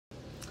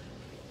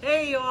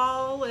Hey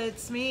y'all,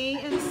 it's me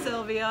and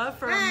Sylvia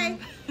from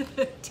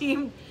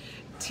Team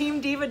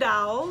Diva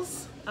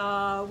Dolls.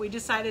 We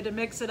decided to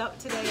mix it up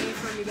today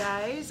for you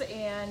guys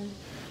and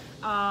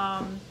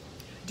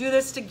do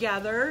this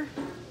together.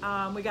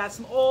 We got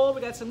some old,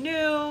 we got some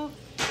new.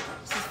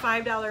 This is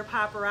 $5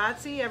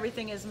 Paparazzi.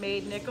 Everything is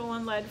made nickel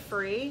and lead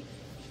free.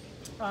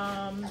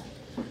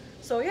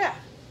 So yeah,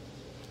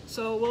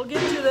 so we'll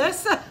get to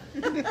this.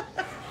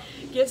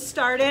 Get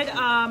started.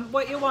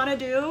 What you want to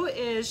do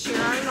is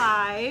share our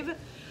live,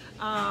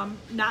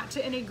 not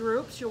to any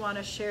groups. You want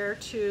to share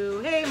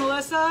to, hey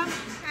Melissa.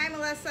 Hi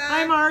Melissa.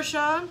 Hi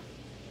Marcia.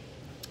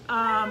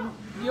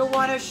 You'll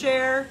want to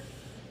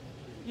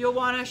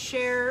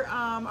share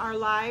our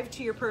live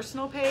to your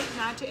personal page,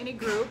 not to any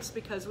groups,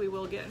 because we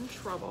will get in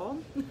trouble.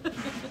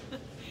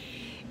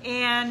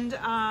 And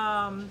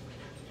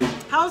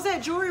how's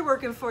that jewelry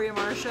working for you,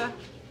 Marcia?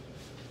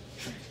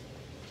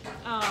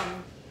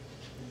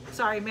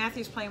 Sorry,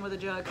 Matthew's playing with a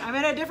jug. I'm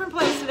at a different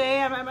place today.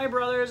 I'm at my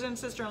brother's and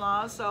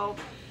sister-in-law's, so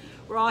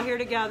we're all here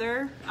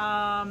together.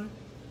 And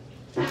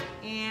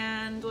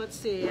let's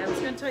see, I was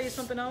going to tell you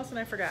something else and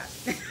I forgot.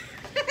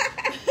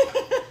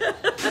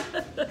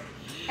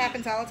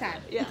 Happens all the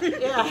time. Yeah.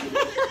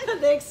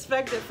 They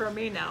expect it from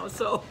me now,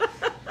 so.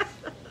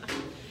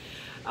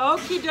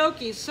 Okie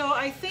dokie. So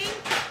I think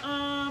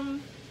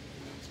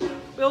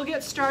we'll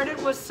get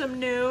started with some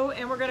new,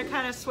 and we're going to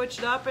kind of switch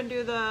it up and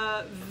do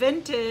the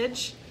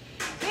vintage.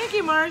 Thank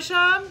you,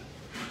 Marcia.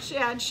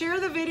 Yeah, and share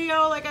the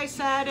video, like I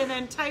said, and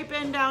then type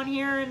in down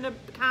here in the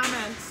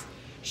comments,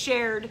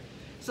 shared,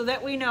 so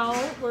that we know.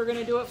 We're going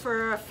to do it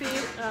for a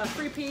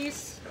free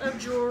piece of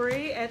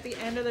jewelry at the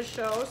end of the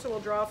show, so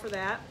we'll draw for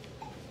that.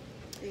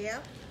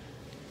 Yep.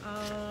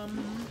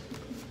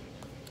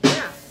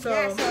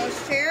 So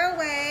share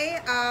away.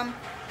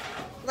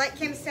 Like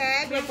Kim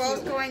said, we're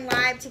both going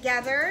live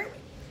together.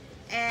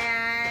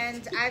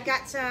 And I've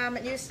got some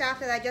new stuff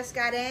that I just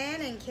got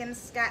in, and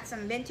Kim's got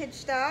some vintage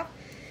stuff.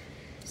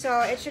 So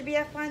it should be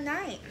a fun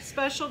night.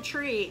 Special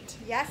treat.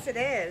 Yes, it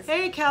is.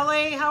 Hey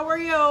Kelly, how are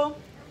you?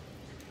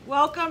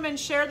 Welcome, and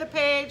share the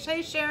page.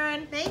 Hey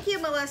Sharon. Thank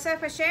you, Melissa,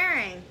 for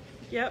sharing.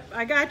 Yep,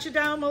 I got you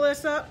down,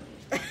 Melissa.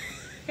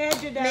 Had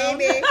you down.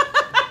 Maybe.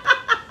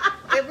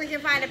 If we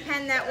can find a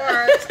pen that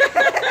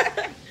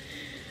works.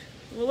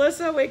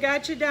 Melissa, we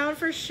got you down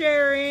for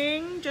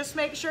sharing. Just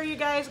make sure you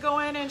guys go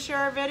in and share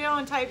our video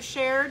and type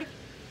shared.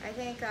 I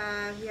think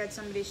you had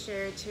somebody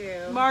share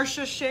too.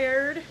 Marcia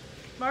shared.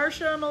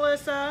 Marcia,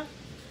 Melissa.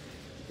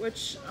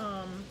 Which,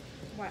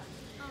 What?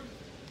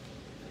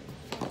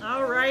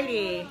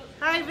 Alrighty.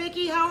 Hi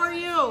Vicky, how are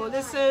you?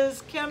 This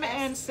is Kim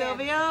and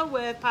Sylvia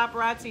with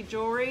Paparazzi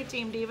Jewelry,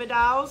 Team Diva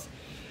Dolls.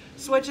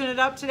 Switching it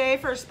up today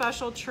for a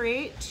special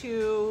treat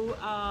to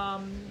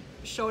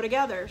show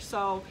together.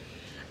 So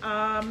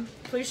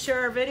please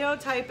share our video,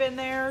 type in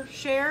there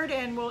shared,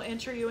 and we'll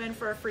enter you in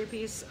for a free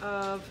piece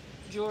of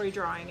jewelry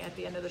drawing at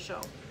the end of the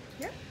show.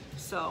 Yep.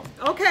 So,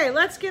 okay,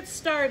 let's get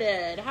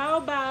started. How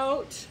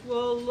about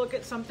we'll look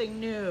at something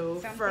new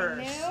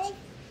first. New?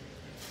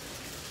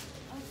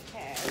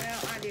 Okay, we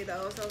don't want to do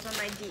those. Those are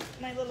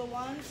my little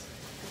ones.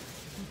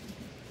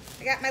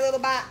 I got my little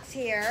box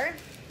here.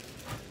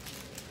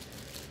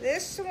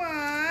 This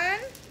one,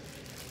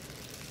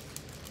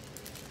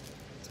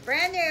 it's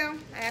brand new.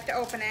 I have to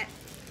open it.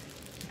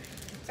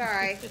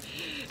 Sorry.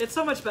 It's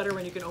so much better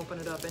when you can open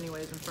it up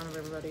anyways in front of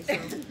everybody. So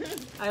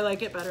I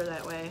like it better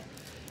that way.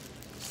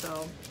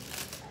 So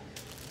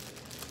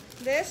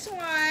this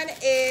one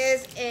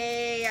is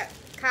a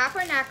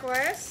copper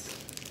necklace.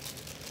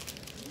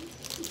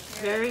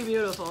 Very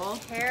beautiful.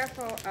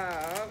 Careful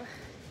of.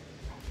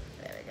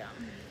 There we go.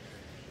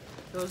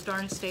 Those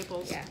darn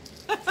staples. Yeah.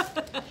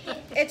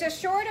 It's a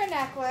shorter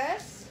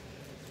necklace.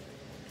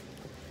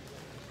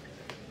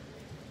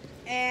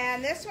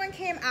 And this one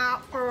came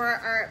out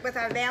for with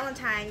our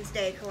Valentine's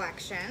Day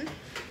collection.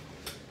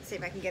 Let's see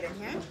if I can get in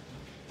here.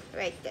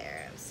 Right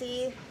there.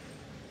 See?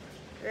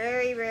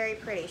 Very, very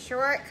pretty.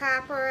 Short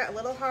copper, a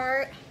little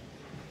heart.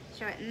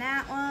 Shorten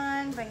that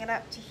one. Bring it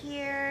up to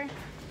here.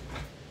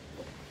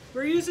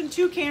 We're using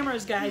two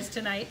cameras, guys,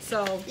 tonight,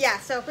 so. Yeah,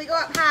 so if we go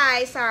up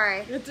high,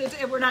 sorry.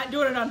 We're not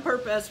doing it on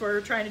purpose. We're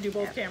trying to do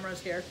both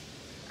cameras here.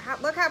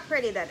 Look how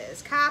pretty that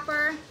is.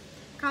 Copper.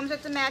 Comes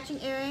with the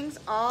matching earrings.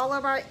 All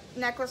of our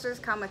necklaces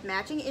come with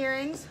matching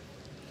earrings.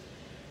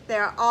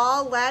 They're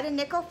all lead and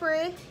nickel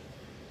free.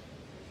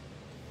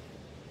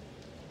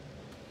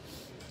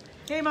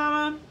 Hey,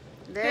 Mama.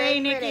 Very hey,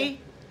 Nikki.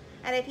 Pretty.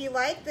 And if you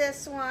like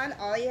this one,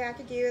 all you have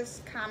to do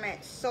is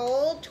comment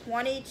sold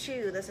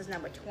 22. This is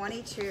number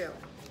 22.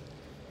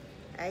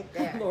 Right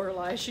there.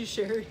 Lorelei, she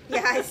shared.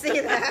 Yeah, I see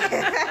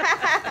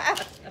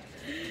that.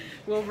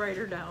 We'll write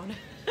her down.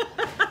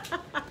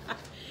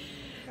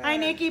 Hi,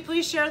 Nikki.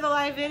 Please share the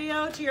live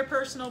video to your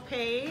personal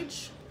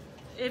page,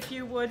 if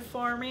you would,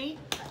 for me.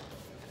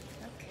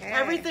 Okay.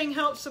 Everything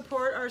helps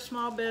support our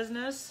small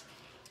business.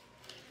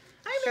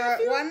 Hi, Show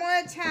Matthew. it one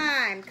more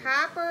time.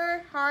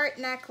 Copper heart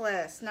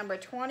necklace, number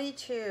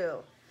 22.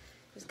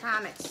 Just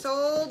comment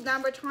sold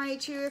number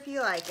 22 if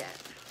you like it.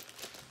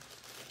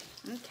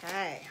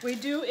 Okay. We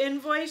do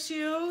invoice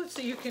you,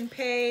 so you can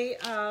pay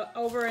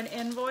over an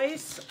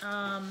invoice.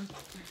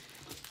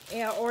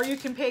 Yeah, or you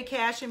can pay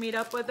cash and meet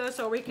up with us,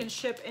 or we can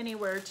ship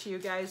anywhere to you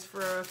guys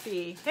for a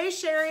fee. Hey,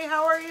 Sherry,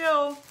 how are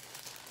you?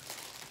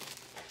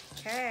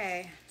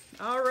 Okay.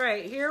 All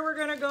right, here we're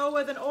gonna go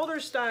with an older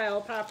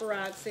style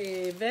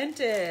paparazzi,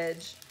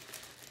 vintage.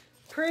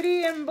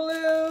 Pretty and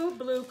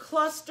blue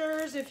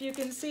clusters, if you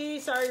can see.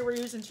 Sorry, we're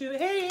using two.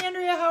 Hey,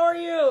 Andrea, how are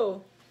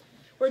you?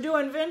 We're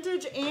doing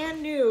vintage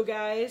and new,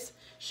 guys.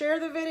 Share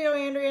the video,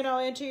 Andrea, and I'll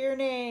enter your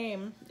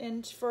name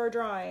for a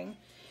drawing.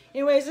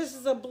 Anyways, this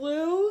is a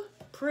blue,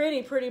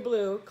 pretty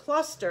blue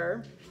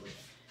cluster.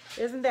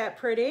 Isn't that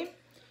pretty?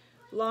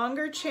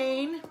 Longer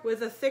chain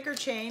with a thicker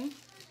chain.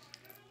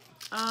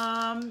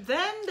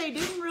 Then they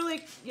didn't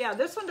really, yeah,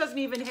 this one doesn't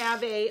even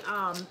have a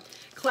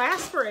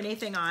clasp or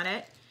anything on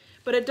it,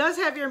 but it does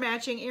have your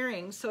matching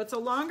earrings. So it's a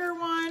longer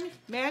one,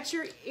 match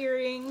your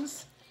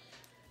earrings,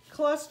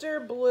 cluster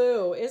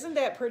blue. Isn't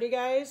that pretty,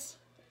 guys?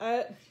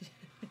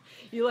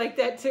 You like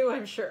that too,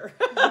 I'm sure.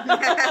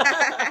 Lorelai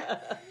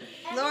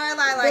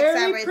likes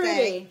everything.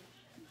 Pretty.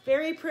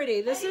 Very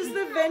pretty. This is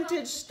the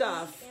vintage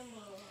stuff.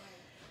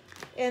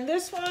 And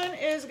this one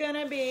is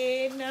gonna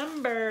be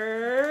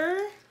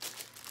number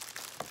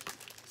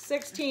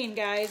 16,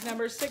 guys.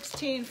 Number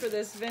 16 for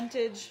this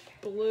vintage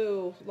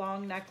blue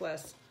long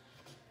necklace.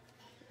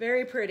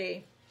 Very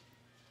pretty.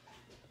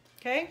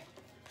 Okay?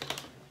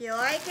 If you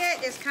like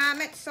it, just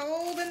comment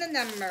sold and the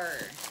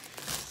number.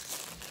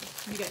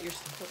 You got your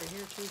stuff over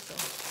here too, so.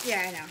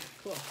 Yeah, I know.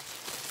 Cool.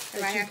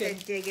 If I have to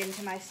dig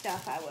into my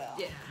stuff, I will.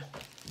 Yeah.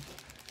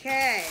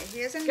 Okay,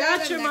 here's another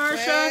Gotcha,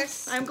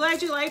 necklace. Marsha. I'm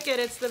glad you like it.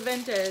 It's the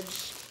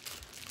vintage.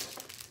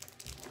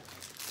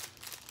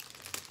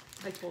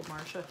 I told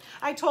Marsha.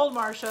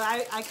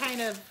 I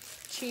kind of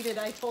cheated.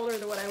 I told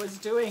her what I was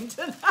doing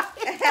tonight.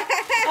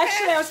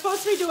 Actually, I was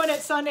supposed to be doing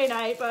it Sunday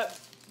night, but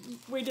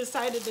we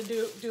decided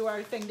to do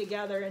our thing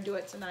together and do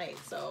it tonight.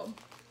 So.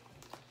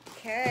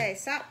 Okay,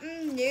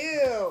 something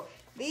new.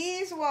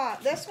 This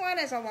one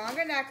is a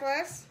longer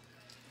necklace.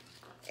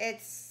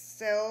 It's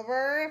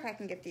silver, if I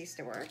can get these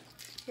to work.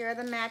 Here are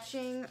the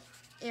matching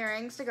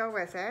earrings to go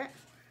with it.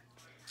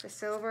 The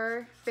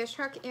silver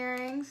fishhook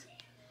earrings.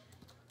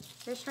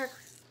 Fishhook.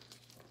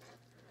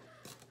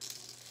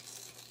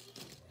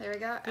 There we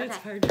go.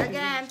 Okay.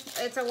 Again,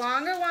 it's a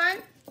longer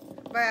one,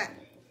 but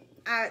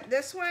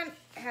this one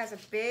has a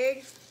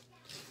big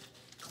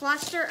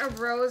cluster of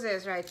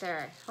roses right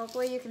there.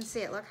 Hopefully you can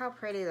see it. Look how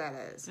pretty that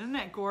is. Isn't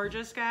that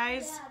gorgeous,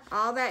 guys? Yeah.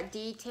 All that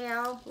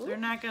detail. They're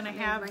not going to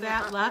have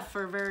that left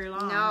for very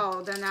long.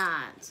 No, they're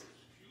not.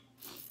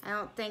 I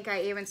don't think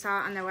I even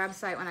saw it on their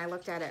website when I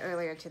looked at it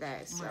earlier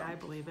today. So. Well, I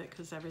believe it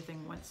because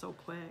everything went so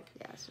quick.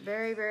 Yes,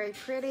 very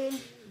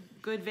pretty.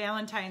 Good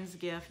Valentine's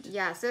gift.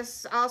 Yes,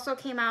 this also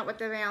came out with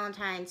the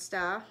Valentine's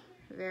stuff.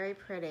 Very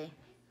pretty.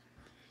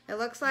 It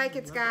looks like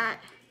it's got...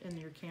 In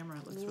your camera,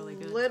 it looks really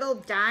good. Little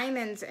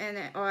diamonds in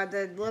it, or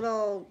the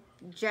little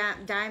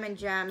diamond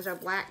gems or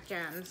black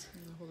gems.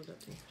 Hold it up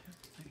to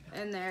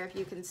you. In there, if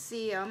you can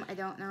see them. I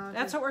don't know.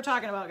 That's what we're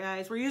talking about,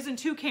 guys. We're using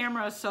two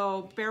cameras,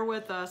 so bear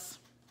with us.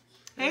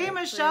 Hey,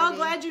 Michelle, pretty.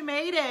 Glad you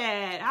made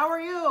it. How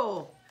are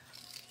you?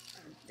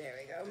 There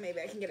we go.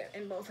 Maybe I can get it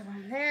in both of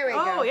them. There we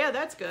go. Oh, yeah,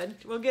 that's good.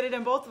 We'll get it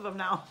in both of them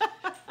now.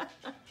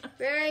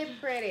 Very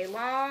pretty.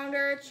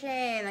 Longer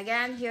chain.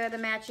 Again, here are the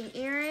matching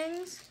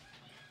earrings.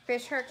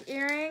 Fishhook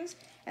earrings.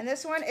 And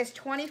this one is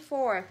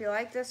 24. If you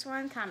like this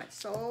one, comment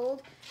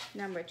sold.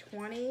 Number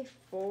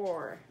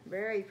 24.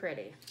 Very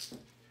pretty.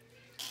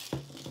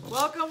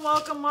 Welcome,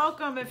 welcome,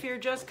 welcome. If you're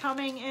just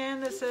coming in,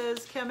 this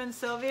is Kim and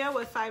Sylvia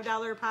with $5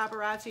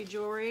 Paparazzi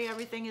Jewelry.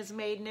 Everything is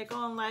made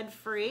nickel and lead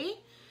free.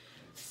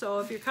 So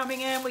if you're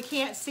coming in, we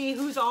can't see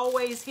who's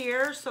always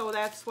here, so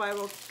that's why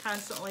we'll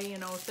constantly,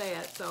 say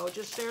it. So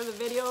just share the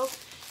video.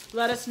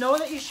 Let us know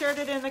that you shared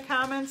it in the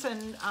comments,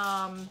 and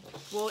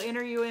we'll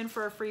enter you in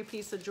for a free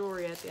piece of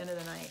jewelry at the end of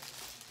the night.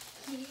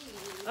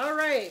 All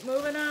right,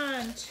 moving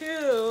on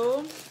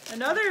to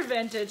another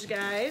vintage,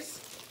 guys.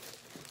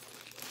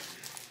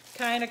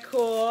 Kind of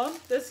cool.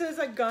 This is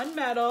a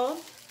gunmetal.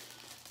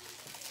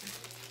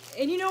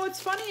 And what's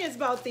funny is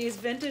about these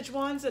vintage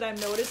ones that I'm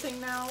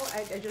noticing now,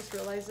 I just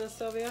realized this,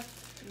 Sylvia,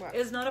 what?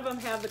 Is none of them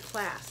have the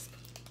clasp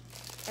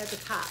at the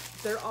top.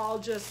 They're all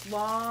just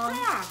long.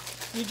 Yeah.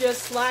 You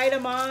just slide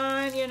them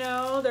on,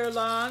 they're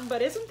long.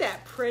 But isn't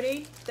that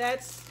pretty?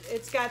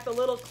 It's got the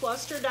little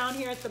cluster down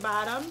here at the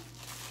bottom,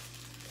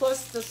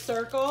 plus the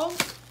circle.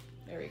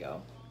 There we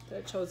go.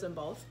 That shows them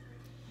both.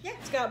 Yeah.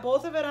 It's got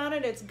both of it on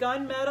it. It's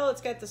gunmetal.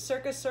 It's got the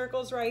circus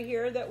circles right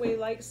here that we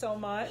like so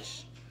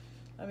much.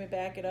 Let me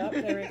back it up.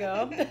 There we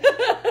go.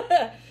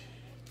 And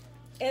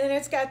then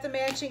it's got the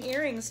matching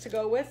earrings to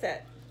go with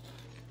it.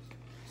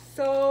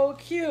 So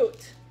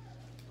cute.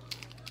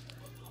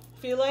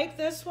 If you like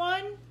this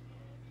one,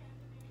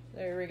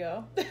 there we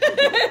go.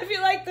 If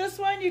you like this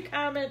one, you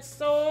comment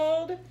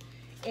sold,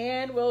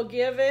 and we'll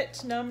give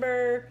it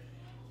number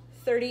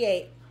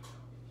 38.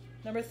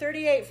 Number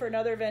 38 for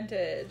another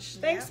vintage.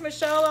 Thanks,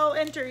 Michelle. I'll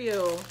enter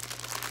you.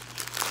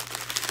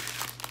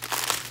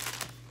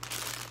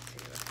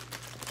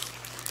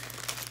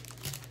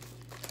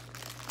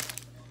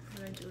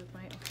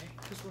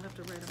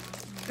 write them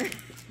out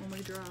when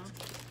we draw.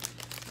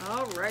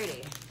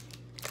 Alrighty.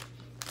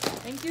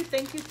 Thank you,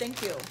 thank you,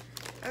 thank you.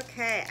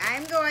 Okay,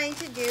 I'm going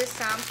to do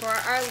some for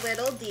our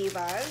little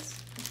divas.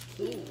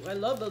 Ooh, I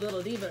love the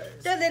little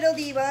divas. The little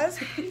divas.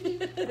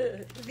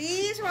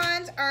 These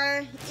ones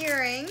are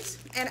earrings,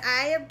 and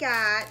I have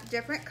got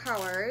different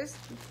colors.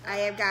 I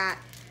have got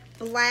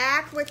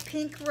black with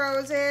pink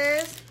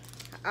roses,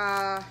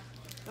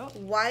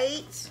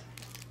 white.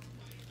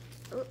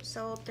 Oops,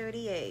 sold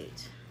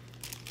 38.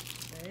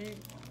 There you go.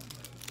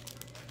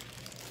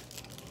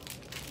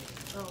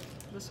 Oh,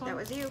 this one? That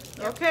was you.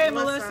 Okay, Yep,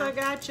 Melissa,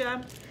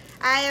 gotcha.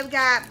 I have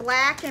got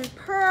black and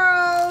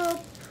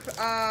pearl,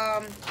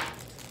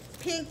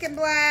 pink and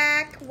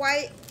black,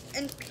 white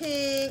and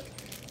pink.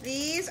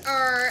 These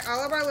are,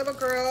 all of our little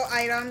girl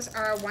items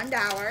are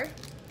 $1.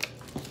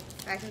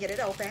 I can get it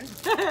open.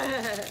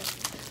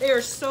 They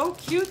are so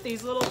cute,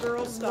 these little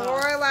girl stuff.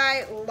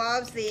 Lorelai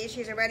loves these.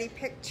 She's already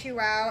picked 2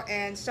 out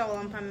and stole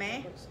them from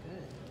me. Looks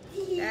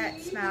good. That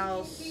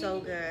smells so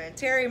good.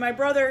 Terry, my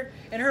brother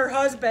and her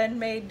husband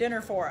made dinner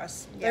for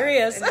us. Yes, There he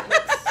is. and it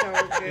looks so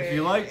good. If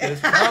you like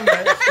this,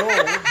 comment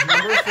sold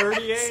number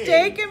 38.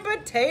 Steak and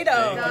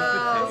potatoes.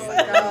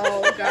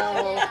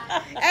 Go.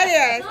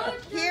 Anyways,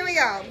 here we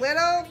go.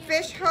 Little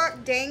fish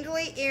hook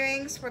dangly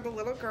earrings for the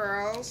little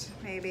girls.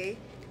 Maybe.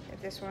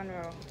 If this one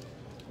will.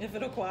 If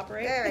it'll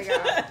cooperate. There we go.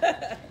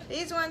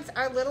 These ones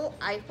are little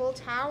Eiffel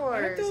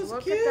Towers. Aren't those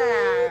Look cute? at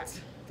that.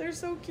 They're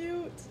so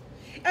cute.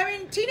 I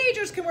mean,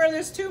 teenagers can wear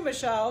this too,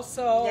 Michelle,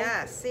 so.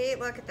 Yeah, see,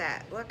 look at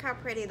that. Look how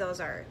pretty those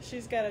are.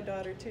 She's got a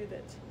daughter too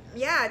that's.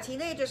 Yeah,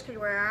 teenagers could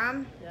wear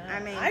them. Yeah, I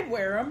mean, I'd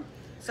wear them.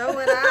 so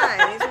would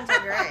I. These ones are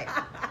great.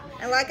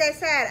 And like I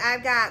said,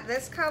 I've got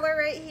this color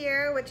right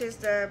here, which is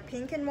the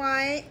pink and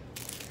white.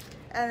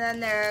 And then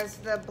there's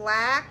the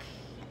black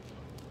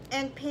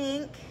and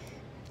pink.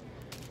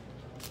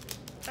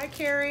 Hi,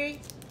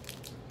 Carrie.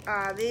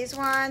 These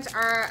ones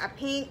are a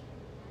pink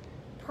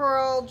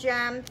pearl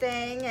gem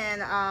thing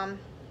and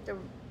the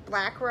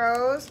black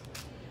rose.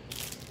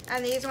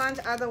 And these ones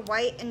are the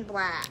white and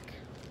black.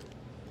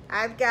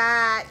 I've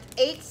got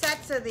 8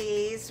 sets of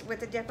these with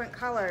the different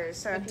colors.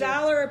 So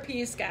 $1 a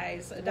piece,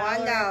 guys. $1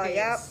 a piece.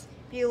 Yep.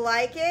 If you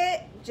like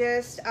it,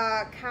 just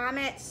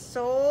comment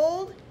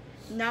sold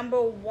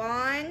number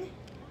 1.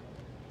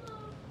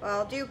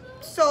 Well, do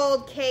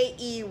sold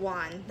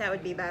KE1. That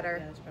would be better.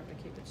 Yeah, let's probably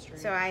keep it straight.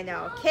 So I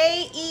know.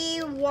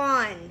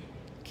 KE1.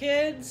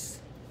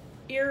 Kids,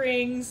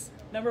 earrings,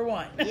 number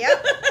 1.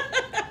 Yep.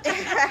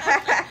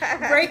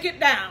 Break it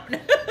down.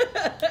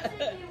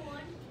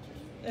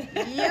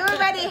 You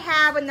already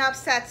have enough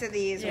sets of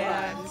these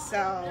Yeah. ones,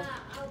 so.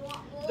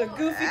 The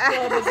Goofy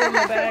Club is in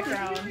the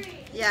background.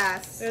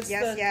 Yes. It's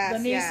yes, the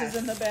niece yes. is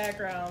in the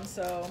background,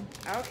 so.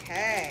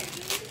 Okay.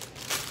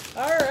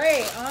 All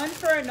right, on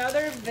for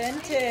another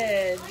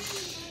vintage.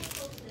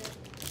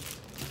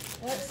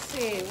 Let's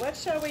see, what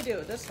shall we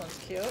do? This one's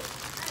cute.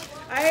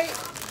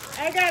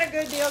 I got a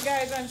good deal,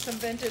 guys, on some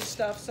vintage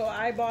stuff, so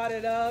I bought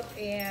it up,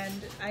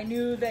 and I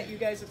knew that you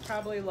guys would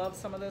probably love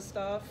some of this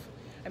stuff.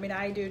 I mean,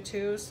 I do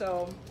too,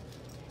 so.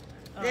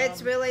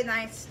 It's really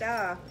nice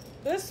stuff.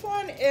 This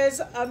one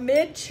is a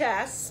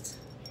mid-chest.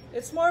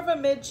 It's more of a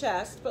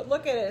mid-chest, but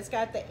look at it. It's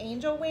got the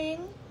angel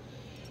wing.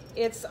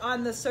 It's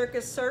on the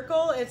circus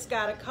circle. It's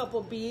got a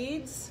couple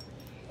beads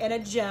and a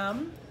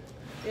gem.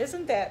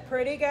 Isn't that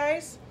pretty,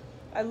 guys?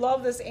 I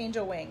love this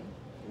angel wing.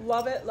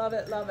 Love it, love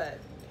it, love it.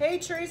 Hey,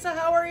 Teresa,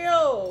 how are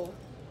you?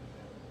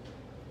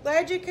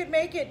 Glad you could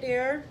make it,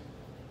 dear.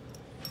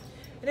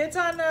 And it's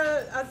on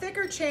a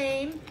thicker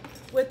chain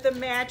with the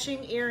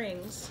matching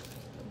earrings.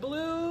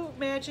 Blue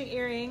matching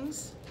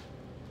earrings.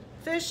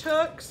 Fish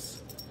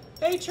hooks.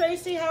 Hey,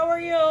 Tracy, how are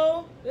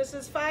you? This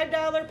is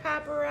 $5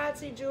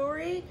 Paparazzi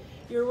Jewelry.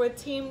 You're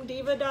with Team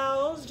Diva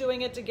Dolls,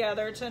 doing it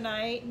together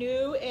tonight,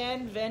 new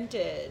and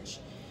vintage.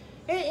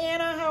 Hey,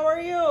 Anna, how are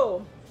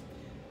you?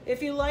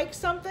 If you like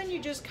something, you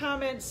just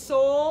comment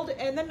sold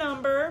and the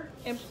number,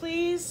 and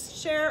please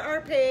share our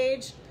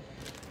page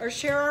or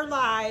share our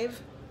live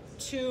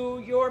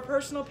to your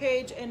personal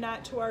page and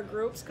not to our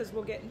groups, because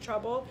we'll get in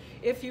trouble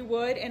if you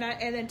would. And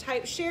then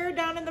type share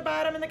down in the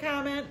bottom in the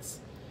comments,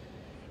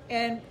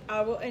 and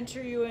I will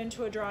enter you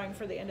into a drawing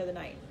for the end of the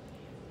night.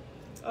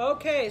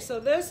 Okay, so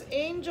this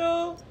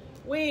angel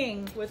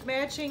wing with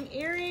matching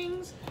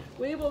earrings,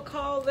 we will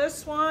call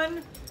this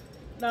one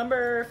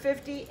number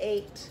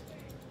 58.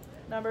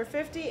 Number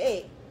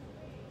 58.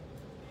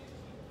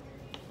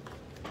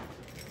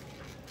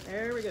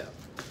 There we go.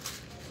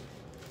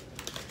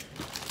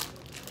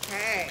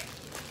 Okay.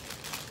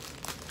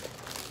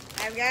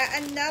 I've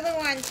got another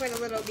one for the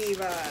little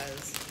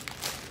divas.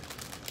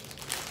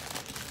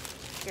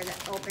 Get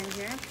it open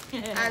here.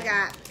 I've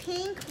got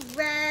pink,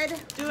 red,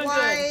 Doing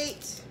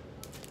white.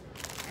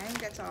 I think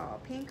that's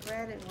all. Pink,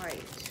 red, and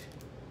white.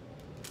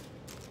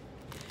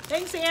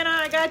 Thanks, Anna.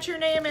 I got your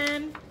name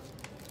in.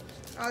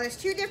 Oh, there's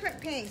 2 different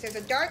pinks. There's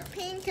a dark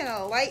pink and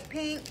a light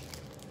pink.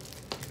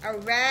 A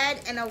red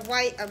and a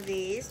white of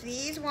these.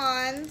 These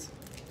ones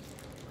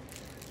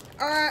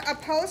are a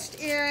post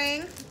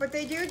earring, but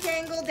they do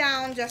dangle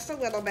down just a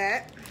little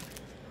bit.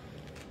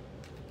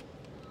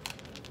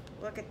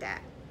 Look at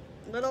that.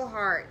 Little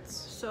hearts.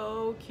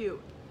 So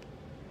cute.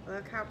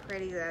 Look how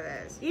pretty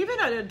that is. Even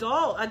an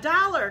adult,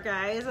 $1,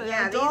 guys.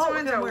 Yeah, these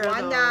ones are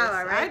 $1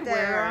 right I'd there.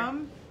 wear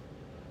them.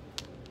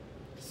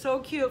 So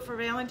cute for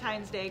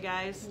Valentine's Day,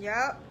 guys.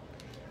 Yep.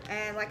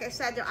 And like I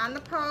said, they're on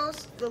the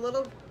post. The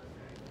little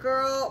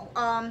girl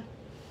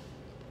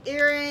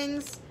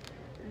earrings.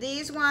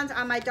 These ones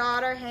on my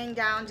daughter hang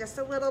down just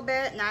a little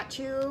bit, not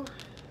too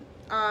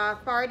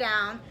far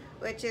down,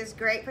 which is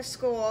great for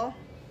school.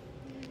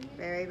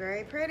 Very,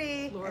 very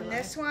pretty. Lorelei. And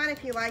this one,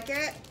 if you like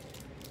it,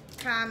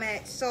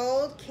 comment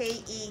sold,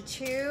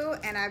 KE2,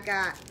 and I've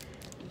got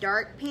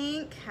dark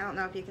pink. I don't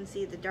know if you can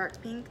see the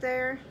dark pink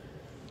there.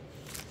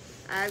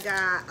 I've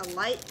got a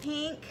light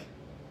pink.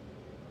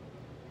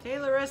 Hey,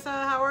 Larissa,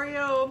 how are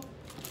you?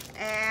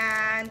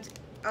 And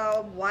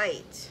a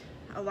white,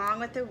 along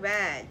with the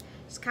red.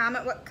 Just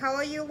comment what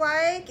color you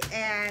like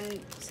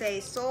and say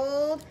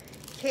sold,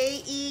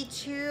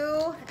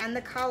 KE2, and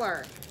the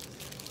color.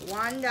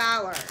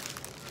 $1.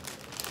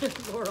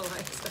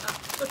 Lorelei,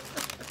 stop.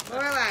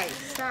 Lorelei,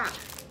 stop.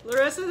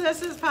 Larissa,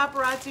 this is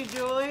Paparazzi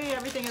Jewelry.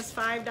 Everything is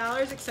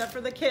 $5 except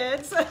for the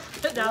kids. $1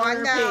 $1,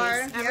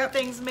 a piece. yep.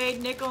 Everything's made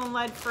nickel and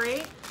lead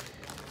free.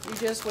 You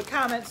just would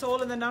comment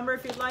sold in the number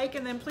if you'd like,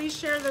 and then please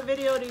share the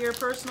video to your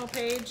personal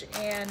page,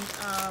 and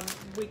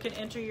we can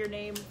enter your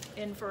name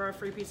in for a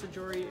free piece of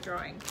jewelry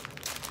drawing.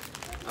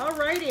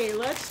 Alrighty,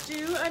 let's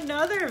do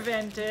another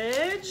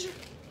vintage.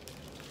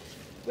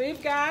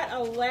 We've got a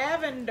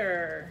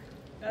lavender.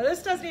 Now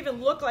this doesn't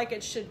even look like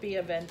it should be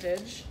a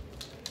vintage.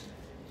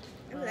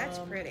 Ooh, that's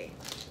pretty.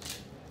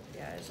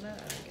 Yeah, isn't it? I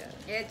like it.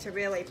 It's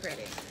really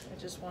pretty. I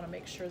just want to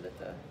make sure that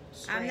the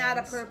I'm not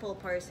a strands- purple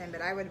person,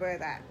 but I would wear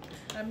that.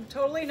 I'm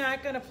totally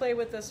not going to play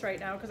with this right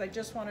now because I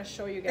just want to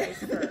show you guys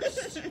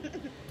first.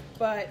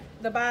 But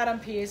the bottom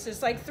piece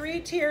is like 3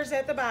 tiers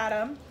at the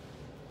bottom.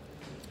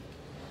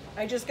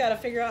 I just got to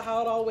figure out how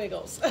it all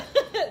wiggles.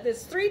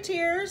 There's 3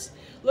 tiers.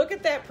 Look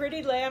at that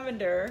pretty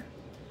lavender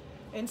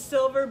and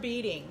silver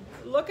beading.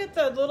 Look at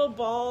the little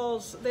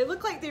balls. They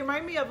look like, they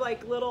remind me of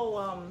like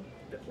little,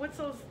 what's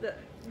those,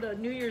 the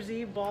New Year's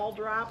Eve ball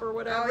drop or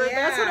whatever. Oh,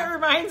 yeah. That's what it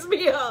reminds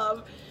me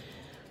of.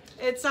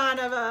 It's on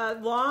a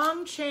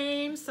long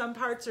chain. Some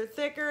parts are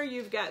thicker.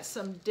 You've got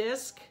some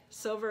disc,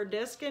 silver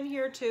disc in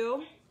here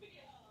too.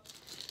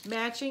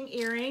 Matching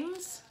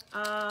earrings.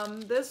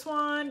 This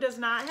one does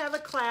not have a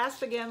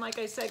clasp, again, like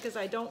I said, because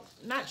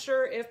not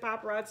sure if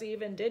Paparazzi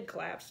even did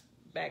clasps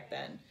back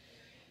then.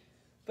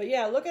 But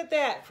yeah, look at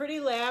that, pretty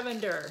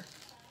lavender.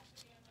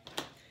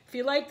 If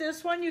you like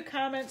this one, you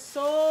comment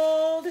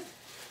sold,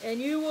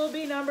 and you will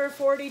be number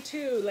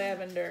 42,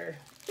 lavender.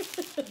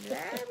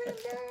 Lavender.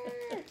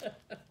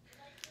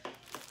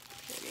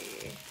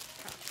 Pretty.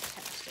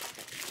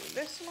 Fantastic.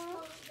 This one.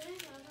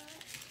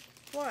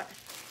 What?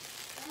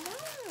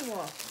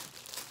 Oh.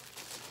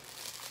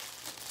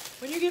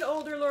 When you get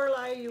older,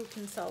 Lorelei, you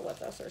can sell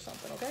with us or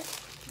something, okay?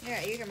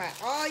 Yeah, you can buy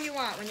all you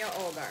want when you're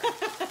older.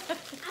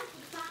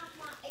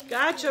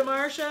 Gotcha,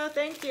 Marsha.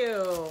 Thank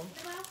you.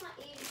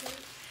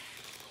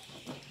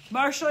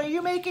 Marsha, are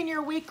you making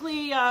your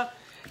weekly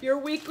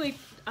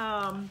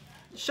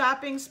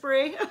shopping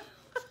spree?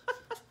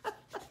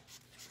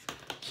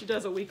 She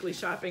does a weekly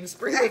shopping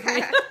spree with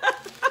me.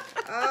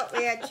 Oh,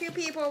 we had 2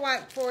 people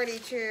want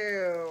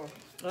 42.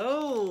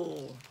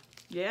 Oh,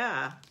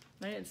 yeah.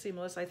 I didn't see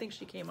Melissa. I think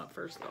she came up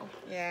first, though.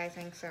 Yeah, I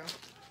think so.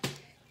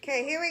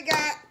 Okay, here we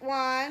got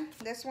one.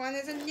 This one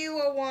is a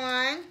newer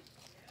one.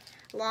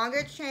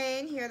 Longer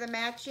chain. Here are the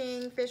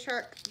matching fish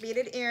hook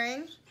beaded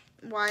earrings.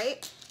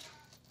 White.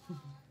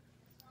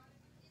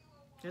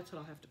 That's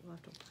what we'll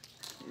have to.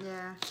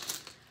 Yeah.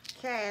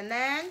 Okay, and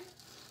then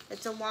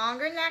it's a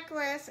longer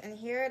necklace, and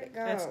here it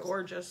goes. That's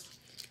gorgeous.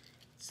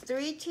 It's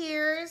 3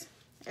 tiers.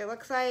 It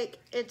looks like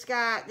it's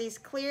got these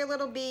clear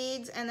little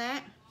beads in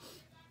it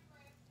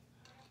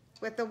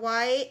with the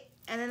white,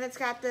 and then it's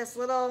got this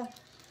little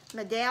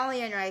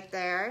medallion right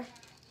there.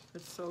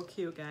 It's so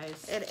cute,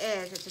 guys. It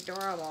is. It's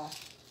adorable.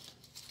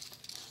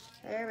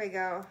 There we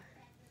go.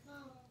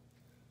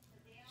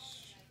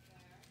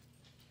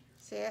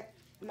 See it?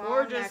 Long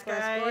Gorgeous, necklace,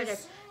 guys.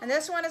 gorgeous. And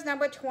this one is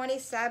number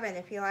 27.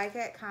 If you like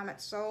it,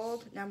 comment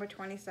sold, number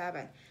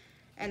 27.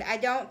 And I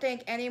don't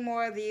think any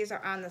more of these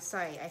are on the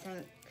site. I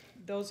think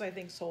Those, I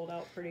think, sold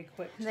out pretty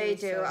quick, too. they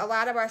do. So, A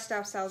lot of our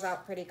stuff sells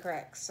out pretty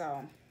quick,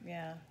 so.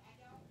 yeah.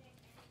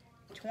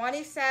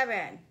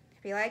 27.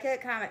 If you like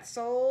it, comment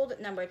sold,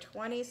 number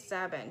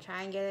 27.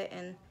 Try and get it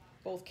in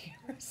Both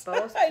cameras.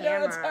 both I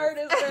know, it's hard,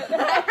 isn't it?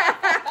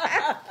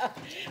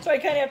 So I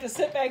kind of have to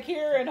sit back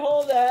here and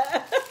hold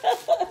that.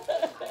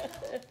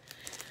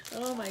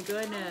 Oh, my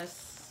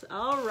goodness.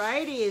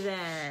 Alrighty,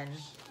 then.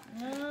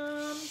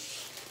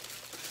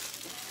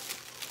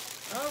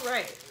 All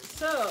right.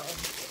 So,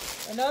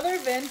 another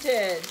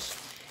vintage.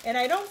 And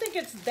I don't think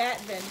it's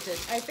that vintage.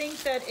 I think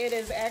that it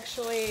is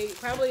actually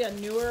probably a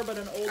newer but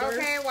an older.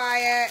 Okay,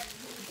 Wyatt.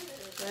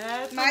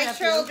 That's My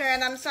nephew.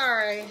 children, I'm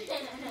sorry.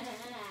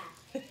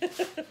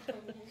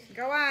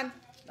 Go on.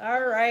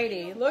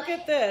 Alrighty, look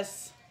at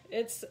this.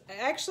 It's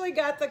actually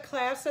got the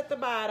clasp at the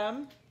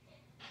bottom.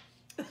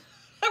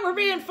 We're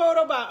being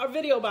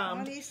video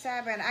bombed.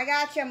 27. I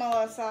got you,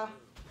 Melissa.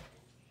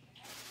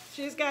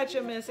 She's got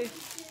you, Missy.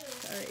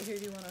 All right, here,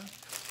 do you want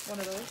one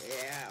of those?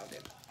 Yeah, I'll do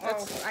it.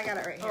 Oh, I got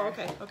it right here. Oh,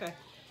 okay, okay.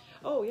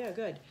 Oh, yeah,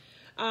 good.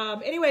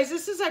 Anyways,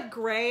 this is a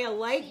gray, a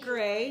light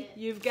gray.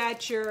 You've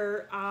got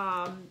your,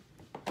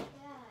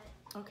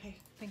 okay,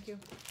 thank you.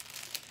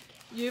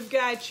 You've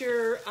got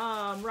your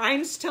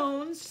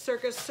rhinestones,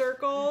 circus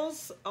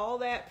circles, all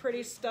that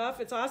pretty stuff.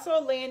 It's also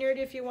a lanyard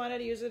if you wanted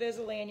to use it as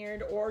a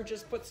lanyard or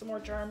just put some more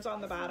charms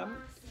on the bottom.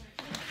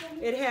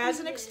 It has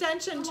an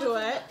extension to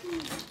it,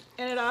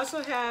 and it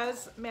also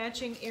has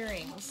matching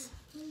earrings.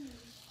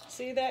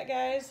 See that,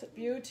 guys?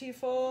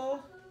 Beautiful.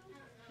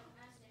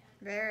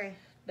 Very.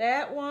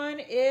 That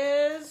one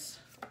is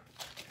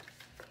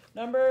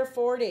number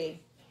 40.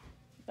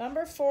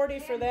 Number 40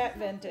 for that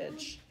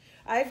vintage.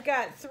 I've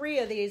got 3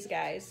 of these,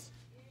 guys.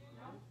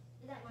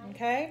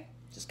 Okay?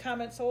 Just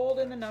comment sold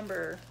and the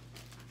number.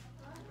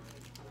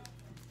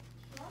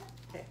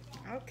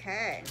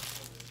 Okay.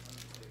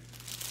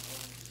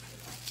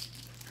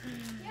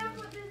 Yeah,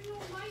 but there's no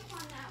mic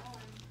on that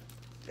one.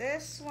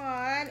 This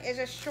one is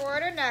a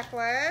shorter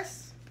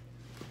necklace.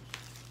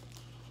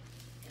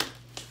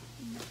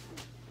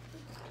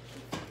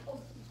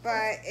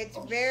 But it's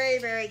very,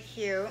 very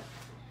cute.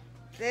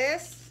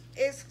 This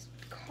is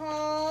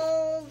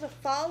called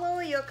Follow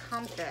Your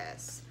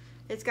Compass.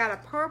 It's got a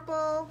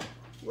purple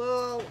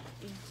little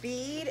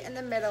bead in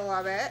the middle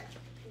of it.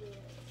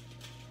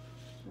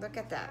 Look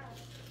at that.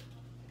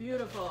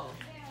 Beautiful.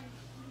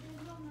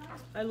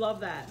 I love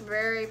that.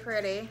 Very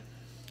pretty.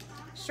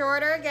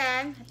 Shorter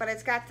again, but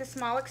it's got the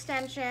small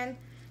extension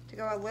to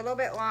go a little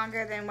bit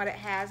longer than what it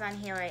has on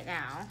here right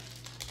now.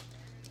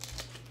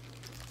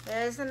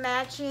 There's the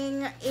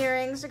matching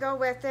earrings to go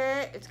with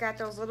it. It's got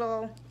those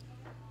little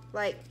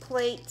like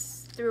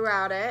plates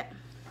throughout it.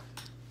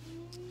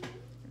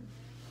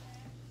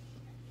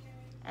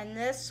 And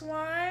this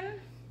one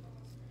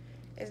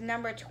is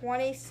number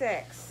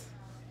 26.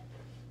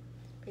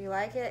 If you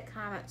like it,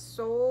 comment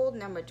sold,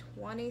 number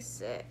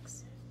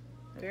 26.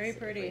 Very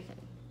pretty.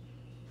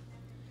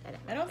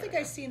 I don't think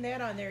I've seen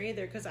that on there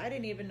either because I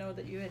didn't even know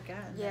that you had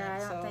gotten Yeah,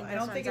 that. I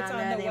don't think it's this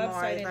on one's the on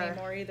there website anymore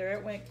anymore either.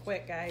 It went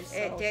quick, guys. So.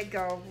 It did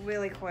go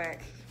really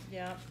quick.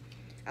 Yeah.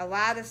 A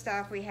lot of the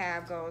stuff we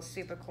have goes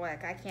super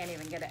quick. I can't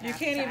even get it. You half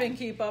the can't time. even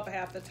keep up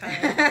half the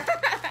time.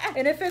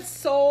 And if it's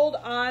sold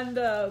on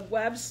the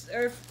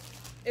or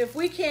if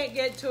we can't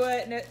get to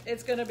it, and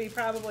it's going to be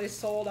probably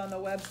sold on the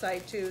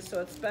website too.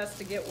 So it's best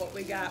to get what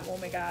we got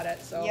when we got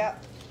it. So.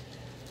 Yep.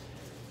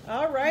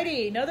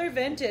 Alrighty, another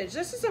vintage.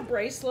 This is a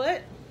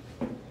bracelet.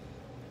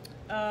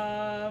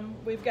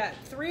 We've got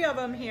 3 of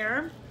them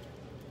here.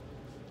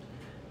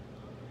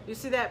 You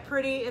see that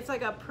pretty? It's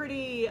like a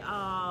pretty.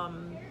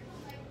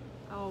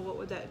 Oh, what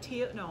would that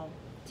teal? No.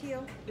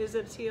 Teal. Is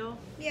it teal?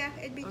 Yeah,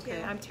 it'd be Okay,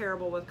 teal. I'm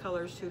terrible with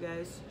colors too,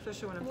 guys.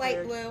 Especially when I'm Light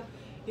tired. blue.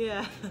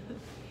 Yeah.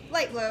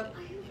 Light blue.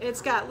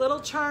 It's got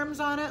little charms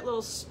on it,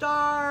 little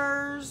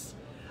stars.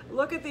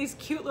 Look at these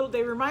cute little,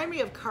 they remind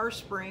me of car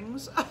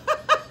springs.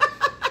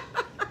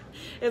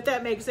 If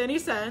that makes any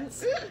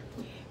sense.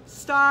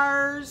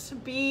 Stars,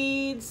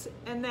 beads,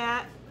 and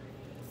that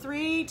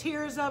 3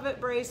 tiers of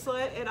it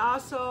bracelet. It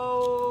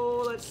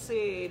also, let's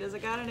see, does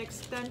it got an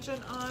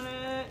extension on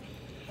it?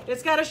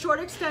 It's got a short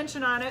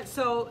extension on it.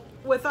 So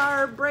with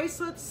our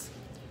bracelets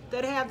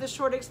that have the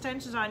short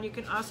extensions on, you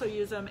can also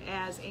use them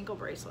as ankle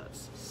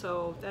bracelets.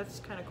 So that's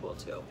kind of cool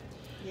too.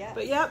 Yeah.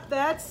 But yep,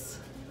 that's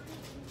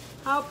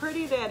how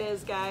pretty that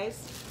is,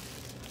 guys.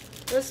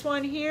 This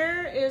one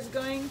here is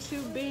going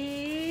to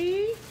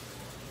be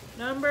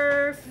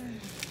number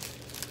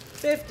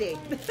 50.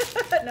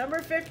 Number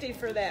 50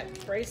 for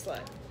that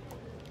bracelet.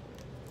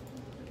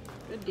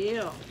 Good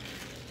deal.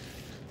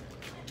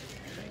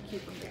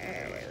 Keep them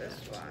together. Okay, this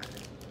one.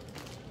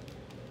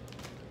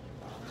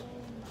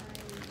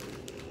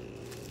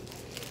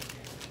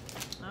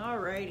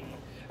 Alrighty.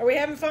 Are we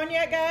having fun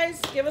yet,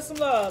 guys? Give us some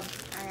love.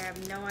 I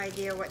have no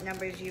idea what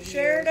numbers you've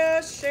Share used.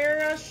 us,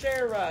 share us,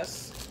 share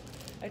us.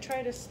 I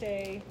try to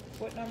stay.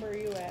 What number are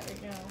you at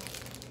right now?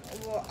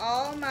 Well,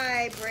 all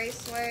my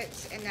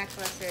bracelets and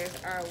necklaces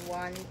are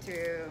 1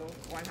 through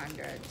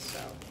 100, so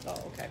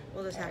Oh, okay.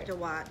 we'll just All have right. to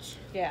watch.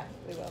 Yeah,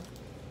 we will.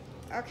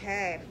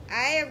 Okay, I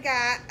have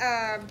got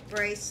a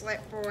bracelet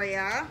for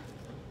ya.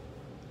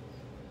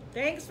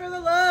 Thanks for the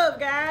love,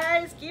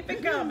 guys. Keep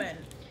it coming.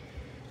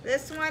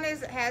 This one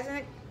has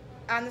an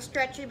on the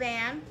stretchy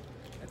band.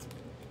 That's,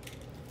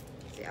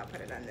 See, I'll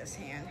put it on this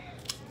hand.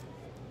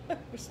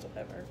 we still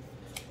have our.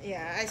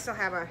 Yeah, I still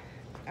have a.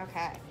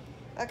 Okay,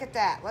 look at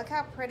that. Look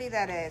how pretty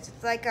that is.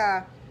 It's like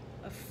a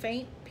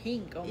faint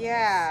pink almost.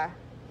 yeah,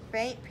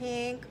 faint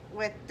pink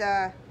with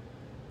the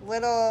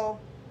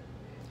little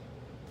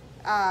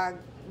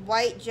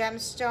white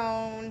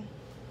gemstone.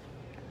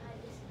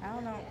 I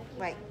don't know,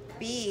 like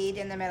bead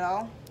in the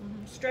middle.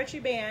 Stretchy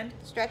band.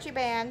 Stretchy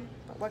band,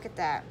 but look at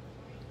that.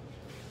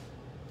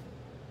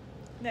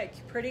 Isn't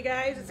that pretty,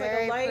 guys? It's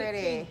Very like a light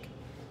pretty. pink.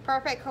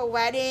 Perfect for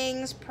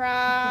weddings,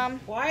 prom,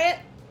 Wyatt?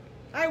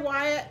 Hi,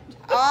 Wyatt.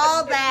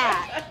 all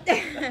that.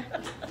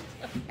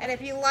 And if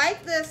you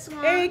like this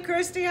one, Hey,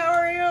 Christy, how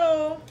are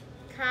you?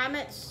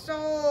 comment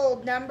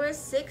sold, number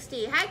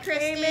 60. Hi,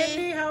 Christy. Hey,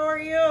 Mindy, how are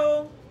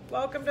you?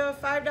 Welcome to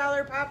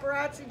 $5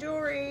 Paparazzi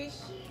Jewelry.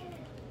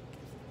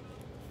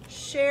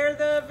 Share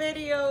the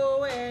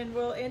video and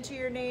we'll enter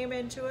your name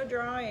into a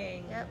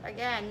drawing. Yep,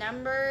 again,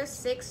 number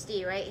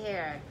 60 right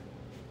here.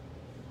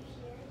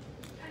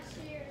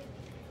 I shared.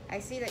 I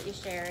see that you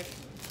shared.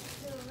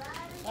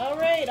 All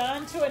right,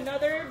 on to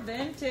another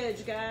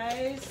vintage,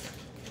 guys.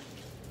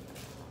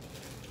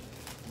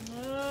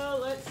 Oh,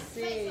 let's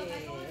see. Wait, so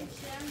if I go and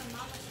share my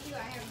mom with you, I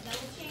have a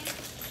double chance.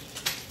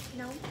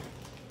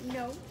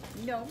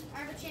 No. I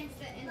have a chance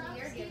to end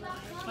your giveaway.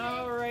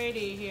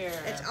 Alrighty here.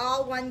 It's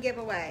all one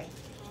giveaway.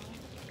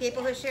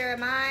 People who share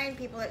mine,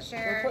 people that We're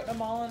share. putting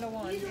them all into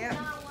one. You do Yep.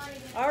 not want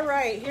to All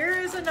right, here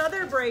is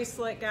another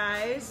bracelet,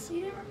 guys.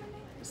 You never remember?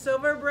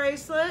 Silver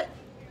bracelet.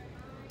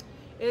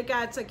 It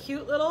got a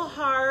cute little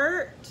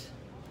heart.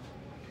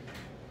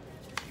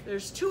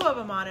 There's two of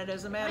them on it,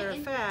 as a matter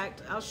of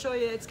fact. I'll show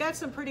you. It's got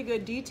some pretty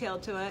good detail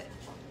to it.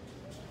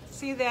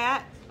 See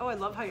that? Oh, I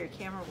love how your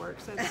camera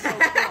works. That's so cool.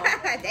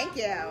 Thank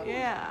you.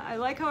 Yeah, I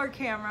like our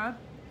camera.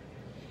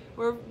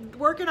 We're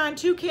working on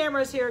two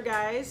cameras here,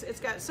 guys. It's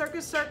got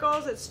circus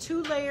circles. It's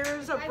 2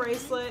 layers of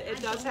bracelet.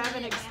 It does have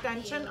an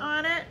extension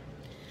on it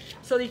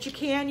so that you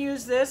can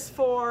use this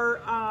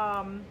for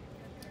an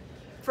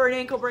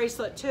ankle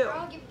bracelet too.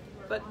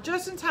 But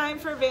just in time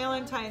for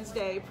Valentine's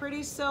Day.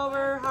 Pretty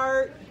silver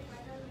heart,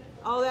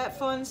 all that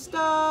fun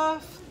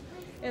stuff.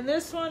 And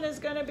this one is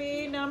going to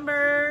be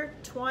number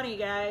 20,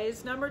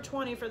 guys. Number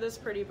 20 for this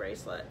pretty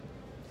bracelet.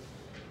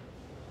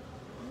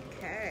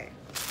 Okay.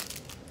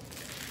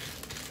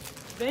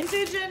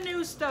 Vintage and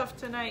new stuff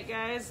tonight,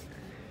 guys.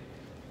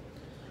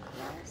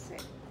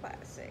 Classic. What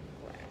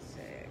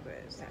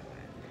is that one?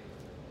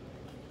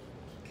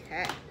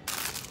 Okay.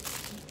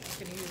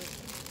 Can you use it?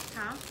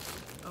 Huh?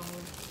 Oh.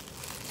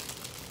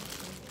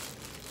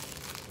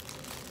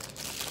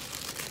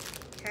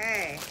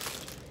 Okay.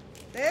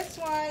 This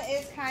one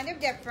is kind of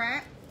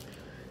different.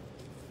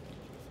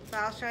 So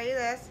I'll show you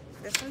this.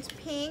 This one's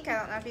pink. I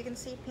don't know if you can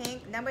see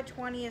pink. Number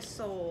 20 is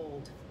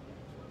sold.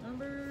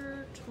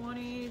 Number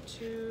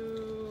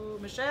 22,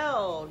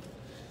 Michelle.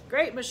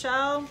 Great,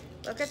 Michelle.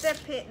 Look at the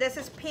pink. This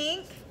is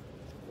pink.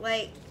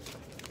 Like,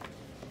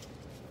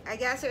 I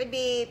guess it would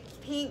be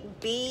pink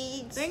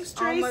beads. Thanks,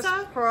 almost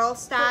Teresa. pearl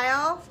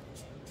style.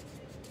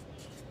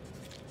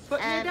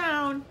 Putting you And-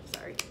 down.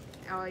 Sorry.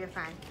 Oh, you're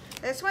fine.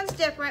 This one's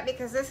different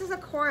because this is a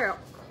coral.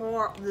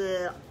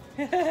 Bleh.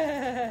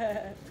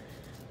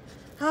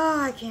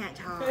 Oh, I can't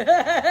talk.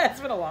 It's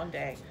been a long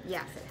day.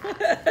 Yes, it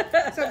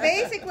has. So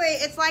basically,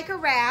 it's like a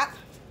wrap,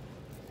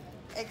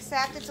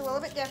 except it's a little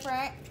bit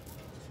different.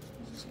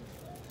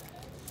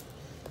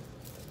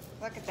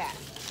 Look at that.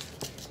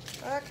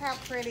 Look how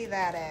pretty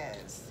that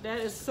is. That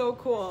is so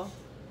cool.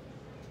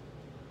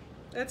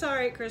 That's all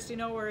right, Christy.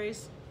 No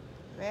worries.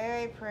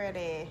 Very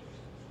pretty.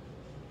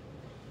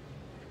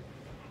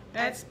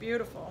 That's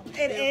beautiful.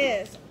 It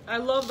is. I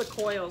love the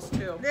coils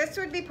too. This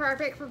would be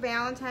perfect for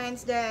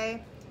Valentine's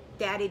Day,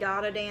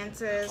 daddy-daughter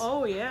dances.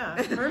 Oh yeah,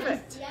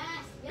 perfect. Yes,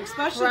 yes.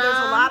 Especially there's a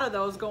Prom. lot of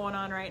those going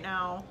on right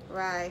now.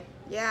 Right.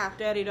 Yeah.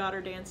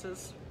 Daddy-daughter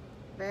dances.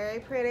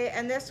 Very pretty.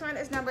 And this one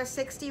is number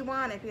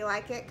 61. If you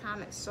like it,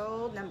 comment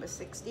sold. Number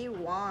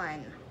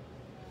 61.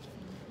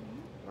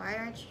 Why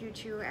aren't you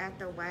two at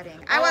the wedding?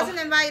 I Oh. wasn't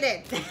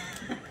invited.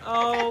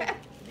 Oh,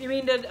 you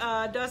mean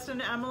to Dustin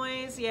and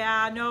Emily's?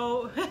 Yeah,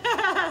 no.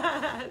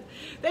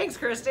 Thanks,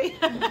 Christy.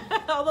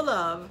 All the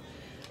love.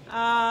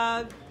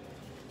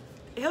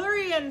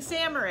 Hillary and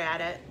Sam are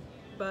at it,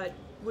 but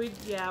we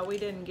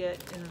didn't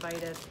get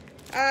invited.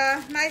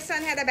 My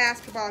son had a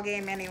basketball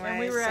game anyway. And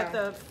we were at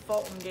so- the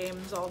Fulton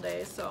games all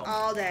day, so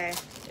all day.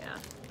 yeah.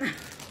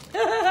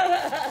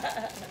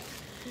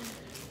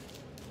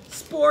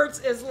 Sports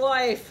is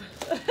life.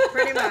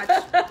 Pretty much.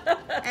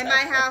 In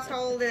my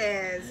household,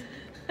 it is.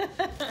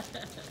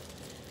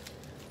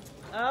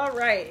 All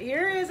right,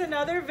 here is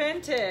another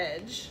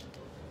vintage.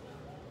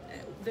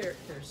 They're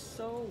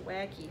so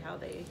wacky how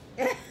they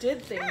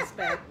did things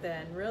back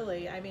then,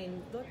 really. I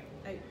mean, look,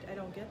 I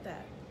don't get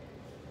that.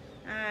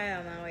 I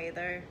don't know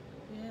either.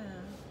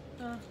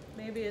 Yeah.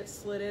 Maybe it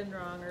slid in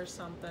wrong or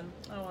something.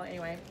 Oh, well,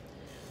 anyway.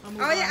 I'll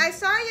move Oh yeah, on. I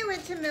saw you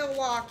went to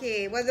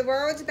Milwaukee. Were the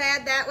roads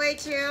bad that way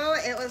too?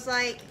 It was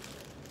like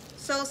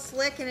so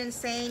slick and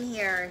insane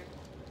here.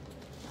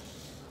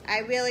 I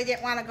really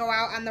didn't want to go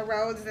out on the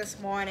roads this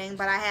morning,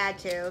 but I had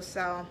to,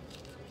 so.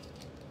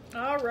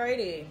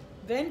 Alrighty,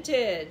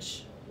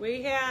 vintage.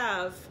 We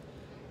have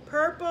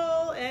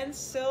purple and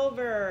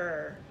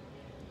silver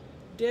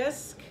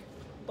disc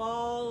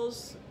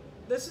balls.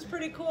 This is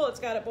pretty cool. It's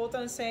got it both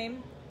on the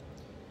same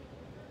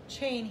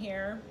chain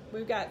here.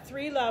 We've got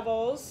 3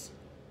 levels.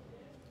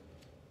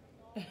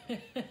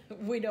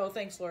 We know,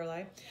 thanks,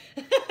 Lorelai.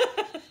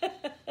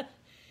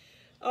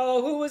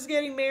 Oh, who was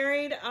getting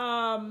married?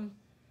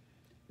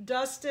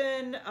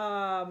 Dustin,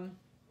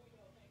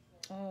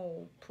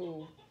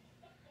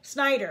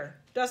 Snyder.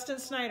 Dustin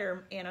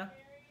Snyder, Anna.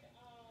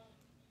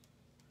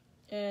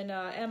 And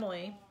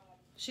Emily.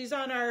 She's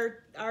on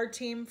our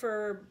team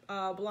for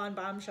Blonde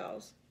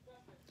Bombshells.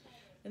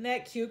 Isn't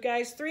that cute,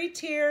 guys?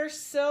 3-tier,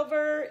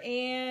 silver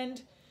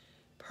and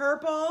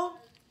purple.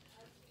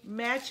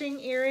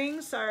 Matching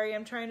earrings. Sorry,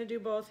 I'm trying to do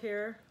both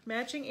here.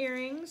 Matching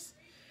earrings.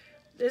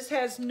 This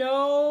has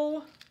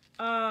no...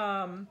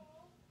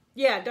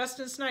 yeah,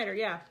 Dustin Snyder,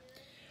 yeah.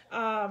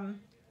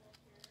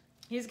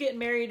 He's getting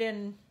married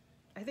in...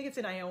 I think it's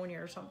in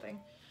Ionia or something.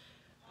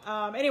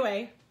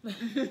 Anyway.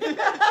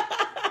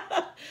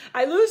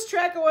 I lose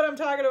track of what I'm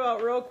talking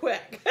about real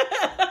quick.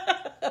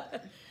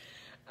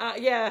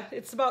 Yeah,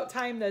 it's about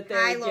time that they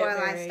Hi, get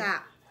Lorelai, married.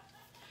 stop.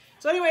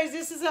 So anyways,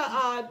 this is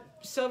a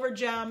silver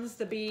gems,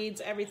 the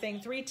beads, everything.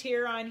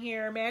 3-tier on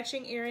here.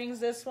 Matching earrings.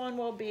 This one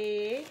will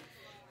be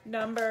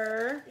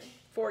number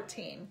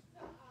 14.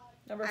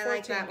 Number 14, I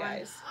like that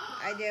guys.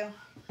 one. I do.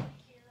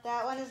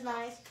 That one is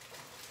nice.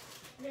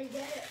 They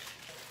get it.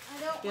 I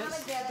don't want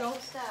to get it. don't-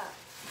 Just stop.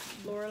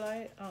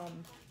 Lorelai,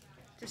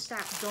 Just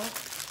stop.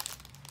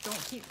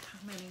 don't keep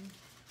commenting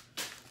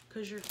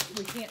because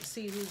we can't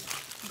see who's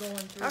going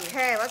through.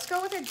 Okay, let's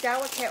go with a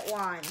delicate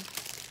one.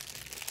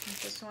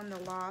 Is this one the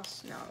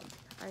lost? No,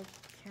 I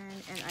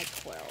can and I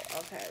will.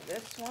 Okay,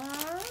 this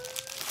one.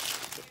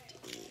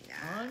 59.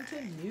 On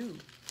to new.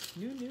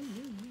 New.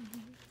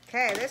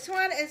 Okay, this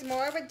one is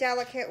more of a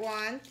delicate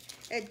one.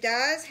 It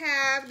does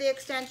have the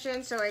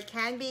extension, so it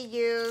can be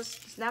used.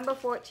 It's number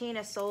 14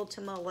 is sold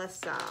to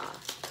Melissa.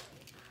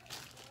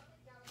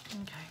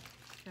 Okay,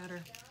 got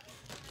her.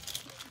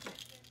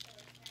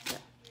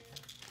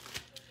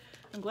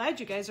 I'm glad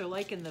you guys are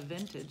liking the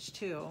vintage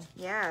too.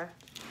 Yeah,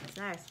 it's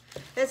nice.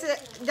 This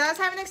does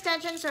have an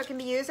extension, so it can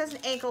be used as an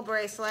ankle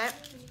bracelet.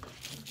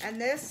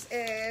 And this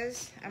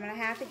is, I'm going to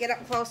have to get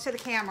up close to the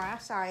camera.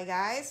 Sorry,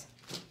 guys.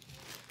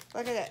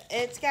 Look at it.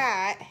 It's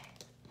got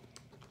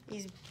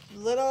these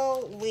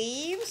little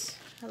leaves.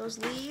 Are those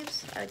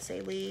leaves? I would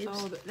say leaves.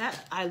 Oh,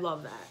 that I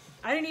love that.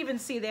 I didn't even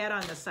see that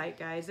on the site,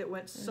 guys. It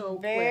went so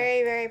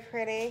Very, quick. very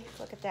pretty.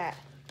 Look at that.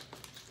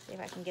 See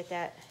if I can get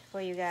that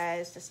for you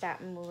guys to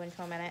stop moving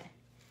for a minute.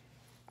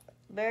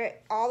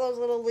 All those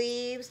little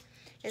leaves.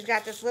 It's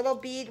got this little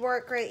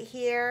beadwork right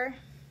here.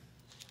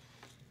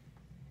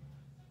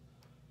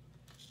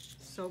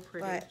 So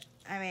pretty. But,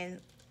 I mean,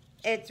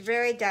 it's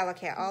very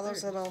delicate. All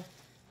those little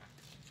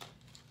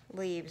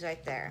leaves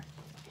right there.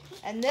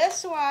 And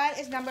this one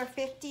is number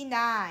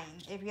 59.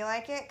 If you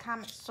like it,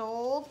 comment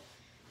sold.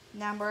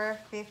 Number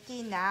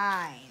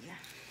 59.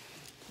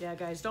 Yeah,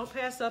 guys, don't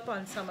pass up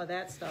on some of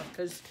that stuff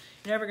because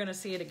you're never going to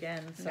see it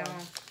again. So. No.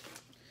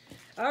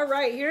 All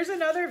right, here's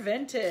another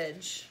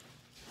vintage.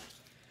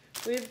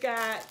 We've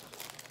got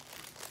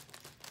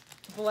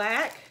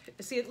black.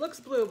 See, it looks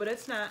blue, but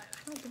it's not.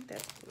 I don't think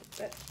that's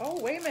blue.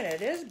 Oh, wait a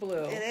minute. It is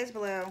blue. It is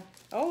blue.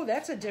 Oh,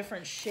 that's a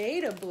different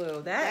shade of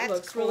blue. That's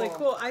looks really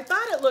cool. I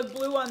thought it looked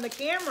blue on the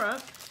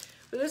camera,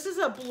 but this is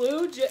a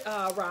blue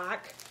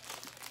rock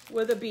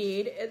with a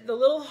bead. The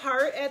little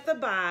heart at the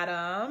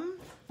bottom.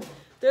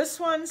 This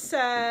one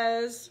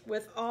says,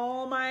 with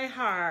all my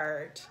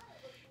heart.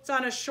 It's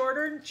on a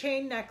shorter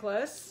chain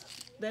necklace.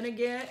 Then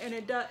again, and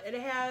it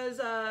has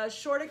a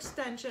short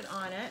extension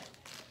on it.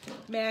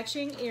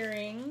 Matching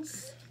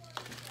earrings.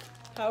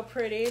 How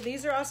pretty.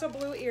 These are also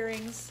blue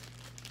earrings.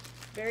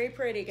 Very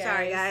pretty, guys.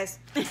 Sorry,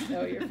 guys.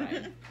 No, you're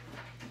fine.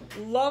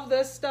 Love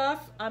this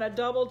stuff on a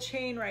double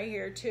chain right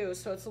here, too.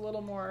 So it's a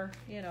little more,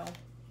 you know.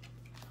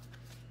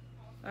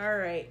 All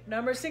right.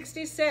 Number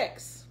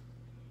 66.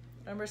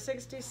 Number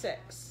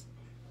 66.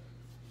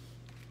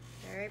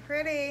 Very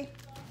pretty.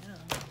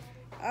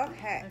 Yeah.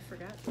 Okay. I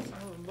forgot some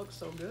of them look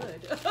so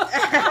good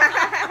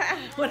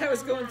when I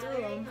was going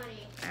through them.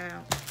 I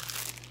know.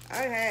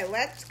 Okay,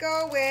 let's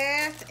go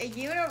with a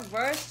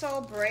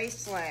universal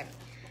bracelet.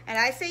 And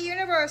I say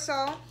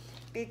universal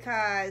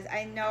because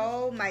I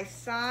know my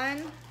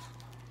son...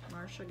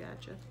 Marsha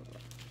got you.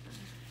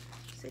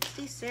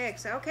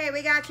 66. Okay,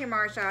 we got you,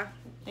 Marsha.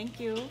 Thank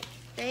you.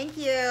 Thank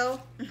you.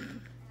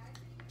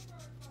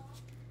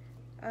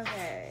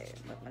 Okay,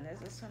 what one is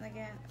this one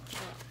again? Oh.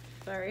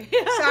 Sorry.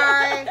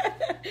 Sorry.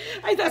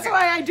 That's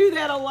why I do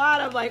that a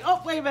lot. I'm like,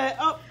 oh, wait a minute.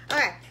 Oh.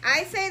 Okay,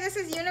 I say this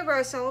is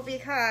universal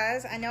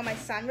because I know my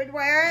son would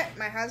wear it,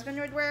 my husband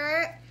would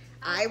wear it,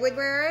 I would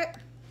wear it.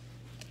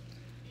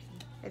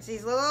 It's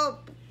these little,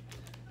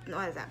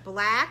 what is that,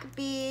 black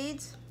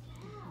beads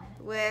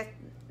with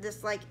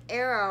this like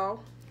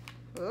arrow.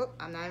 Oop,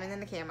 I'm not even in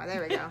the camera.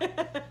 There we go.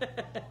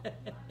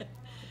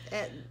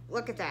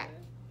 Look at that.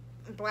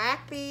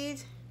 Black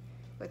beads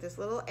with this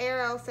little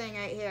arrow thing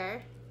right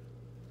here.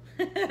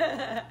 All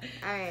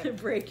right. You're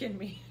breaking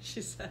me,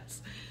 she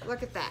says.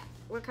 Look at that.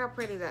 Look how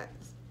pretty that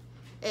is.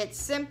 It's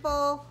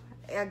simple.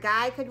 A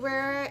guy could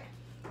wear it.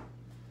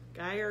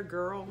 Guy or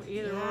girl,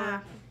 either Yeah.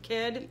 or.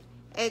 Kid.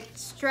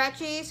 It's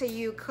stretchy, so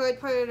you could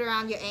put it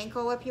around your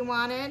ankle if you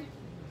wanted.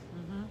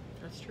 Mm-hmm.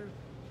 That's true.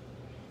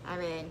 I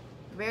mean,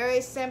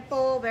 very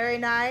simple, very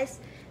nice.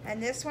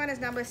 And this one is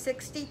number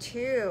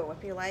 62.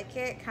 If you like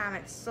it,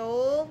 comment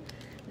sold.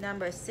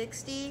 Number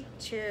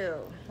 62.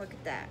 Look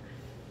at that.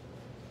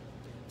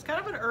 It's kind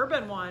of an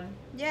urban one.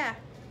 Yeah.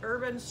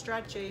 Urban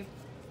stretchy.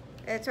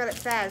 That's what it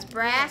says.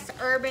 Brass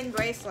urban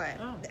bracelet.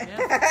 Oh,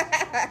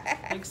 yeah.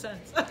 Makes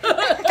sense.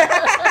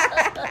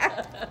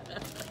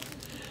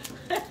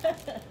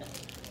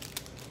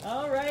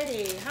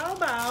 Alrighty. How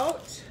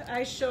about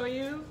I show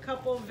you a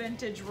couple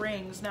vintage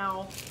rings.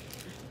 Now,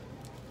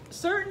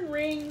 certain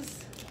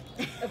rings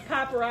of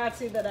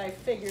paparazzi that I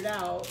figured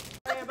out.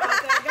 Sorry about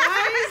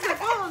that, guys. The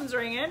phone's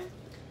ringing.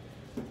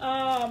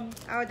 Oh,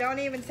 don't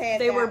even say it.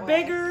 They that were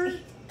way. bigger.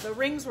 The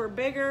rings were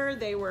bigger.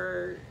 They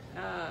were,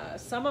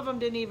 some of them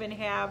didn't even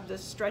have the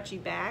stretchy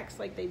backs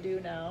like they do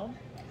now.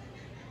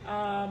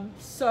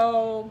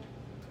 So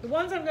the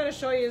ones I'm going to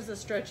show you is the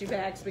stretchy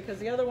backs because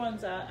the other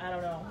ones, I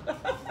don't know.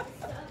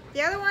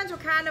 The other ones were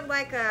kind of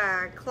like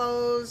a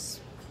close,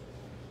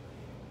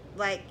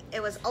 like it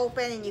was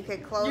open and you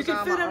could close You them.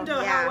 can fit them to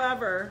yeah.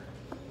 however,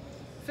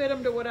 fit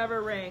them to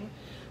whatever ring.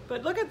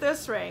 But look at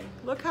this ring.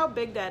 Look how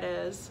big that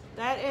is.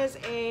 That is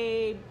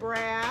a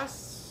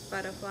brass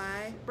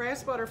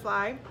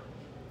butterfly.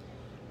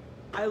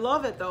 I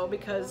love it though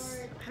because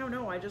I don't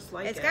know, I just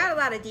like it. It's got a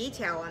lot of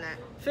detail in it.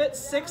 Fits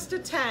 6 to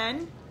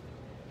 10,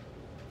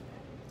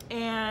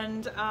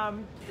 and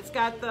it's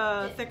got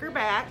the thicker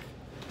back.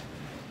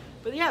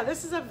 But yeah,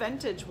 this is a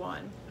vintage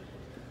one.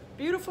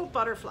 Beautiful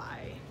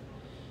butterfly.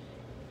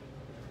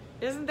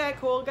 Isn't that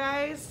cool,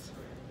 guys?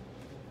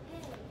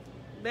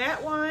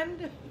 That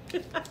one,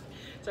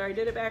 sorry, I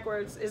did it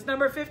backwards, is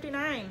number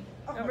 59.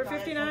 Oh my Number God,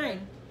 59.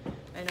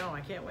 I know,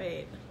 I can't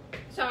wait.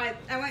 So I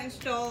went and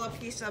stole a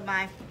piece of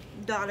my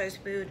daughter's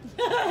food.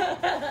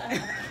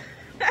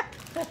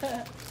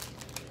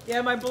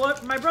 Yeah, my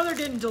brother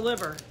didn't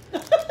deliver.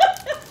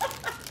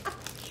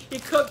 He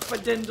cooked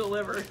but didn't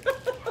deliver.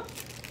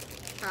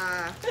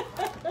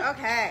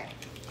 Okay.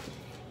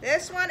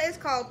 This one is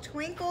called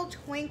Twinkle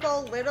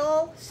Twinkle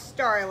Little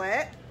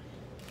Starlet.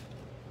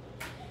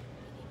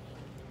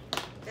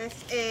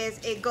 This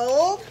is a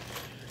gold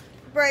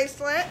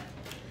bracelet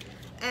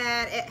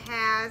and it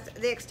has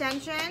the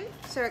extension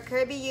so it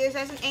could be used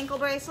as an ankle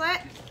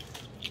bracelet.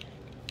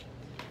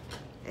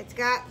 It's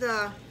got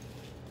the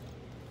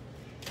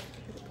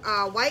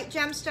white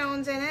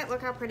gemstones in it.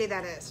 Look how pretty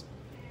that is.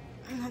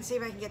 Let's see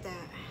if I can get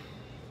that.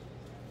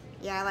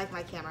 Yeah, I like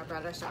my camera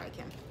better. Sorry,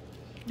 Kim.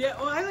 Yeah,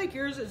 well, I like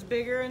yours. It's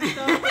bigger and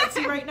stuff. But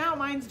see, right now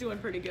mine's doing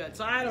pretty good,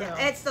 so I don't know.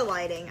 It's the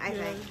lighting, I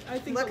Yeah, think. I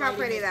think Look the how lighting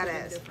pretty makes a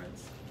that big is.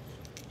 difference.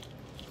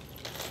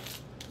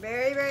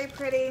 Very, very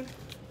pretty.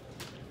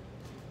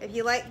 If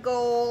you like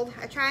gold,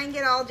 I try and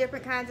get all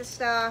different kinds of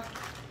stuff.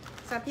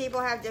 Some people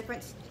have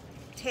different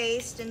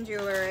taste in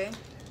jewelry.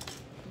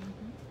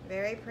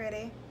 Very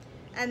pretty.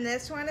 And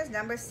this one is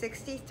number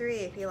 63.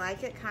 If you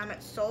like it,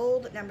 comment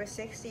sold, number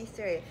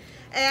 63.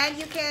 And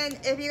you can,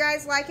 if you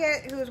guys like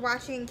it, who's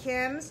watching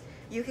Kim's,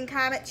 you can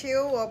comment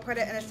too. We'll put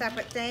it in a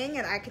separate thing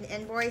and I can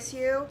invoice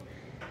you.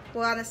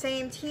 We're on the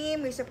same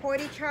team. We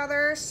support each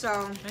other,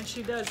 so. And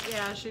she does,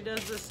 yeah, she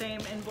does the same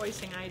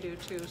invoicing I do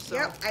too. So.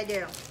 Yep, I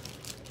do.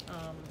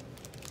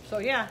 So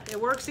yeah, it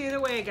works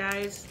either way,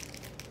 guys.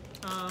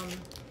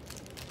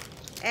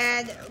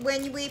 And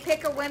when we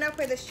pick a winner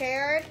for the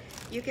shared,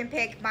 you can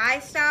pick my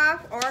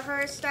stuff or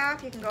her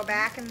stuff. You can go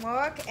back and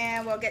look,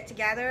 and we'll get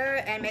together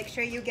and make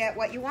sure you get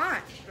what you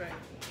want. Right.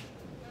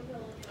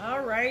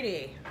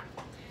 Alrighty.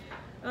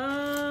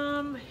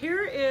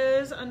 Here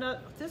is another.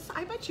 This,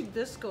 I bet you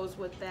this goes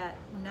with that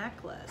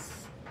necklace.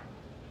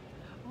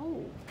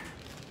 Oh,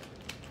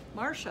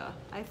 Marsha,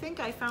 I think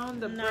I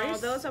found the No, brace.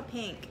 those are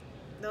pink.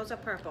 Those are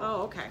purple.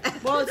 Oh, okay.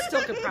 Well, it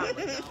still could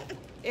probably go.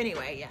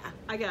 Anyway, yeah,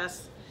 I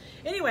guess.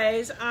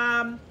 Anyways,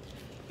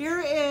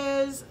 here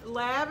is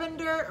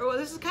lavender. Well,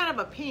 this is kind of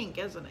a pink,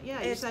 isn't it?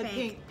 Yeah, you It's said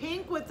pink. pink.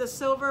 Pink with the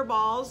silver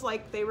balls,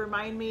 like they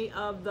remind me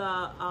of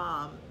the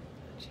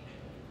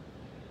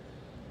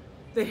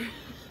they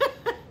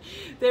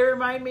they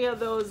remind me of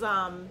those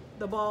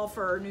the ball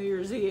for New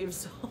Year's Eve.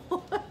 So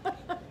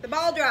The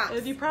ball drops.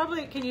 if you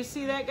probably can you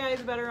see that,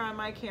 guys, better on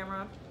my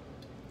camera,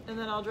 and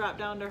then I'll drop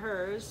down to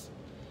hers.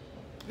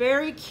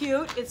 Very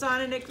cute. It's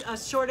on a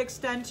short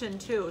extension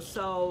too,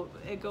 so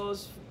it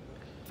goes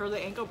for the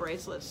ankle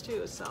bracelets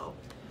too. So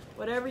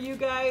whatever you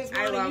guys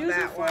I want love to use it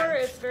that for, one.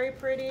 it's very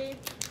pretty.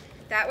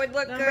 That would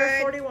look Number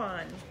good.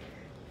 41.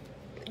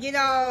 You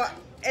know,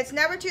 it's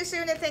never too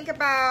soon to think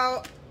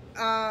about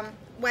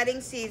wedding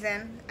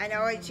season. I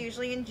know it's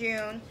usually in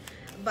June,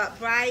 but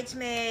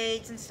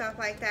bridesmaids and stuff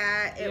like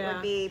that, it Yeah.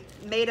 would be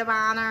maid of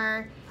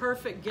honor.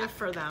 Perfect gift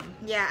for them.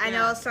 Yeah, I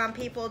know some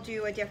people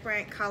do a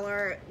different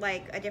color,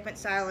 like a different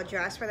style of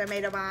dress for their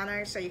maid of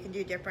honor, so you can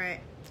do different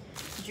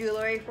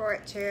jewelry for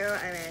it too.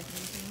 I mean,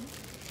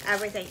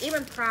 everything.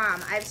 Even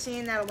prom. I've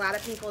seen that a lot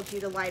of people do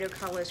the lighter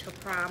colors for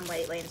prom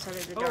lately instead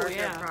of the darker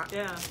prom.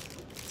 Yeah.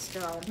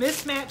 So,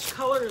 Mismatched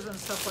colors and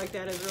stuff like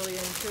that is really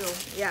in too.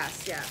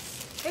 yes, yes.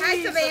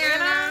 Hey, Hi,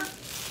 Savannah.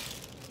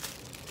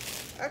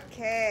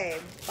 Okay,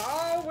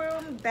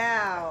 Ballroom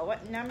Belle.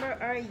 What number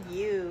are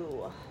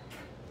you?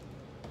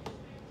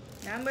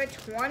 Number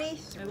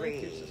 23. I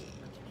like yours.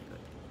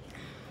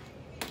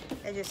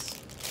 It's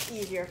just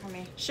easier for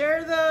me.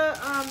 Share the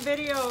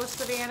video,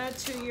 Savannah,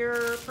 to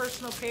your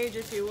personal page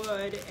if you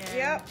would. And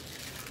Yep.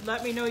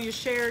 let me know you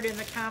shared in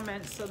the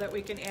comments so that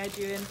we can add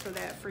you in for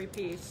that free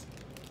piece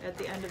at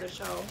the end of the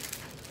show.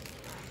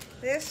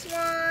 This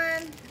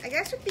one, I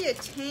guess would be a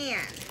tan.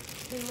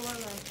 Hey,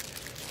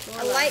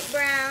 A light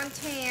brown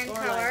tan Lorelai.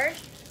 color.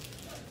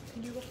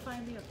 Can you go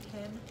find me a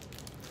pen?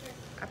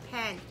 A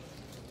pen.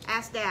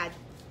 Ask Dad.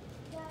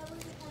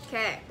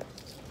 Okay.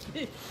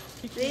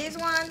 These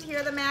ones, here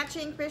are the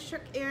matching fish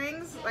hook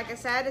earrings. Like I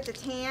said, it's a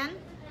tan.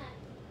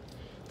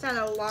 It's on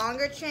a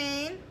longer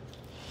chain.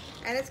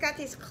 And it's got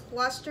these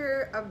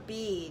cluster of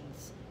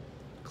beads.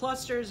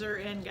 Clusters are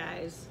in,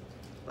 guys.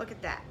 Look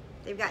at that.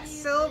 They've got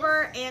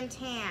silver and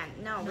tan.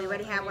 No, we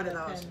already I have need one of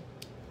a those. pen.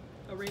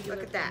 A regular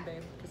Look at pen, that.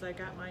 babe, because I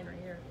got mine right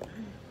here.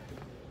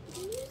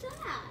 What is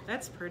that?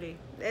 That's pretty.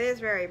 It is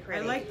very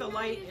pretty. I like the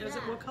light. Is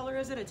it, what color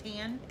is it? A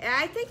tan?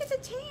 I think it's a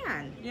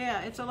tan.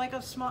 Yeah, it's like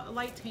a small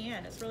light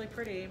tan. It's really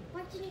pretty.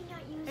 Why did you not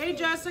use Hey it?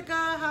 Jessica,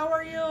 how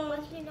are you? Why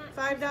did you not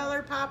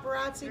 $5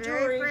 paparazzi Very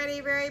jewelry.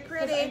 pretty, very 'Cause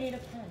pretty. I need a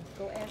pen.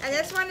 Go ask And her.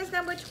 this one is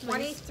number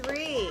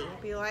 23.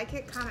 If you like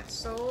it, comment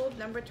sold.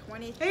 Number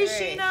 23. Hey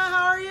Sheena,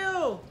 how are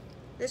you?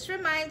 This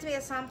reminds me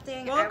of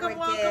something Welcome, I would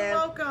welcome, give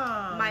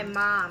welcome. my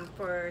mom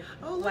for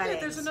Oh, look weddings.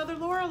 at there's another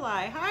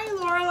Lorelai. Hi,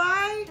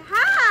 Lorelai.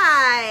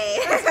 Hi.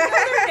 That's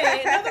another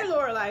name, another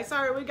Lorelai.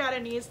 Sorry, we got a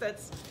niece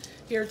that's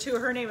here too.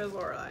 Her name is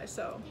Lorelai.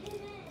 So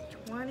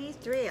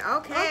 23. Okay,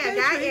 Okay, I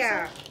got Teresa.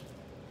 ya.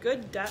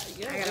 good, I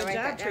yeah, gotta good write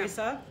job, that down.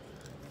 Teresa.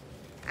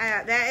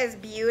 That is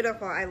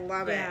beautiful. I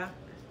love Yeah. it.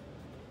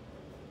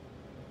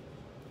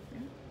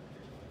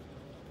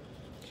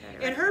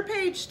 And her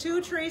page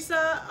too,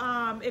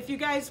 Teresa. If you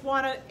guys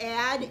want to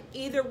add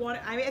either one,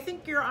 I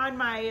think you're on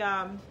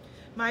my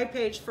my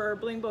page for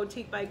Bling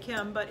Boutique by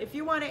Kim. But if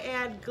you want to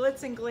add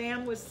Glitz and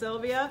Glam with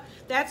Sylvia,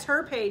 that's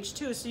her page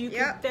too. So you can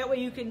Yep. that way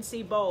you can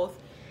see both.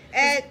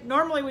 And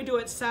Normally we do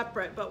it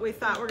separate, but we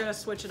thought we're gonna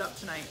switch it up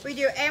tonight. we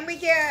do, and we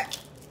get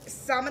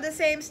some of the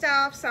same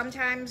stuff.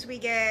 Sometimes we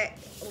get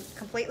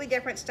completely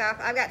different stuff.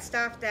 I've got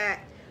stuff that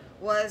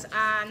was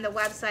on the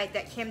website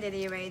that Kim didn't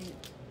even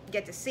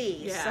get to see.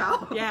 Yeah,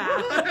 So. yeah.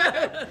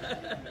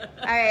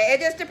 All right, it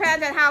just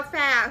depends on how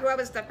fast,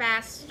 whoever's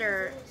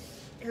faster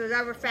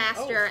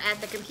at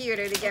the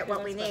computer to get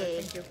what we That's better,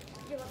 need. thank you.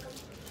 You're welcome.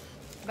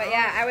 But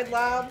yeah, I would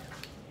love,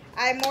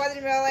 I'm more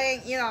than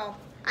willing, you know,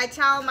 I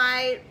tell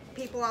my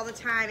people all the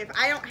time, if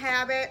I don't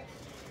have it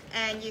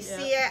and you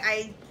see it,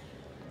 I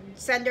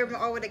send them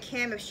over to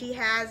Kim if she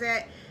has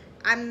it.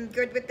 I'm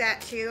good with that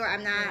too.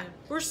 I'm not. Yeah.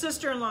 We're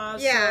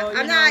sister-in-laws. Yeah, so,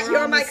 I'm know, not. we're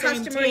You're on my the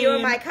same customer. You're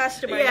team. my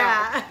customer.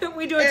 Yeah,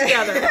 we do it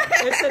together.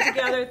 It's a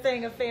together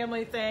thing, a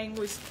family thing.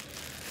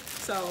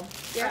 So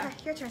yeah. Okay,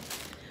 your turn.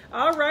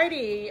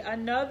 Alrighty,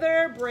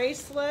 another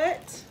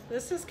bracelet.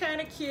 This is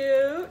kind of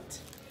cute.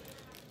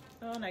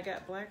 Oh, and I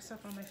got black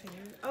stuff on my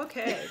fingers.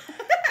 Okay.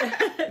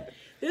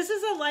 This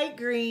is a light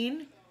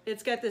green.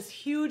 It's got this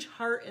huge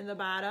heart in the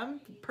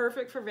bottom.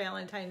 Perfect for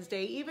Valentine's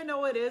Day. Even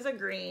though it is a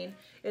green,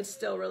 it's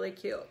still really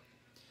cute.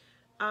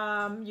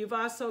 You've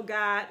also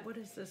got, what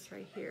is this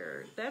right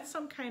here? That's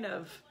some kind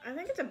of, I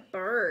think it's a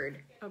bird.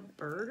 a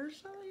bird or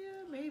something?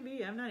 Yeah,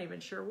 maybe. I'm not even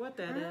sure what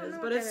that I don't is. know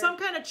But what it's that some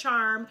kind of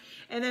charm.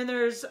 And then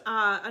there's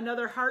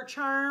another heart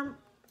charm.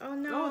 Oh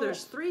no. Oh,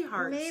 there's 3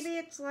 hearts. Maybe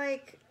it's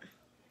like,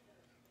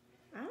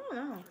 I don't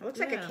know. It looks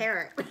like a Yeah.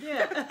 carrot.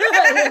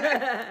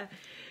 Yeah.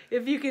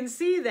 If you can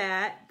see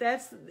that,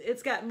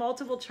 it's got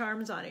multiple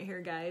charms on it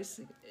here, guys.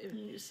 If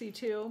you see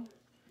too.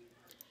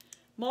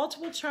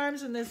 Multiple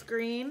charms in this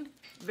green.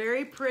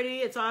 Very pretty.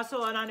 It's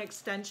also on an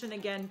extension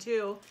again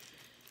too.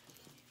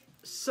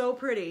 So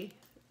pretty.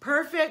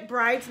 Perfect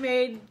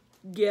bridesmaid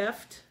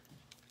gift.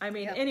 I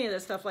mean, Yep. any of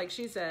this stuff, like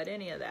she said,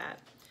 any of that.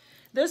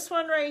 This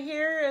one right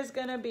here is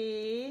going to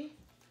be...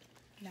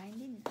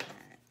 99. Yeah,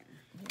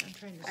 I'm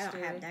trying to I don't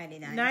stay. have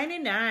 99.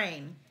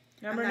 99.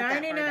 Number I'm not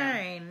that far down.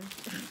 99.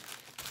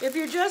 If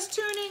you're just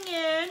tuning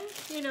in,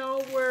 you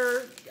know,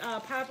 we're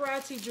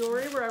Paparazzi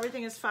Jewelry, where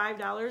everything is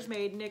 $5,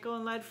 made nickel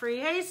and lead free.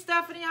 Hey,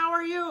 Stephanie, how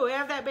are you?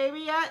 Have that baby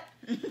yet?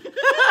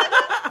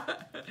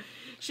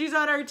 She's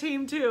on our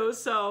team too,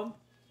 so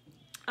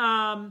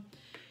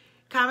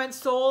comment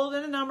sold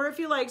and a number if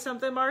you like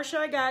something. Marsha,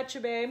 I got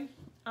you, babe.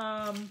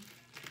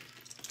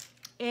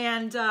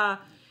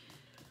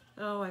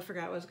 Oh, I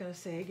forgot what I was going to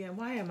say again.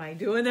 Why am I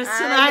doing this I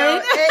tonight?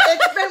 know.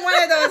 It's been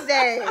one of those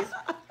days.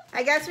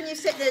 I guess when you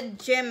sit in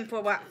the gym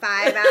for,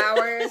 5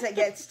 hours, it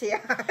gets to you.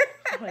 Oh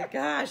my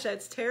gosh,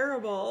 that's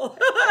terrible.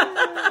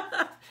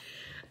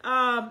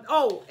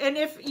 Oh, and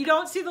if you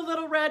don't see the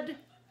little red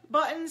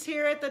buttons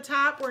here at the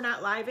top, we're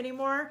not live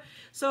anymore.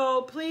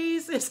 So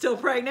please, it's still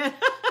pregnant.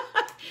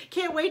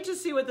 Can't wait to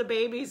see what the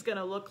baby's going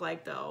to look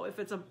like, though. If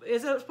it's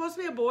is it supposed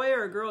to be a boy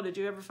or a girl? Did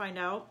you ever find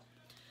out?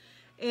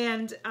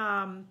 And,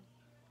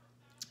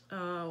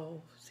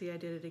 oh, see, I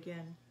did it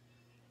again.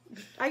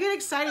 I get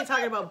excited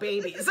talking about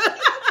babies.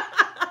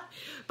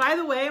 By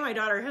the way, my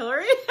daughter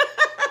Hillary,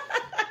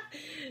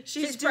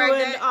 She's due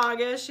pregnant. in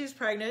August. She's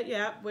pregnant.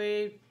 Yeah,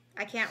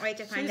 I can't wait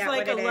to find she's out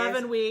like what it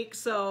 11 is. weeks,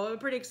 so I'm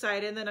pretty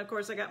excited. And then of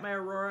course I got my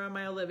Aurora and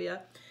my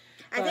Olivia.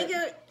 I think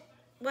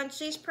when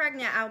she's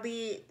pregnant, I'll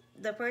be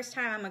the first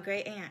time I'm a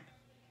great aunt.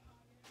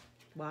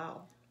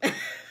 Wow.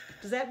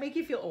 Does that make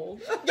you feel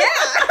old? Yeah.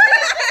 I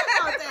didn't think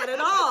about that at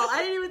all. I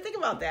didn't even think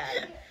about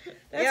that.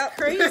 That's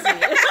crazy.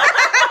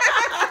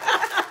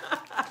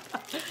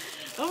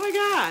 Oh my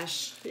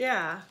gosh.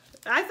 Yeah.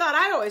 I thought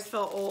I always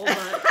felt old, but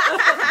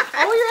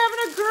oh, you're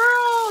having a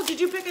girl. Did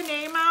you pick a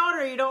name out,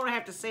 or you don't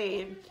have to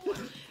say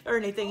or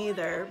anything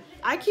either?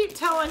 I keep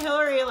telling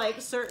Hillary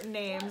like certain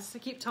names. I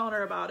keep telling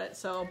her about it.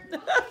 So,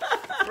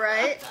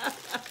 Right.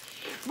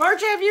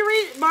 Marcia, have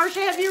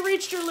you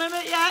reached your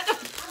limit yet?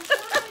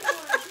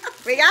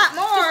 We got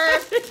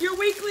more. Your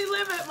weekly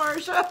limit,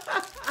 Marcia.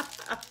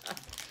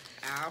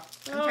 Ow.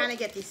 I'm trying to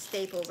get these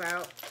staples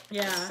out.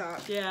 Yeah.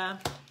 Suck. Yeah.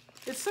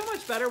 It's so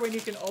much better when you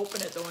can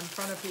open it though in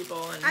front of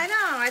people. And I know.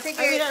 I think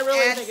I mean, it I really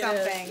adds think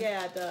something. it is.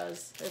 Yeah, it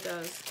does. It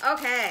does.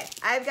 Okay,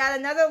 I've got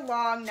another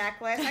long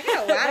necklace. I got a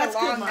lot of That's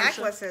good, long Marcia.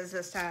 necklaces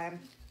this time.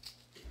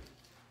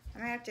 I'm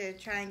gonna have to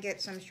try and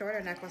get some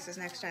shorter necklaces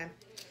next time.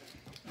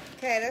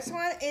 Okay, this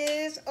one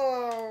is,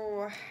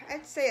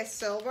 I'd say a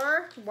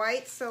silver,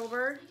 white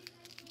silver.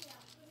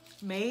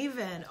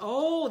 Maven.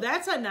 Oh,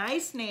 that's a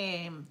nice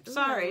name.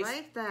 Sorry. Ooh, I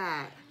like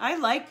that. I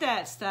like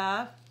that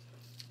stuff.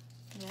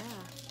 Yeah.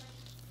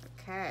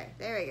 Okay,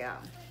 there we go.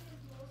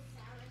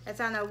 It's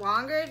on a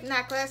longer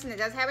necklace, and it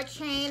does have a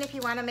chain if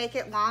you want to make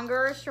it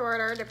longer or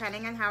shorter,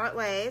 depending on how it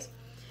lays.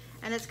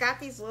 And it's got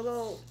these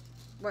little,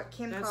 what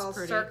Kim That's calls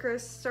pretty.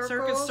 circus circles.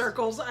 Circus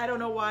circles. I don't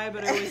know why,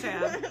 but I always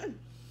have.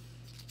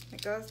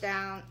 It goes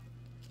down.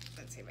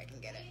 Let's see if I can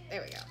get it.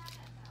 There we go.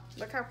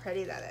 Look how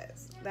pretty that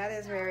is. That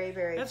is very,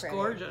 very That's pretty.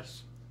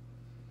 gorgeous.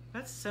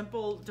 That's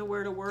simple to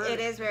wear to work. It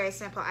is very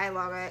simple. I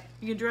love it.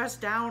 You can dress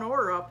down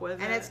or up with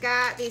it. And it's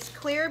got these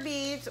clear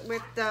beads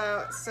with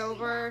the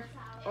silver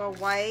or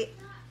white.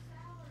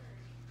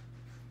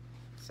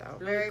 So,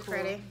 Really very cool.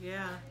 pretty.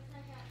 Yeah.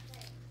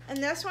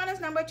 And this one is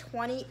number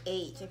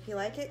 28. If you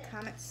like it,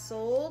 comment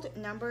sold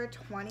number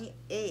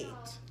 28.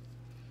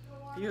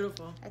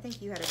 Beautiful. I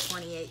think you had a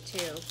 28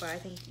 too, but I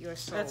think yours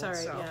sold. That's all right.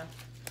 so. Yeah.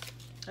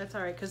 That's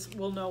all right because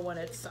we'll know when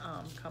it's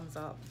comes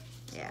up.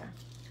 Yeah.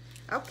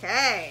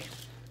 Okay.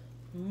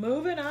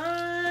 Moving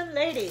on,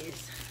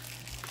 ladies.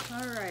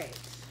 All right.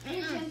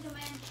 And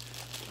gentlemen.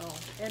 Oh,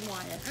 and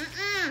Wyatt.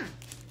 Mm-mm.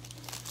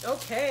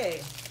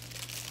 Okay.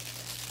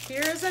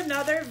 Here's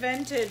another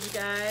vintage,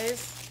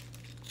 guys.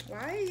 Why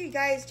are you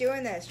guys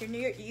doing this?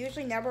 You're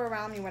usually never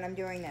around me when I'm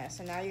doing this,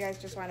 and now you guys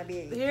just want to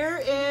be...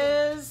 Here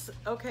is,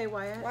 okay,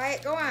 Wyatt.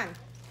 Wyatt, go on.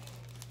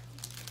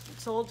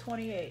 Sold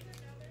 28.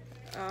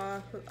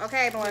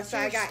 Okay, Melissa,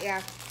 I got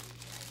ya.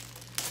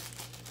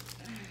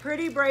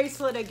 Pretty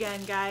bracelet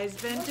again, guys.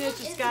 Vintage.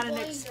 It's got an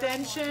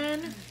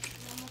extension.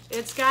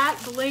 It's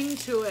got bling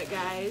to it,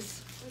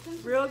 guys.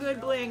 Real good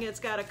bling. It's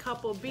got a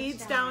couple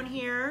beads down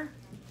here.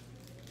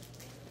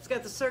 It's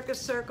got the circus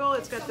circle.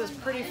 It's got this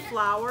pretty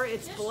flower.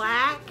 It's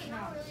black.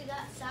 Not really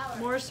that sour.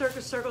 More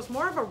circus circles.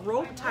 More of a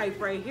rope type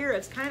right here.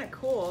 It's kind of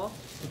cool.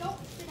 Don't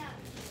sit down.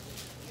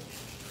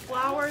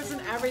 Flowers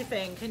and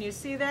everything. Can you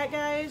see that,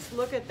 guys?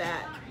 Look at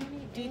that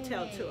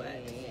detail to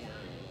it.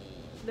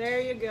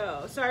 There you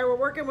go. Sorry, we're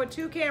working with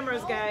two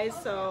cameras, guys,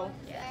 so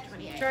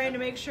trying to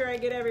make sure I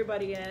get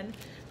everybody in.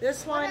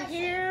 This one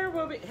here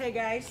will be, hey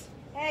guys,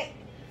 Hey,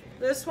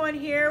 this one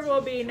here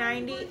will be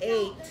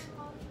 98.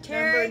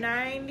 Terry. Number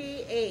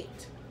 98.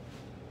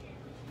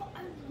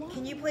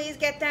 Can you please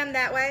get them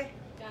that way?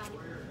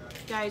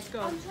 Guys, go.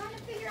 I'm trying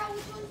to figure out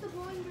which one's the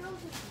boy and girl.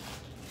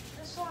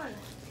 This one.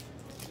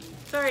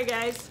 Sorry,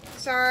 guys.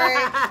 Sorry.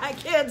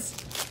 Kids.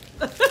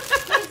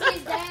 Kids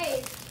these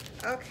days.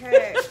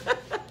 Okay.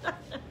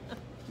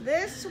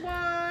 This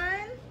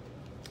one.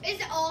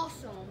 It's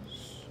awesome.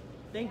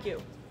 Thank you.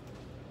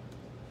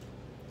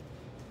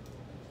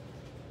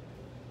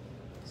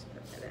 Let's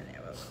put that in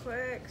there real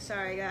quick.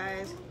 Sorry,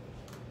 guys.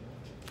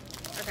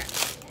 Okay.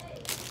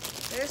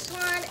 This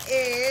one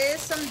is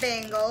some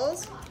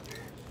bangles.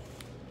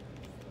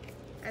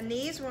 And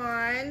these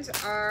ones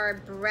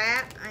are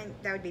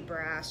that would be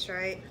brass,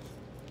 right?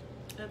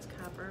 That's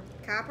copper.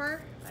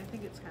 Copper? I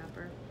think it's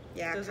copper.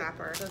 Yeah, Does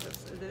copper.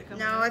 Did it come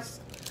No, out? it's...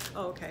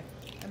 Oh, okay.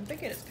 I'm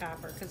thinking it's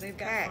copper because they've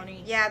got Okay.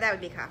 funny. Yeah, that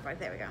would be copper.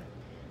 There we go.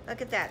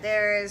 Look at that.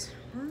 There's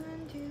 1,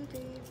 2,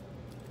 3,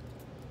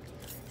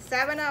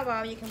 7 of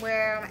them. You can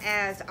wear them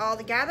as all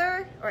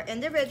together or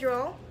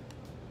individual.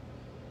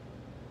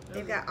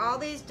 They've got all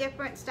these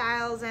different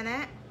styles in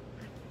it.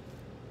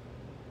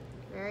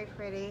 Very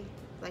pretty.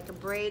 Like a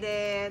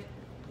braided,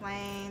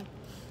 plain.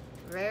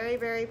 Very,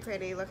 very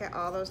pretty. Look at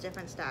all those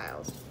different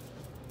styles.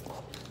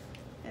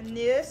 And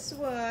this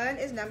one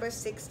is number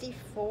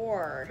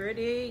 64.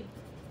 Pretty.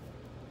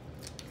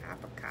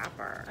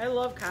 Copper. I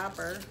love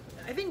copper.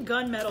 I think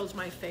gunmetal's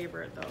my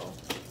favorite though.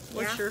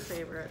 What's Yeah. your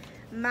favorite?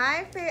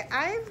 My favorite,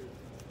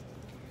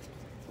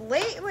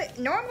 lately,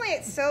 normally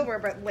it's silver,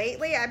 but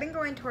lately I've been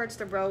going towards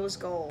the rose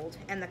gold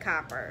and the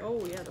copper.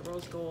 Oh yeah, the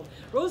rose gold.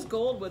 Rose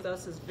gold with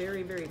us is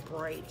very, very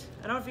bright.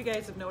 I don't know if you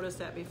guys have noticed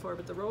that before,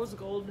 but the rose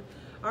gold,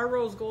 our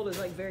rose gold is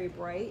like very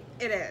bright.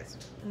 It is.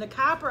 And the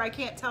copper, I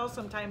can't tell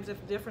sometimes if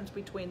the difference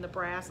between the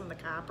brass and the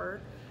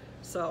copper.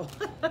 So,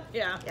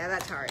 yeah. Yeah,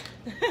 that's hard.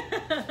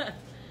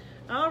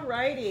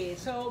 Alrighty,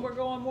 so we're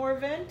going more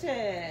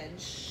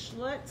vintage.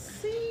 Let's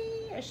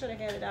see. I should have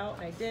had it out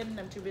and I didn't.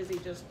 I'm too busy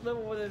just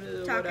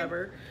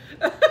whatever.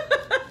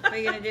 Are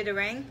you gonna do the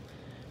ring?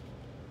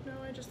 No,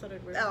 I just thought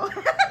I'd wear it. Oh.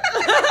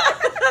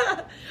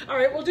 All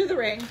right, we'll do the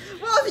ring.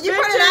 Well, you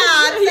put it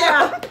on.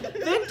 Yeah.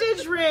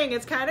 Vintage ring.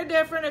 It's kind of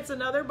different. It's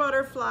another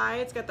butterfly.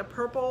 It's got the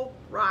purple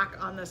rock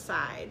on the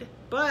side,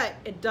 but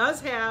it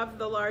does have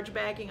the large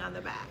backing on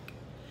the back.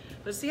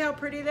 But see how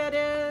pretty that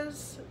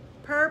is?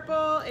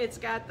 Purple. It's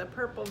got the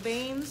purple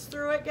veins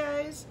through it,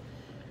 guys.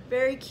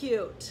 Very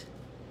cute.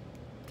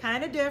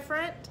 Kind of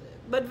different,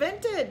 but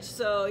vintage.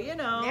 So, you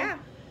know. Yeah.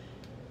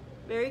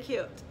 Very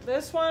cute.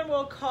 This one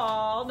we'll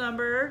call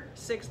number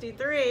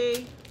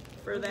 63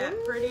 for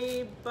that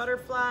pretty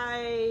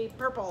butterfly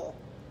purple.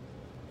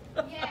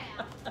 Yeah.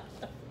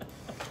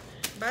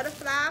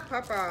 Butterfly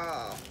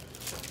purple.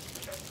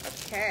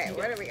 Okay,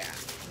 what do we got?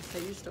 So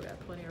you still got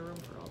plenty of room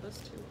for all this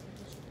too.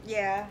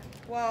 Yeah.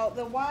 Well,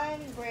 the one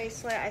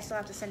bracelet I still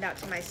have to send out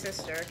to my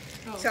sister,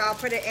 Oh. so I'll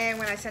put it in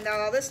when I send out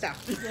all this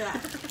stuff. Yeah.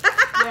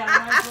 Yeah,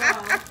 might as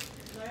well.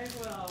 Might as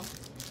well.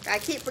 I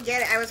keep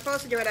forgetting. I was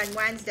supposed to do it on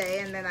Wednesday,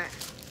 and then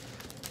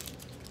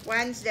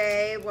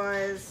Wednesday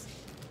was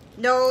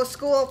no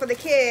school for the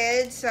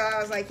kids, so I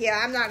was like,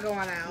 yeah, I'm not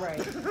going out.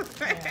 Right.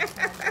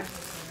 Yeah.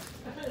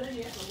 Then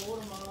you have to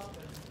load them up.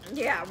 And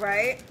Yeah,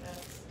 right?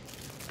 that's,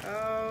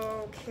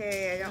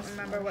 Okay, I don't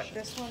remember what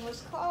this one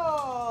was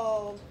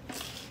called.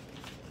 Let's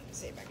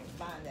see if I can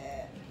find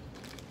it.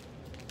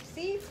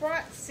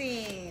 Seafront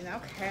scene.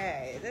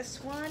 Okay,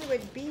 this one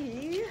would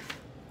be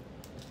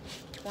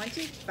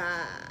 25.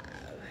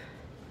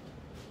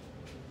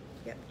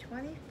 Yep,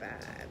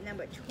 25.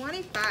 Number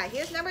 25.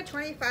 Here's number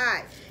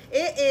 25.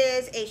 It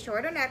is a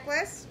shorter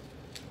necklace.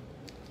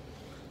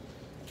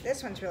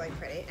 This one's really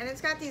pretty. And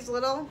it's got these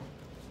little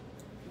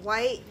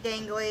white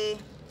dangly,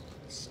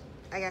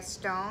 I guess,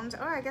 stones.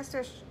 Oh, I guess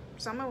there's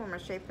some of them are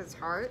shaped as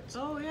hearts.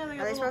 oh yeah, they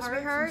got Are they little supposed to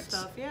be hearts and hearts?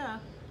 stuff. Yeah.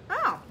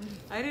 Oh,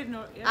 I didn't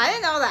know. Yeah. I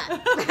didn't know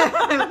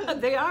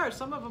that. They are.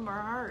 Some of them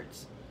are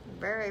hearts.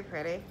 Very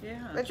pretty.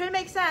 Yeah. Which would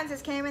make sense.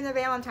 This came in the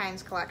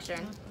Valentine's collection.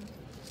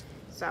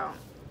 So,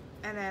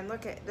 and then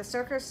look at the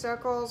circus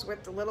circles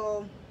with the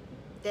little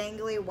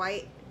dangly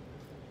white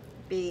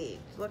beads.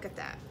 Look at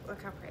that.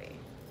 Look how pretty.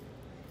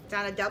 It's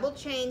on a double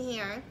chain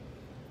here.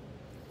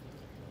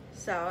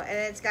 So, and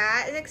it's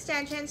got an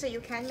extension so you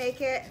can make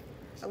it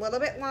a little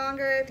bit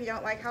longer if you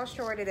don't like how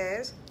short it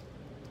is.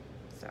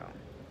 So,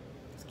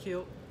 It's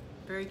cute.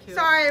 Very cute.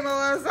 sorry,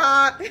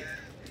 Melissa.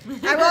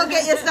 I will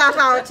get your stuff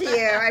out to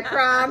you. I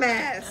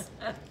promise.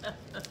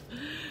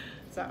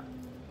 So,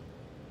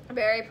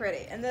 very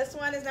pretty. And this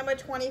one is number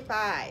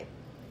 25.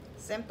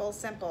 Simple,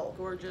 simple.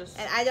 Gorgeous.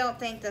 And I don't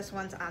think this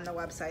one's on the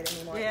website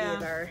anymore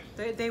either.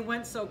 They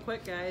went so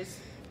quick, guys.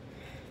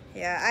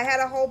 Yeah, I had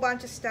a whole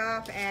bunch of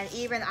stuff, and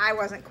even I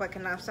wasn't quick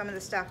enough. Some of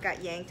the stuff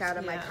got yanked out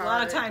of my Yeah, cart. a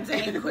lot of times I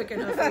ain't quick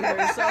enough either,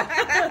 so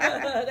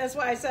that's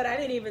why I said I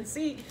didn't even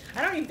see.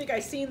 I don't even think I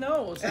seen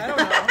those. I don't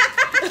know.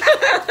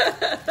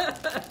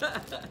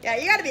 Yeah,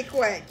 you got to be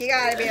quick. You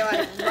got to be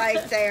like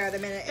right there the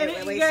minute it And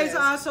releases. you guys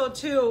also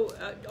too,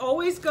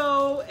 always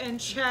go and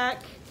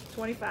check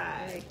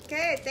 25.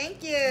 Okay,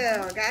 thank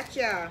you.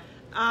 Gotcha.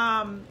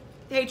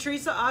 Hey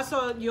Teresa,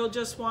 also you'll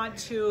just want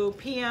to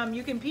PM.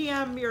 You can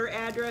PM your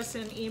address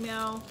and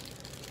email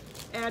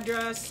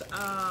address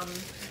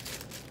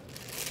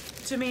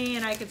to me,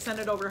 and I can send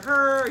it over to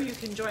her. Or you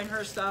can join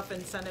her stuff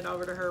and send it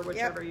over to her,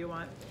 whichever you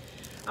want.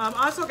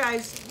 Also,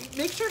 guys,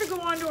 make sure to go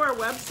onto our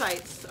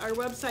websites. Our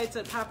website's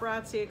at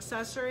Paparazzi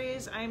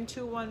Accessories. I'm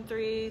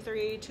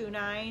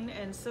 213329,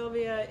 and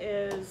Sylvia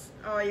is.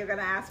 Oh, you're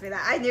gonna ask me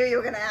that. I knew you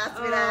were gonna ask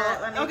me that.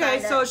 Let me Okay,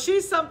 find so it.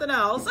 she's something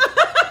else.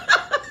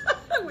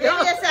 Give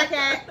me a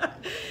second.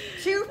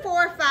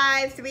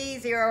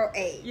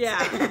 245308.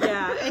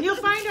 Yeah. And you'll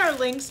find our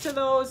links to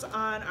those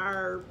on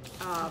our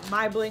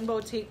My Bling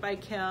Boutique by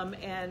Kim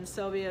and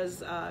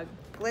Sylvia's.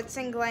 Glitz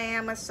and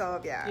Glam with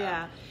Sylvia.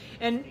 Yeah.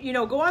 And, you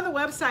know, go on the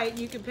website and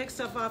you can pick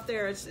stuff off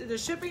there. The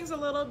shipping's a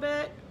little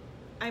bit,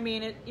 I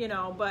mean,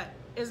 but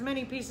as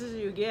many pieces as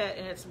you get,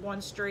 and it's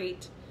one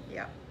straight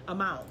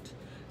amount.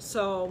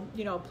 So,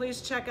 you know,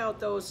 please check out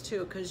those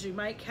too, because you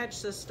might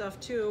catch this stuff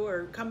too,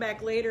 or come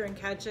back later and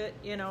catch it,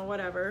 you know,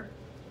 whatever.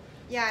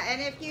 Yeah,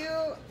 and if you,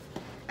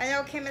 I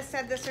know Kim has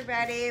said this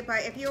already,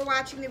 but if you're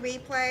watching the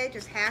replay,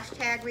 just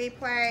hashtag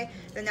replay,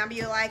 the number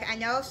you like. I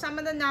know some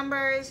of the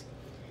numbers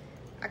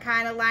are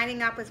kind of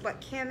lining up with what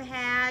Kim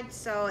had,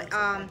 so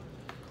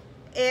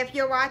if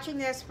you're watching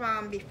this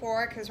from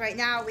before, because right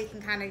now we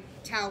can kind of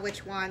tell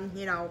which one,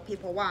 you know,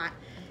 people want.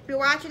 If you're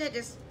watching it,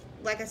 just,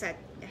 like I said,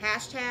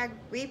 hashtag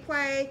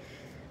replay,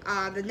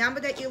 the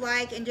number that you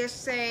like, and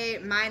just say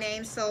my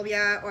name's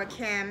Sylvia or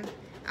Kim.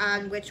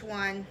 on which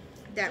one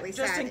that we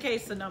Just said. in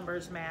case the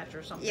numbers match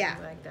or something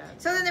like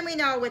that. So then we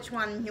know which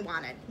one you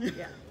wanted.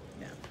 Yeah.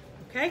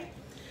 Okay.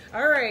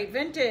 All right,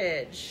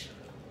 vintage.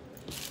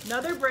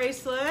 Another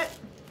bracelet.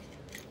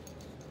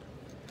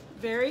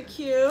 Very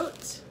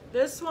cute.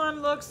 This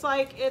one looks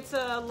like it's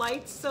a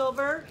light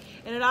silver,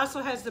 and it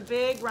also has the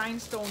big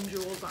rhinestone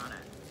jewels on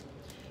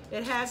it.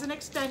 It has an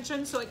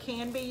extension, so it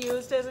can be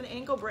used as an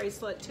ankle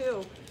bracelet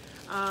too.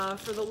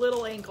 For the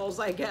little ankles,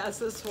 I guess,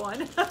 this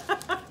one.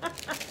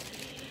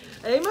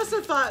 They must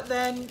have thought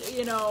then,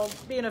 you know,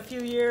 being a few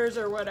years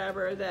or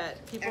whatever,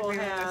 that people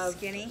Everyone have... was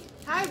skinny.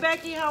 Hi,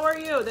 Becky, how are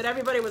you? That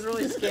everybody was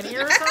really skinny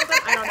or something?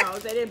 I don't know.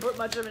 They didn't put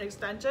much of an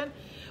extension,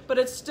 but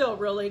it's still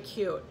really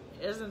cute,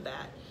 isn't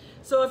that?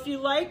 So if you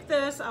like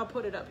this, I'll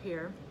put it up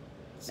here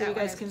so you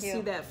guys can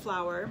see that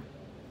flower.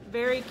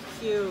 Very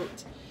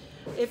cute.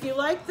 If you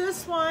like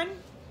this one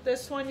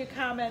you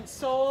comment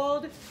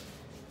sold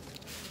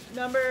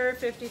number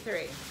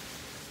 53.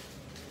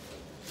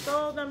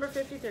 Sold number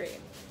 53.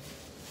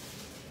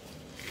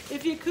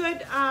 If you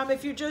could,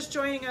 if you're just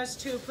joining us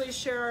too, please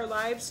share our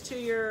lives to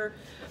your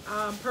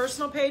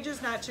personal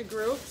pages, not to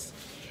groups.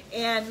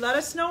 And let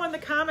us know in the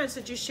comments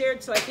that you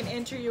shared so I can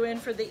enter you in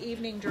for the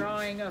evening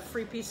drawing a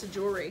free piece of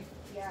jewelry.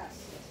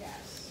 Yes,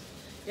 yes.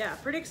 Yeah,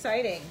 pretty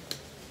exciting.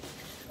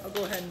 I'll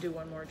go ahead and do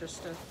one more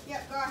just to...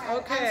 Yep, go ahead.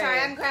 Okay. I'm sorry,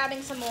 I'm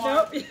grabbing some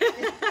more.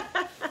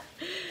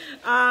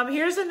 Nope.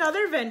 Here's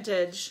another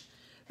vintage.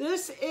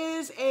 This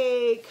is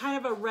a kind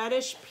of a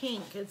reddish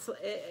pink. It's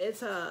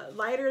a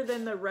lighter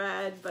than the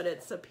red, but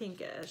it's a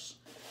pinkish.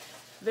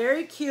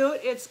 Very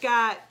cute. It's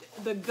got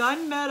the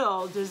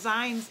gunmetal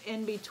designs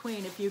in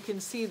between, if you can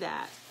see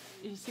that.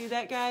 You see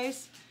that,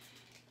 guys?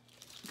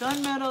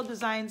 Gunmetal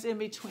designs in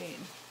between.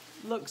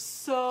 Looks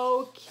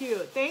so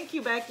cute. Thank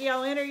you, Becky.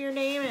 I'll enter your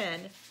name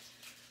in.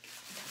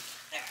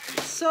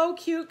 So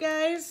cute,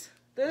 guys.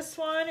 This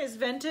one is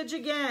vintage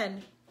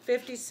again.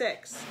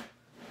 56.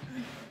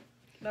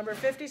 Number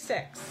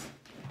 56.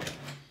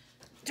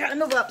 Trying to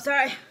move up,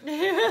 sorry. Okay.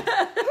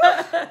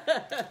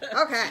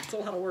 It's a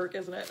lot of work,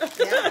 isn't it?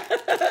 Yeah.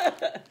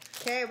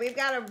 Okay, we've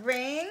got a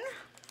ring.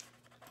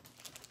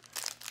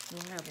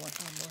 We'll have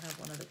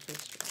one of the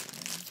kids.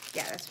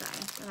 Yeah, that's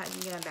fine. I can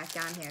get them back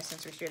down here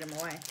since we shoot them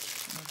away.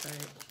 Okay.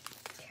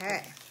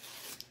 Okay.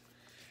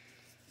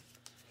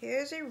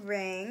 Here's a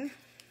ring.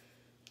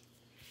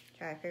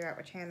 Try to figure out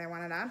which hand I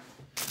want it on.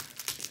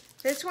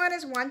 This one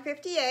is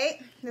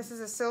 158. This is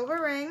a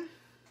silver ring.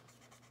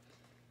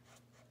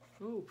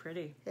 Ooh,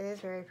 pretty. It is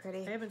very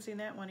pretty. I haven't seen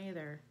that one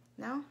either.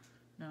 No?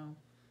 No.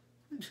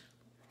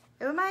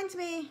 It reminds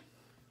me,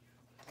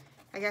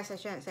 I guess I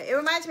shouldn't say, it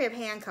reminds me of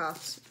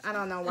handcuffs. I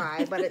don't know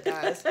why, but it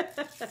does.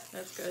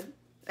 That's good.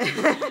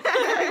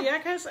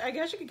 Yeah, I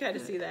guess you can kind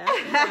of see that.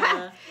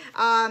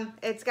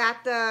 It's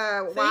got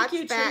the watch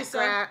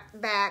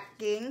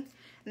backing.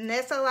 And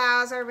this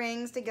allows our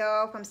rings to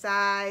go from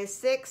size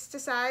 6 to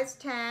size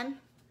 10.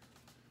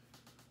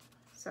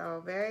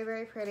 So very,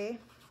 very pretty.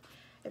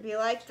 If you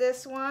like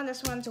this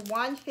one's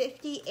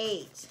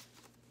 158.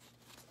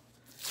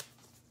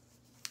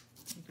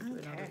 You can do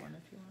another one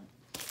if you want.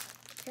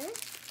 Okay,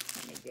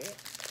 let me get it.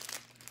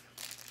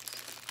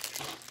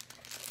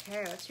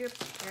 Okay, let's do a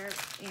pair of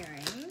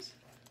earrings.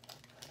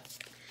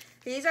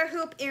 These are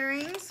hoop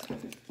earrings.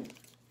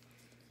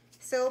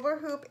 Silver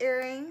hoop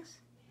earrings.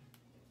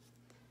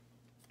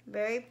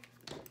 Very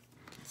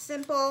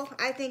simple.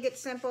 I think it's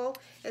simple.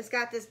 It's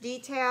got this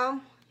detail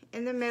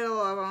in the middle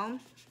of them.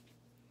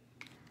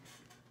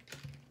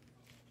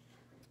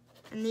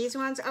 And these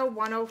ones are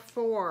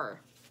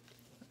 104.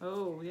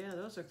 Oh, yeah,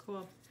 those are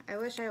cool. I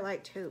wish I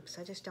liked hoops.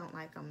 I just don't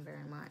like them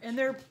very much.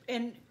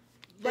 And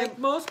like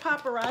most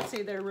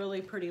paparazzi, they're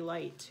really pretty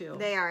light too.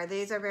 They are.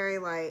 These are very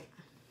light.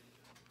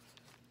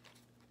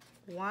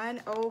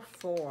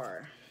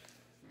 104.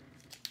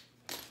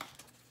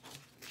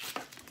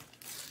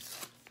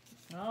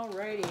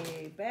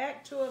 Alrighty,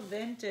 back to a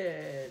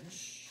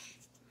vintage.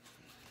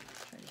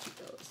 Trying to keep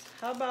those.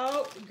 How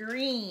about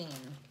green?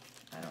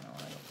 I don't know.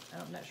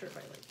 I'm not sure if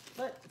I like it,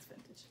 but it's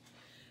vintage.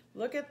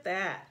 Look at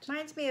that.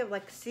 Reminds me of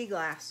like sea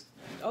glass.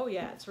 Oh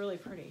yeah, it's really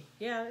pretty.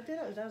 Yeah, it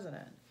does, doesn't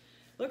it?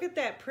 Look at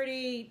that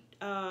pretty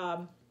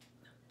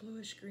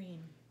bluish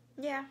green.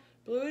 Yeah.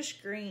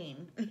 Bluish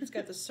green. It's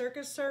got the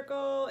circus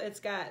circle.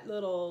 It's got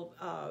little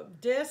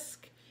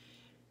disc.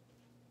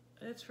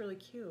 It's really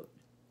cute.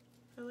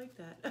 I like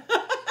that.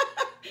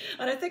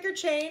 On a thicker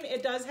chain,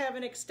 it does have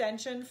an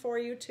extension for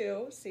you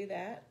too. See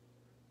that?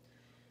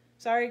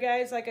 Sorry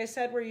guys, like I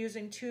said, we're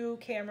using 2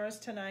 cameras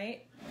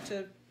tonight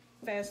to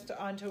fast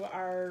onto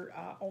our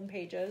own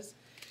pages.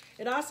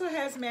 It also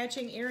has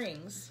matching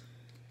earrings.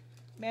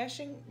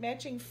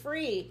 Matching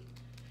free.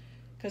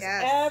 Because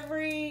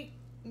every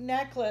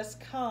necklace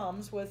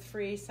comes with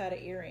free set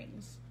of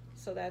earrings.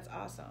 So that's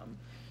awesome.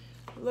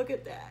 Look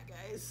at that,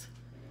 guys.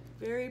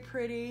 Very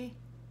pretty.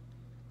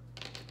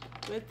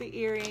 With the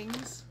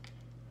earrings.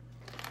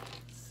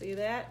 See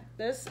that?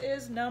 This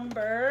is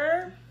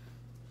number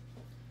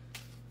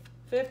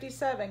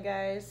 57,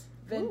 guys.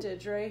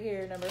 Vintage. Ooh. Right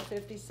here, number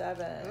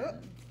 57. Ooh.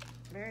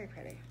 Very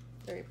pretty.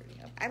 Very pretty.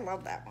 Yep. I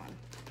love that one.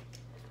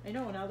 I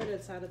know, now that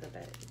it's out of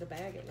the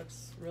bag, it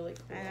looks really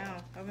cool. I know.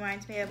 It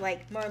reminds me of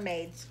like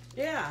mermaids.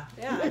 Yeah,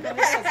 yeah, it kind of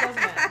does,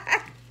 doesn't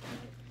it?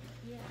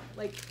 Yeah,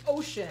 like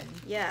ocean.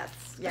 Yes,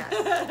 yes.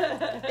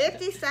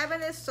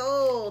 57 is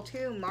sold to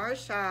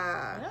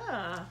Marsha.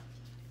 Yeah,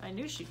 I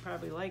knew she'd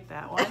probably like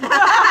that one.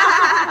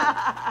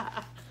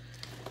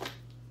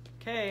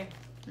 Okay.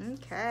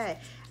 Okay.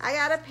 I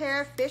got a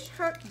pair of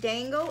fishhook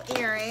dangle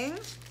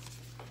earrings.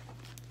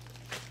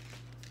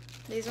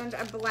 These ones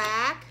are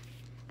black,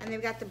 and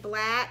they've got the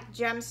black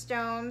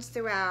gemstones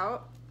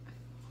throughout.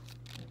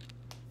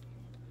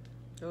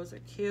 Those are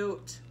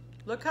cute.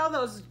 Look how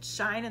those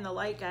shine in the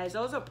light, guys.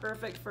 Those are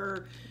perfect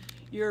for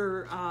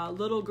your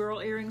little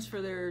girl earrings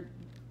for their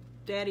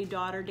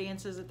daddy-daughter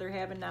dances that they're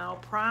having now.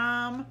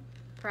 Prom,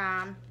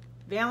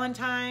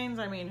 Valentine's,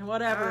 I mean,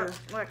 whatever.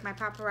 Oh, look, my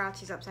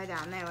paparazzi's upside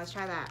down. There, let's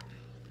try that.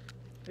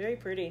 Very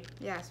pretty.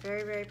 Yes,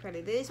 very, very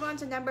pretty. These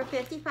ones are number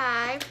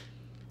 55.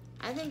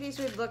 I think these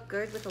would look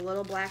good with a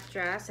little black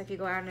dress if you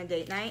go out on a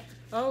date night.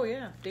 Oh,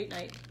 yeah, date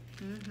night.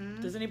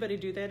 Mm-hmm. Does anybody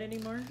do that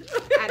anymore?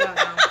 I don't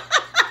know.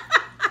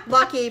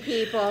 Lucky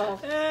people.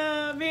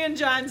 Me and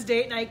John's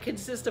date night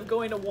consists of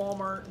going to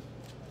Walmart.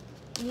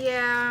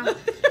 Yeah.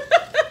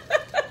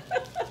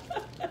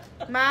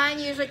 Mine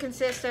usually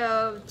consists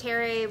of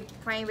Terry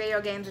playing video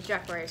games with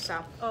Jeffrey,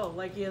 so. Oh,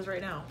 like he is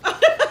right now.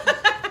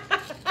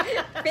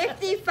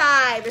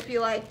 55 if you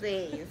like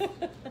these.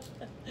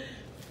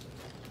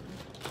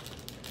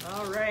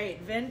 All right,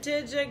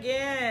 vintage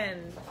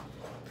again.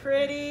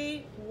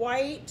 Pretty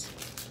white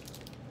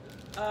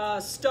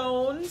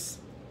stones.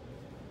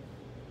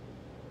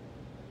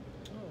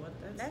 Oh, what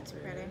That's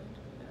weird. pretty.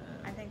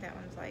 I think that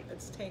one's like.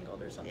 It's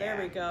tangled or something. Yeah.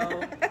 There we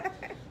go.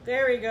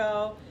 There we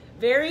go.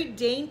 Very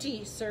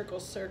dainty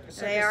circles It's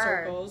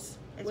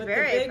with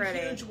very the big, pretty.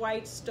 huge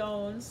white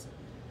stones.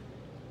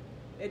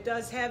 It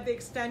does have the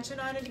extension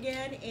on it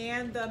again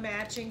and the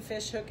matching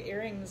fishhook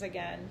earrings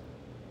again.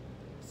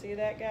 See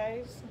that,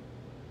 guys?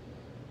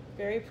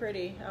 Very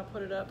pretty. I'll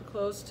put it up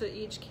close to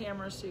each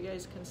camera so you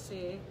guys can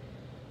see.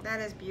 That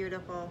is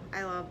beautiful.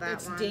 I love that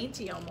It's one.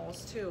 dainty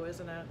almost too,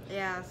 isn't it?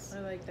 Yes.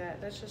 I like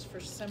that. That's just for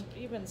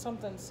even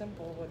something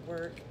simple would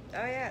work.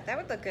 Oh yeah, that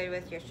would look good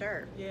with your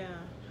shirt. Yeah,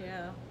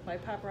 yeah. My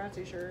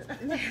paparazzi shirt.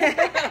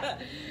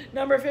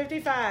 Number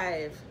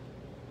 55.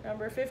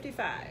 Number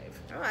 55.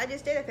 Oh, I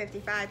just did a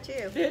 55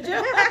 too. Did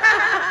you?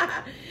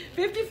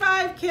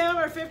 55 Kim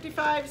or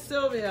 55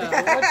 Sylvia,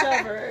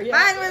 whichever. Yeah.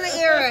 Mine were the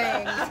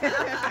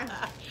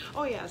earrings.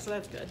 Oh yeah, so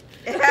that's good.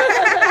 The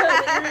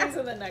earrings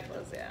and the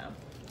necklace, yeah.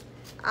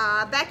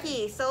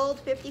 Becky sold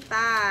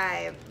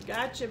 55.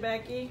 Gotcha,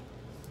 Becky.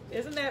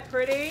 Isn't that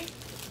pretty?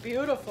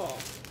 Beautiful.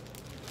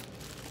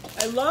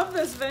 I love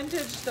this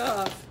vintage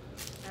stuff.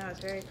 Oh, it's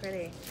very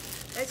pretty.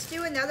 Let's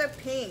do another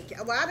pink.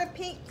 A lot of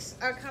pinks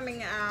are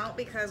coming out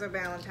because of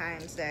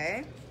Valentine's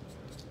Day.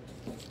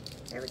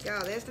 There we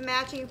go. There's the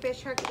matching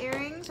fishhook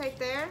earrings right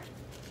there.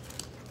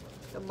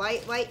 The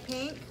light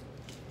pink.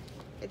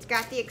 It's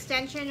got the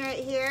extension right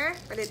here,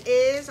 but it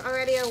is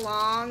already a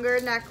longer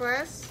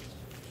necklace.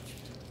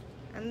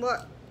 And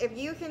look, if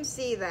you can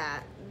see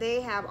that,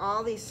 they have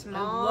all these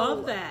small I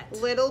love that.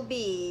 little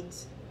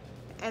beads.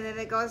 And then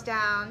it goes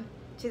down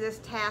to this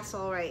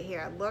tassel right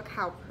here. Look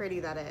how pretty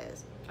that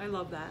is. I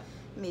love that.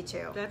 Me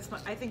too.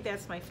 I think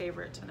that's my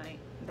favorite tonight.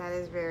 That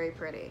is very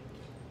pretty.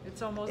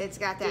 It's almost It's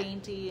got that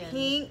dainty and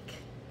pink.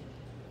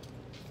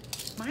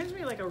 reminds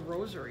me like a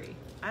rosary.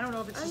 I don't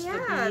know if it's Oh, just yeah,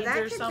 the beads that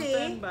or could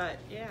something, be. but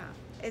yeah.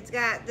 It's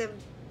got the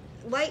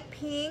light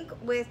pink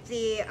with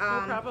the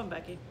No problem,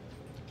 Becky.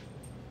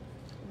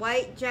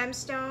 white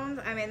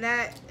gemstones. I mean,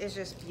 that is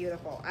just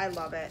beautiful. I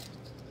love it.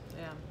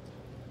 Yeah.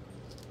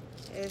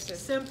 It's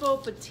just, Simple,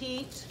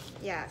 petite.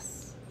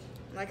 yes.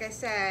 Like I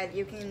said,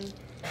 you can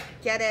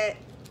get it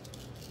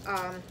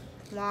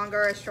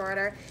longer or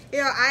shorter. You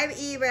know, I've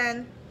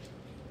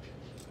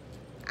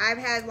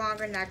had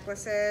longer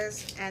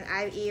necklaces, and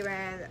I've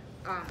even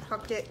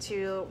hooked it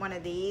to one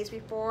of these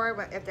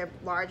before, if they're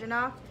large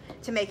enough,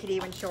 to make it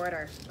even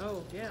shorter.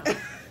 Oh, yeah.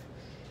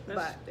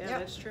 But, yeah, yep.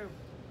 that's true.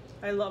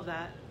 I love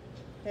that.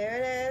 There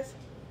it is.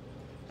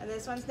 And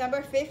this one's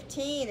number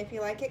 15. If you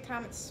like it,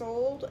 comment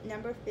sold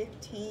number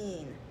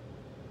 15.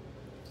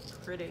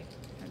 Pretty.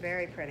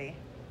 Very pretty.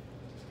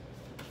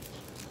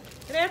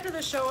 And after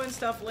the show and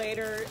stuff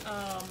later,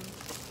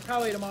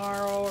 probably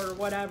tomorrow or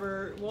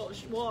whatever,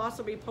 we'll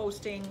also be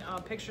posting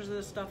pictures of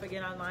this stuff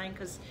again online,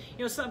 because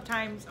you know,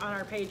 sometimes on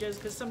our pages,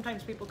 because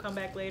sometimes people come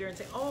back later and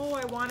say, oh,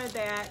 I wanted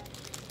that.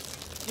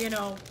 You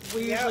know,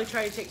 we usually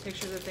try to take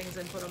pictures of things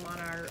and put them on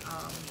our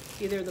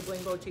either the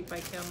Bling Boutique by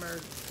Kim or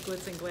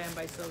Glitz and Glam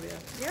by Sylvia.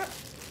 Yep.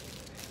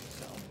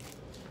 So,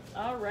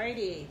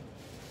 alrighty.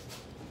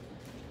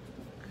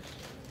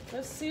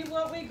 Let's see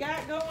what we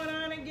got going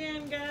on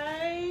again,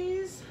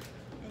 guys.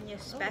 In your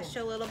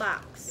special little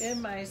box.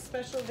 In my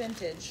special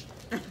vintage.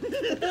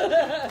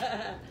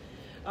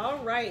 All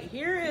right,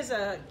 here is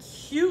a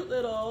cute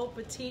little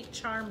petite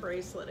charm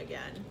bracelet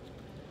again.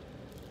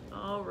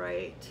 All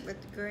right.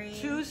 with green.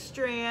 2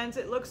 strands.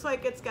 It looks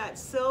like it's got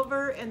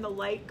silver and the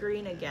light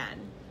green again.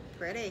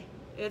 Pretty.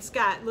 It's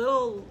got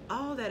little,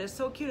 oh, that is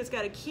so cute. It's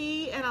got a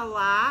key and a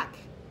lock.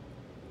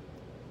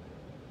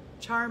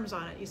 Charms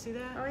on it. You see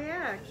that? Oh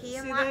yeah, key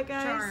and See lock that,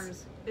 guys?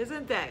 charms.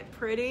 Isn't that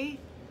pretty?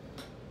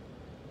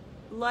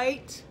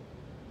 Light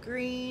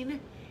green.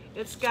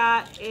 It's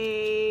got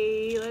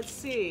a, let's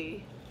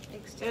see.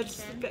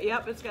 Extension.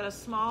 Yep, it's got a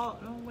small,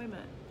 oh, wait a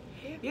minute.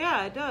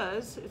 Yeah, it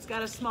does. It's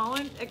got a small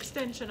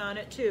extension on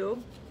it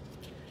too.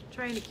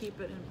 Trying to keep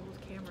it in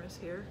both cameras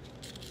here.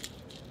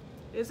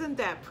 Isn't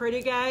that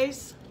pretty,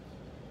 guys?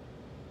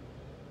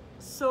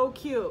 So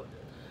cute.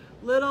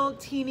 Little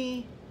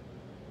teeny,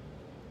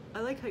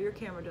 I like how your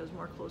camera does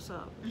more close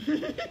up.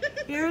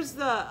 Here's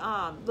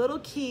the little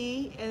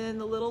key and then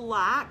the little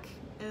lock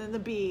and then the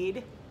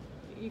bead.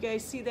 You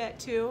guys see that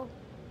too?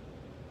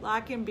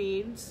 Lock and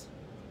beads.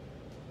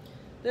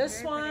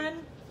 This Very one, pretty.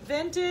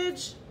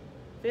 vintage,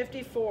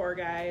 54,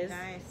 guys.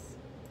 Nice.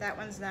 That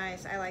one's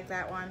nice. I like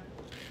that one.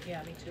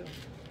 Yeah, me too.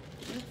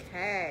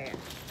 Okay.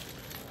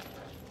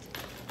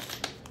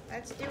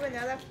 Let's do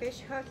another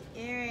fish hook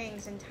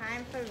earrings in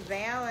time for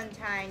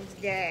Valentine's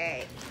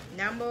Day.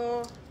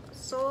 Number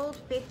sold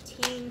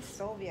 15,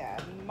 Sylvia.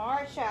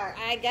 Marsha,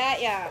 I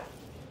got ya.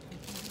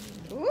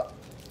 Oop.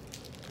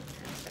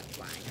 Stuff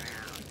flying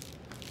around.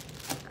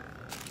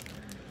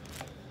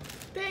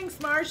 Thanks,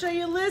 Marsha.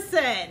 You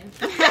listen.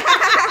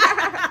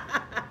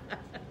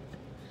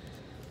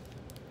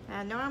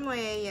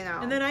 Normally, you know.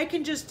 And then I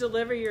can just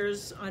deliver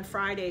yours on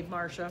Friday,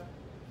 Marsha.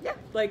 Yeah.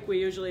 Like we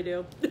usually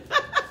do.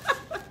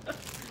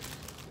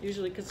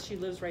 Usually because she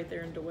lives right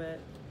there in DeWitt.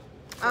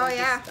 So Oh,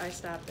 yeah. I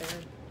stop there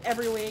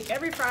every week,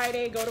 every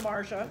Friday, go to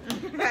Marsha.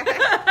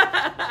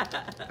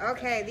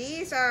 Okay,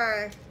 these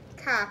are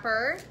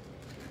copper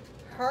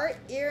heart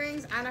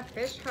earrings on a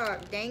fish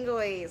hook.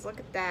 Danglies. Look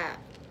at that.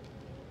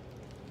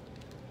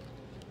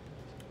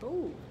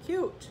 Oh,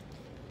 cute.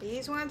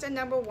 These ones are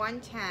number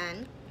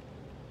 110.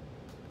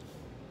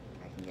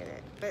 I can get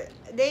it. But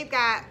they've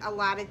got a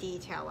lot of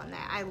detail in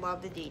that. I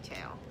love the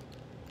detail.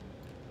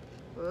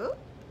 Ooh.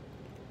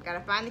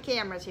 Gotta find the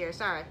cameras here.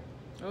 Sorry.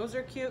 Those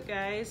are cute,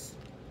 guys.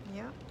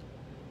 Yep.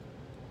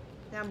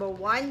 Number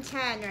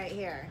 110 right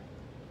here.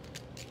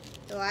 If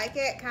you like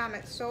it,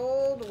 comment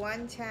sold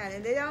 110.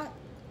 And I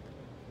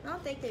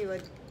don't think they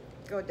would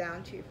go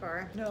down too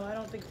far. No, I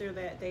don't think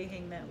they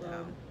hang that low.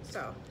 No.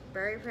 So,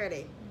 very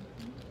pretty.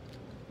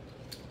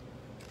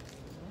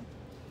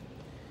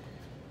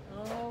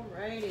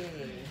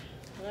 Alrighty.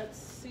 Let's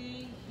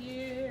see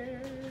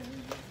here.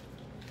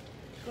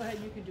 Go ahead,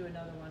 you can do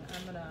another one.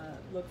 I'm gonna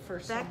look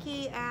for some.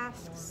 Becky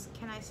asks,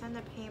 can I send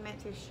a payment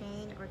to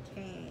Shane or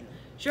Kane?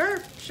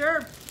 Sure.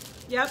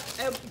 Yep.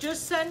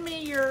 Just send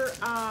me your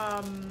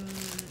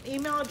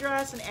email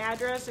address and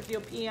address if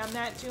you'll PM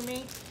that to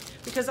me,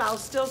 because I'll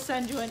still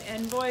send you an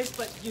invoice,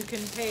 but you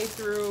can pay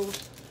through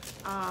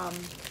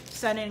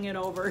sending it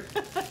over.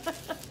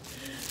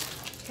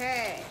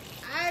 Okay,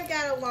 I've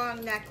got a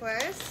long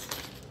necklace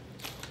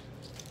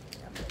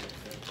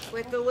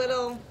with the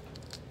little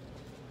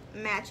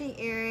matching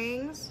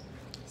earrings,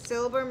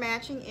 silver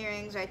matching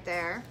earrings right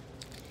there.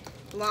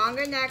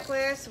 Longer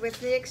necklace with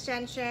the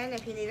extension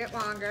if you need it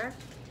longer.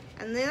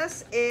 And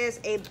this is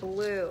a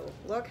blue.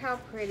 Look how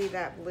pretty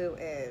that blue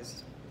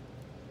is.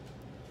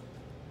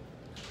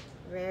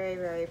 Very,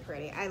 very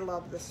pretty. I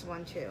love this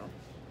one too.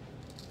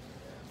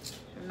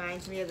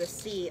 Reminds me of the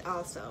sea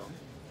also.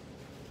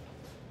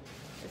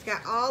 It's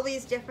got all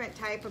these different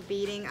type of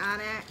beading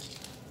on it.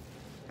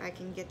 If I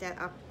can get that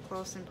up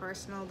close and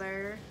personal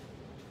there.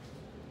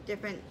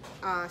 Different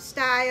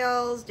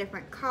styles,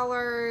 different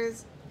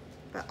colors,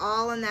 but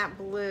all in that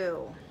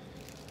blue.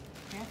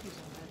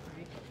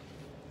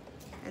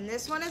 And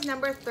this one is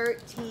number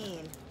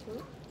 13.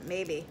 Ooh,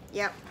 maybe.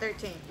 Yep,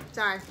 13.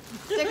 Sorry.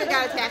 Sticker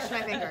got attached to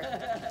my finger.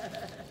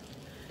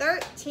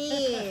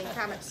 13.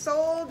 Comment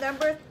sold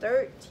number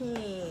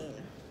 13.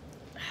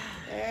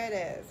 There it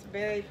is.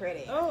 Very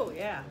pretty. Oh,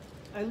 yeah.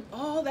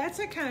 That's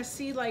a kind of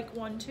sea-like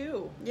one,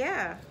 too.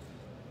 Yeah.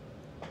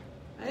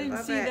 I didn't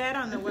love see it. that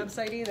on the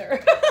website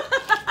either.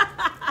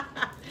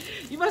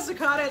 You must have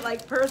caught it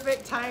like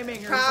perfect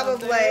timing or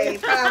something.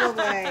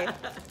 Probably.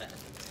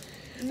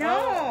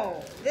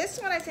 No.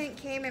 This one I think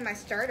came in my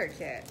starter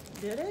kit.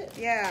 Did it?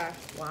 Yeah.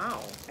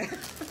 Wow. Oh,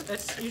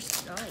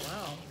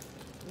 wow.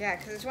 Yeah,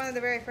 because it's one of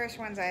the very first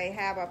ones I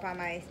have up on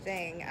my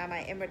thing, on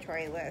my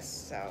inventory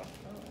list, so.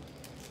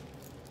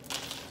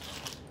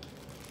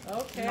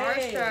 Okay.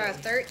 Marsha,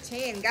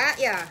 13. Got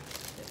ya.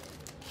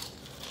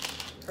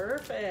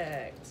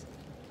 Perfect.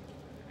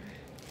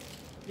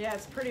 Yeah,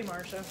 it's pretty,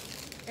 Marsha.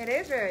 It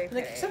is very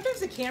pretty. Sometimes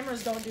the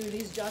cameras don't do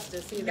these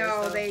justice either.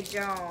 No, so. they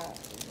don't.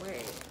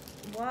 Wait.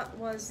 What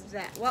was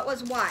that? What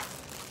was what?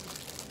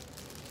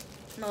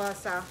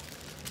 Melissa.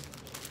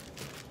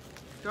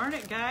 Darn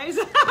it, guys.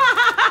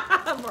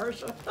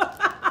 Marsha.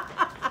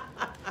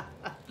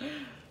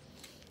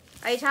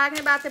 Are you talking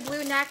about the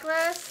blue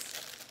necklace?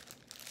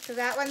 Because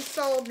that one's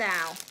sold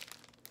now.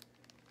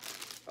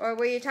 Or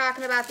were you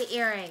talking about the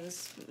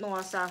earrings,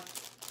 Melissa?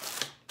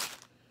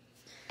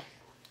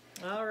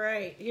 All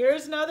right,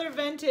 here's another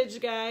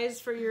vintage, guys,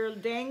 for your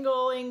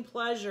dangling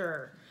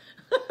pleasure.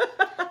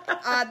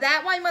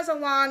 That one was a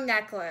long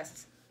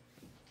necklace.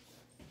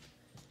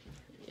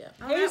 Yeah.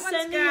 Oh, Hey, that one's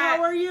Cindy, got-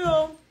 how are you?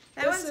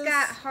 That one's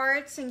got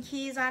hearts and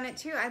keys on it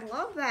too. I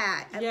love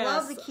that. I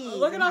love the keys.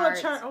 Look at and all hearts.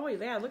 the charm. Oh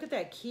yeah, look at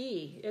that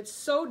key. It's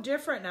so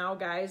different now,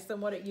 guys, than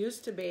what it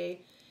used to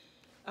be.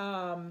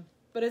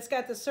 But it's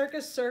got the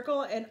circus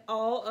circle and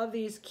all of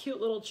these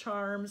cute little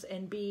charms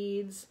and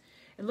beads.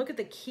 And look at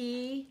the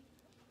key.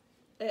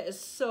 It is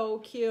so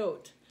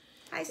cute.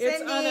 Hi, Cindy.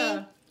 It's on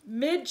a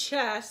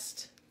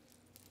mid-chest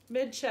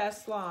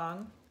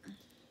long,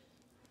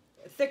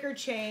 thicker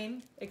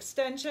chain,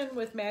 extension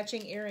with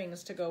matching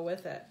earrings to go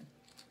with it.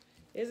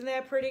 Isn't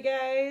that pretty,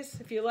 guys?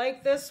 If you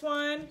like this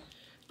one,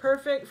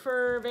 perfect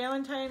for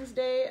Valentine's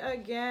Day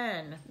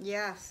again.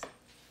 Yes.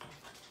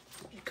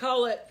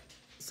 Call it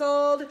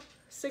sold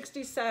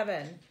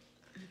 $67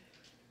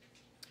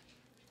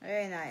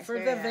 Very nice. for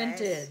very the nice.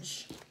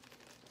 vintage.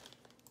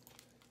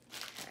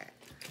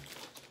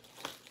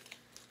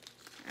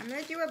 I'm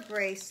going to do a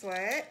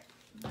bracelet.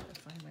 I'm gonna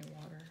find my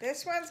water.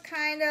 This one's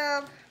kind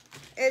of,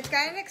 it's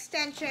got an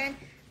extension.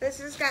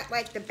 This has got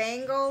like the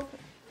bangle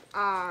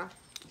right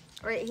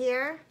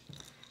here.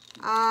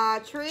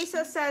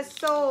 Teresa says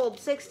sold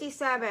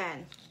 $67.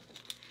 And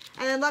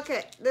then look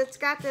at, it's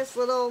got this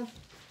little,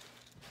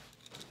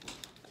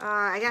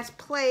 I guess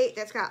plate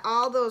that's got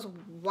all those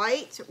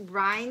white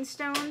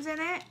rhinestones in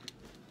it.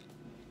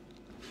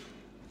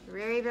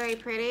 Very, very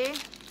pretty.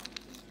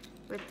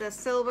 With the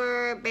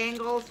silver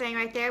bangle thing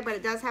right there, but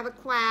it does have a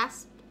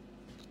clasp.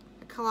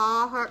 A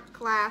claw hook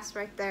clasp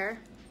right there.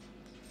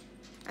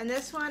 And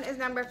this one is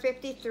number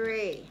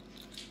 53.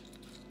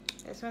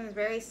 This one is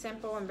very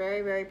simple and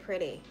very, very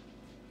pretty.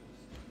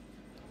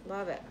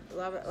 Love it,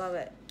 love it, love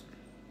it.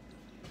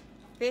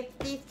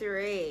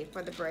 53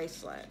 for the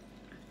bracelet.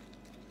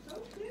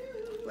 So cute.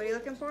 What are you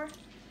looking for?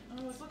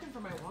 I was looking for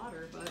my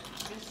water, but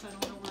I guess I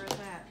don't know where it's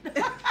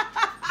at.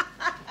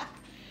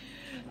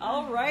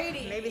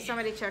 Alrighty. Maybe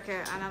somebody took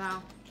it, I don't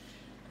know.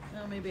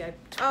 No, maybe I.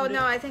 Oh put no,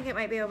 it- I think it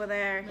might be over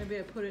there. Maybe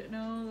I put it.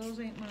 No, those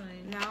ain't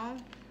mine. No?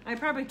 I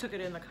probably took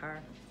it in the car.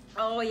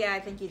 Oh yeah, I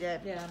think you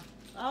did. Yeah.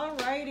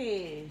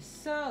 Alrighty.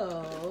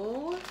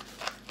 So.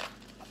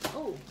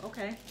 Oh,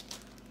 okay.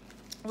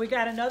 We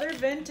got another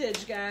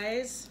vintage,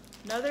 guys.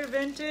 Another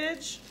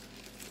vintage.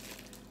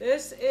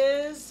 This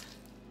is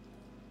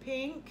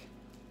pink.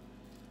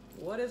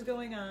 What is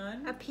going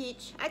on? A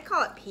peach. I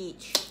call it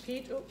peach.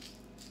 Peach. Oh.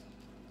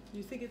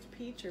 You think it's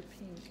peach or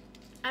pink?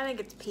 I think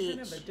it's peach.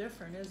 Kind of a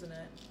different, isn't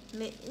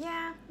it?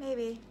 Yeah,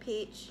 maybe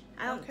peach.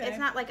 I don't. Okay. It's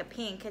not like a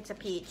pink. It's a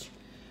peach.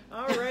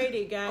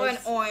 Alrighty, guys. Or an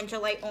orange, a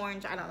light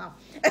orange. I don't know.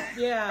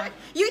 Yeah.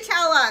 You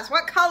tell us.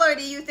 What color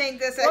do you think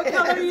this is? What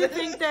color do you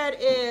think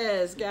that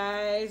is,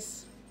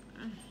 guys?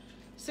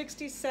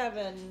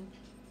 67.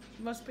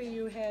 Must be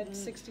you had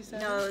 67.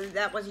 No,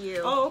 that was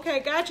you. Oh, okay.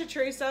 Gotcha,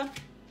 Teresa.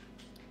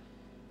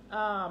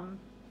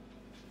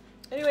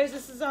 Anyways,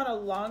 this is on a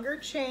longer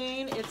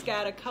chain. It's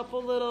got a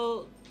couple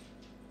little...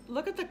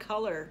 Look at the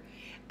color.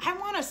 I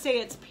want to say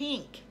it's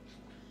pink.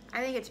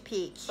 I think it's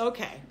peach.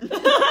 Okay.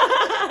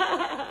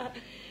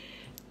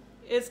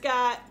 It's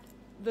got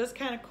this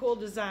kind of cool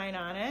design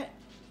on it.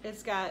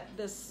 It's got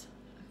this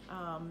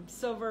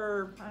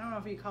silver, I don't know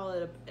if you call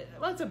it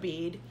well, it's a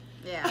bead.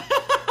 Yeah.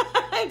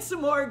 And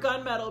some more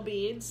gunmetal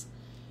beads.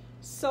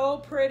 So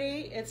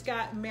pretty. It's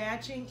got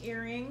matching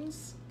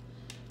earrings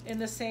in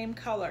the same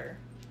color.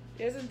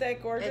 Isn't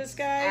that gorgeous, It's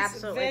guys?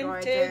 absolutely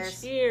Vintage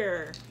gorgeous.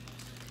 here.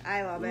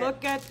 I love it.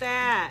 Look at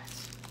that.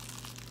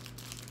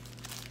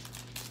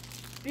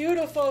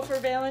 Beautiful for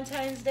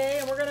Valentine's Day,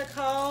 and we're going to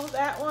call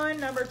that one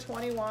number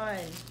 21.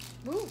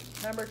 Woo,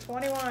 number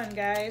 21,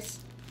 guys.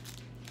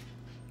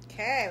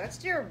 Okay, let's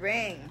do a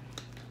ring.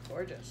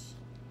 Gorgeous.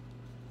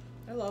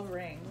 I love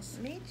rings.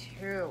 Me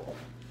too.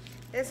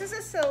 This is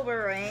a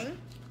silver ring.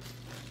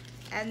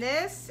 And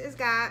this has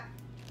got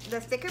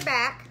the thicker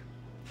back.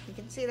 You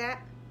can see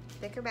that.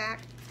 Thicker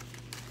back.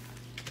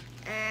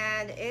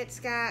 And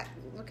it's got,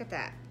 look at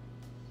that.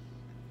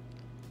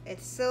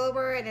 It's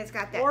silver and it's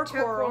got that Or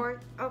turquoise. coral.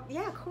 Oh,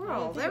 yeah,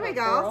 coral. think There we about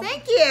go. coral.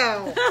 Thank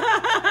you.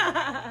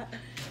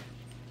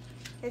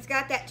 It's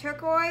got that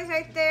turquoise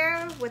right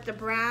there with the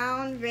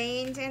brown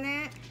veins in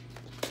it.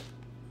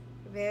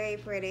 Very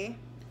pretty.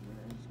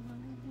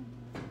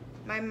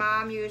 My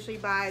mom usually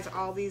buys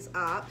all these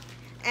up.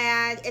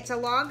 And it's a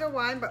longer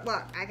one, but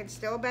look, I can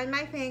still bend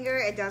my finger.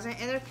 It doesn't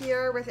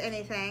interfere with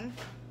anything.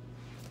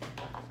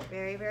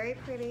 Very, very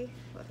pretty.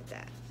 Look at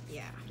that.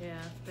 Yeah.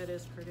 Yeah, that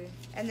is pretty.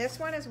 And this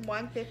one is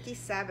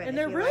 $157. And if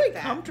they're you really like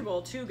that.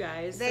 comfortable too,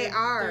 guys. They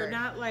are. They're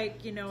not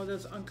like, you know,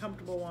 those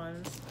uncomfortable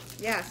ones.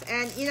 Yes,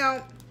 and you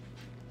know,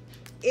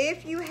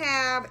 if you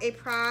have a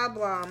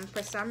problem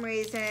for some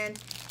reason,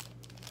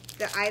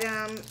 the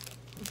item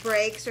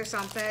breaks or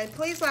something,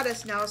 please let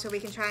us know so we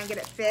can try and get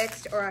it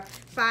fixed, or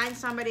find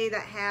somebody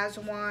that has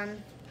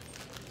one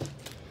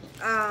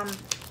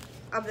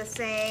of the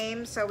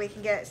same so we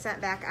can get it sent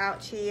back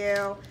out to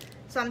you.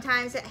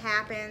 Sometimes it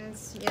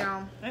happens, you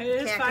know. It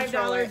is can't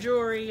control $5 it.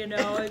 jewelry, you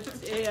know.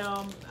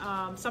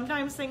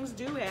 Sometimes things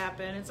do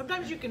happen, and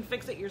sometimes you can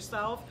fix it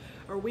yourself,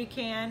 or we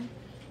can,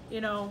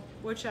 you know,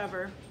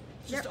 whichever.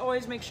 Just Yep.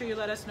 always make sure you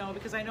let us know,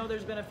 because I know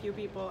there's been a few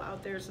people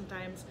out there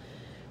sometimes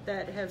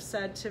that have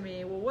said to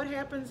me, well, what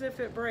happens if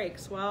it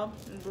breaks? Well,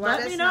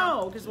 let me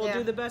know, because we'll Yeah.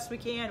 do the best we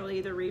can. We'll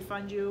either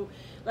refund you,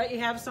 let you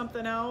have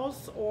something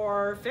else,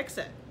 or fix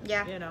it.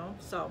 Yeah. You know,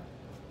 so.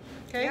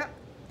 Okay. Yep.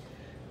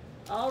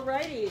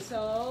 Alrighty,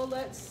 so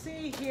let's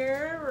see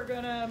here. We're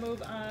gonna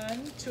move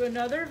on to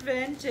another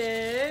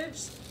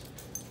vintage.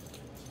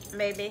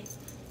 Maybe.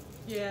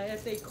 Yeah,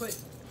 if they quit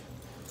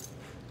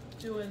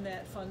doing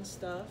that fun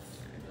stuff.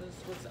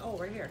 Oh,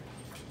 right here.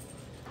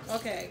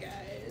 Okay,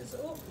 guys.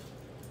 Oh.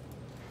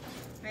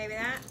 Maybe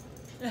not.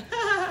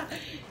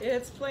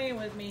 It's playing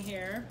with me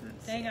here.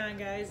 Hang on,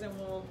 guys, and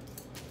we'll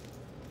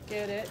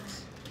get it.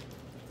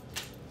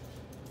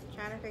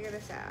 Trying to figure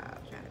this out.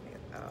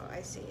 Oh,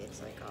 I see.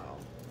 It's like all.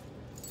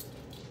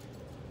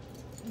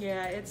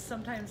 Yeah,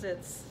 sometimes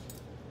it's.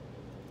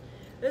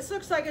 This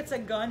looks like it's a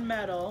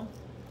gunmetal.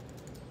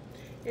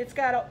 It's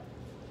got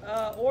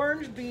a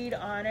orange bead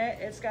on it.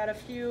 It's got a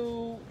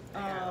few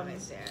Let me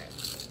see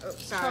it. Oh,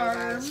 sorry,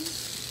 guys.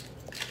 charms.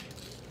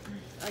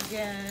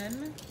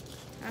 Again.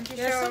 Don't you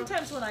Yeah, show?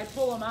 sometimes when I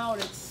pull them out,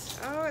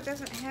 Oh, it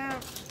doesn't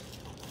have.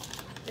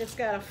 it's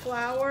got a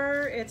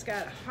flower. It's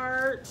got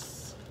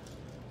hearts.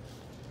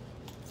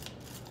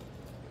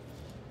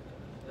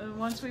 And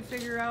once we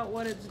figure out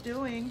what it's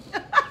doing.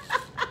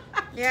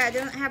 Yeah, it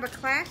doesn't have a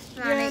clasp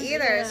on it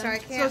either, yeah. so I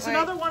can't. So it's like,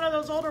 another one of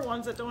those older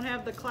ones that don't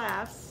have the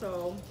clasp.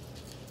 So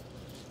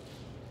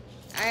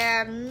I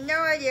have no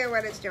idea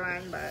what it's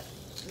doing, but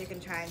you can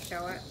try and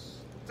show it.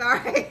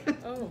 Sorry.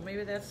 oh,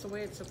 maybe that's the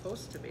way it's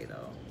supposed to be,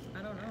 though.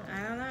 I don't know.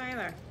 I don't know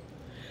either.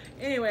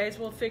 Anyways,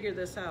 we'll figure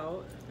this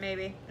out.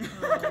 Maybe.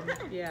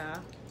 Yeah.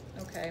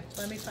 Okay.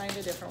 Let me find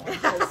a different one.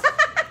 'Cause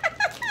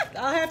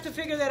I'll have to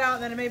figure that out,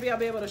 and then maybe I'll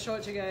be able to show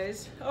it to you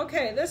guys.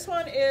 Okay, this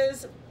one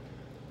is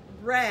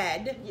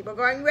red. We're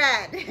going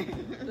red.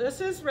 This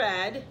is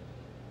red.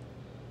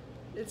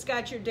 It's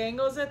got your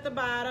dangles at the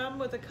bottom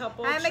with a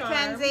couple Hi, charms.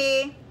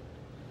 Mackenzie.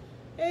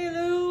 Hey,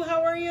 Lou.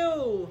 How are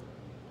you?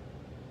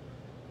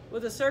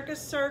 With a circus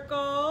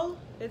circle.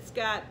 It's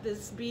got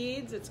this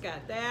beads. It's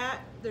got that.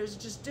 There's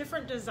just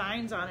different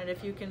designs on it,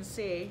 if you can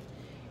see.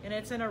 And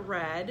it's in a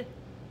red.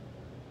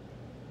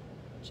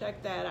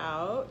 Check that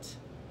out.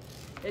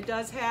 It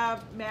does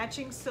have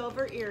matching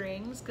silver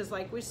earrings, because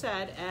like we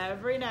said,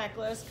 every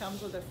necklace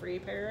comes with a free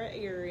pair of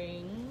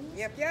earrings.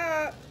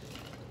 Yep.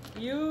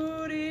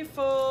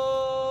 Beautiful.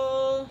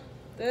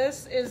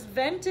 This is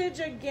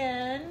vintage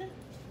again.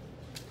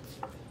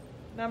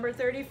 Number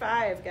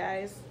 35,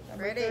 guys.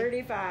 Number Pretty.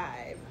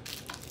 35.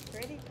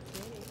 Pretty.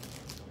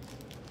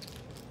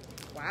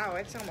 Wow,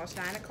 it's almost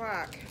 9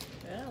 o'clock.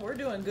 Yeah, we're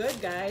doing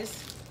good,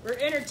 guys. We're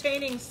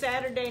entertaining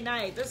Saturday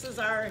night. This is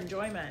our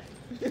enjoyment.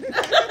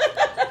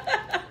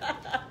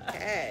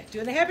 Okay.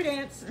 Doing the happy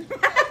dance.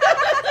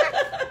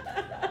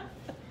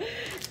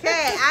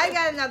 Okay, I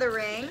got another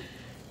ring.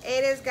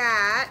 It has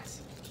got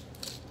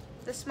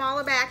the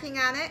smaller backing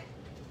on it.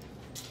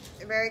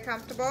 Very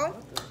comfortable.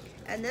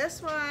 And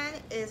this one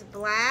is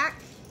black.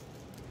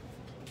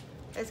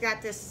 It's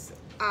got this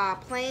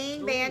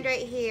plain band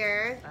right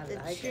here. I The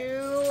like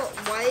two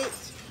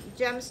white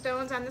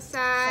gemstones on the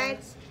side.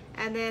 Thanks.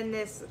 And then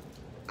this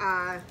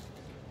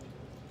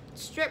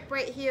strip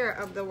right here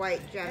of the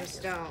white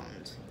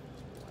gemstones.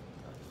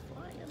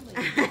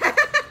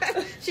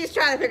 She's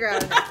trying to figure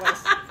out a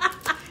necklace.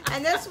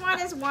 And this one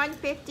is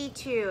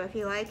 $152. If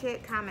you like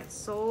it, comment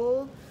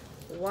sold.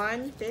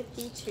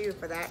 $152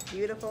 for that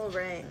beautiful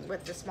ring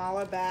with the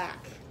smaller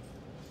back.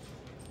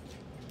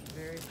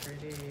 Very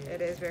pretty.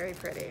 It is very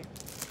pretty.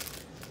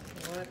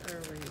 What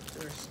are we?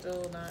 We're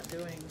still not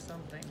doing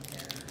something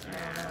here.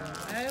 I don't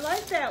know. I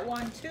like that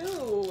one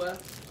too.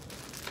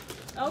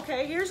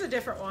 Okay, here's a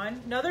different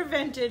one. Another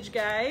vintage,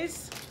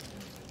 guys.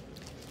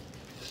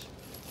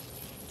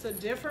 It's a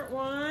different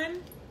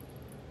one.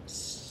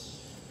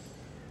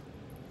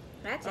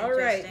 That's All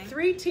interesting. right,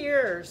 3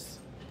 tiers.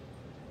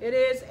 It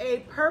is a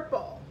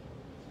purple.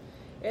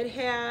 It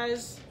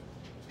has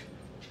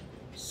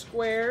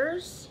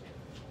squares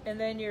and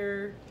then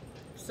your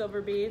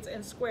silver beads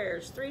and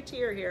squares. 3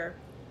 tier here.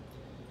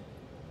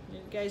 You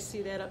guys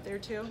see that up there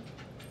too?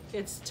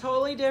 It's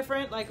totally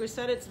different. Like we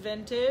said, it's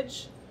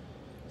vintage.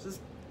 This is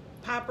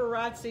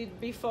paparazzi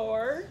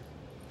before.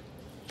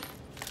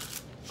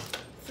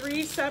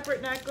 3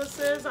 separate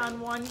necklaces on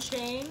 1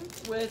 chain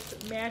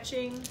with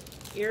matching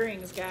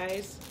earrings,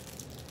 guys.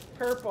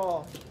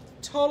 Purple.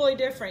 Totally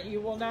different.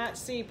 You will not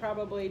see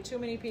probably too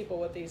many people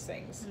with these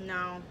things.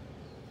 No.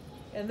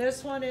 And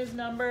this one is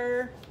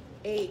number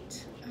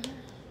 8.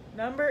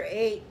 Number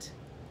 8.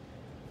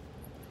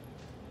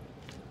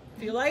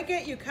 If you like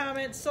it, you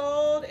comment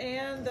sold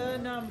and the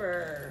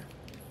number.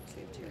 Let's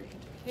see if Terry can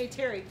Hey,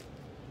 Terry,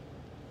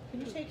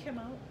 can you take him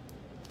out?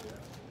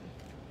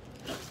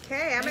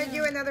 Okay, I'm going to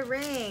do another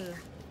ring.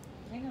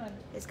 Hang on.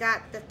 It's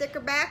got the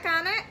thicker back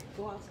on it.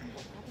 Go outside.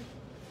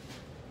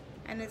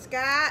 And it's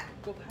got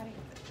Go potty.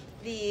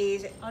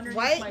 these Underneath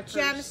white my purse.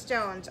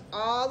 gemstones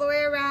all the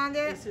way around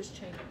it This is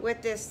chain.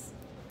 with this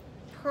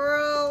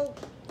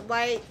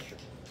pearl-like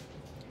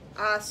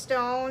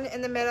stone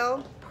in the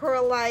middle.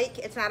 Pearl-like.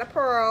 It's not a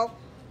pearl.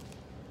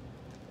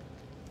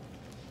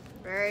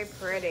 Very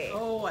pretty.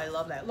 Oh, I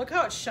love that. Look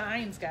how it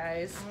shines,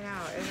 guys. I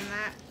know, isn't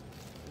that?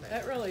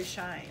 That really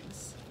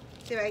shines.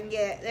 See if I can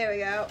get it. There we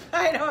go.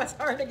 I know, it's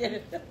hard to get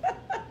it.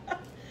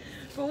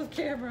 Both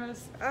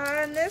cameras.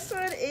 And this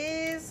one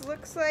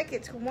looks like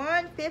it's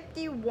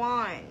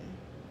 151.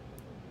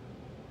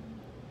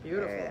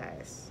 Beautiful. Very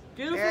nice.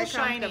 Beautiful, Very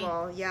shiny.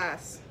 comfortable,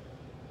 yes.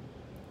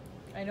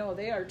 I know,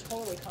 they are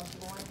totally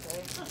comfortable, aren't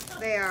they?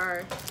 They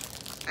are.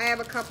 I have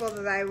a couple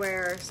that I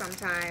wear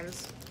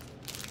sometimes.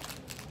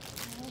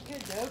 Okay,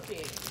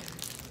 dokie.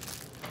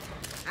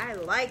 I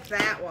like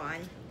that one.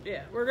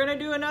 Yeah, we're gonna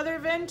do another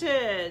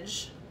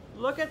vintage.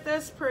 Look at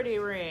this pretty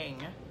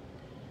ring.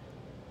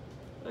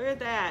 Look at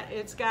that.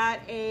 It's got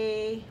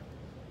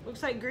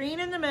looks like green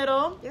in the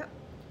middle. Yep.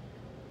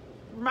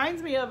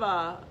 Reminds me of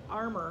a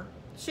armor.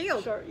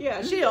 Shield.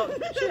 Yeah, shield.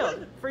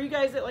 Shield. For you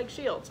guys that like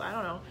shields. I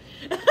don't know.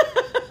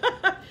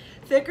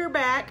 Thicker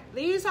back.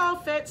 These all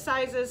fit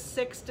sizes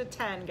 6 to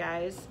 10,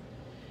 guys.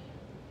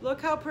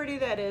 Look how pretty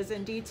that is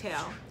in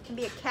detail. Can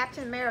be a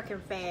Captain American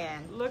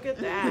fan. Look at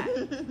that.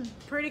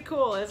 Pretty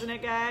cool, isn't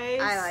it, guys?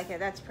 I like it.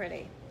 That's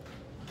pretty.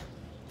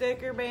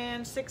 Thicker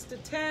band, 6 to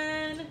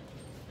 10.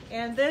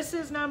 And this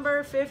is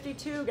number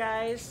 52,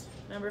 guys.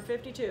 Number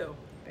 52.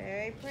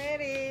 Very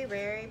pretty.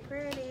 Very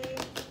pretty.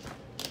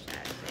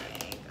 I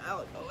think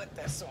I'll go with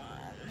this one.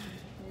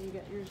 There you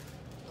got yours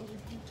over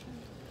here, too.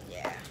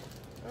 Yeah.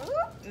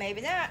 Ooh,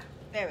 maybe not.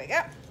 There we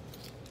go.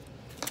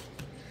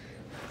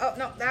 Oh,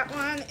 no, that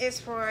one is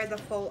for the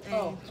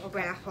Fulton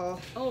raffle.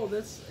 Oh,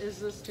 is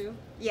this too?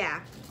 Yeah,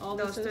 All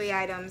those this is? 3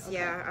 items, Okay.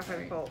 yeah, are for the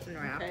Alright. Fulton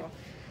raffle.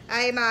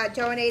 Okay. I'm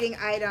donating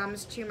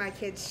items to my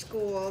kids'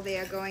 school. They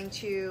are going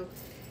to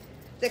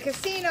the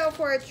casino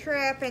for a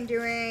trip and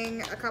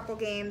doing a couple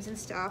games and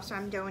stuff, so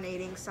I'm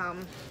donating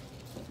some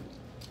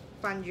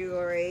fun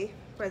jewelry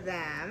for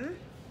them.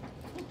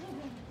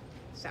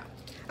 So,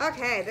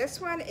 okay,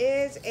 this one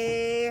is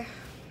a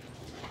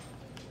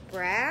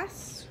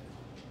brass.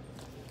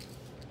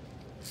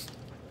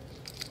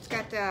 It's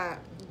got the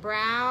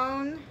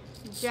brown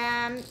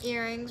gem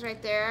earrings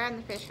right there on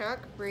the fish hook,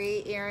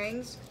 brie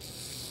earrings.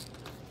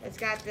 It's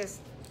got this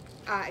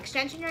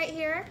extension right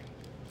here,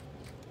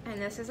 and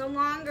this is a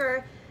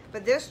longer,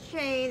 but this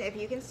chain, if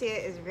you can see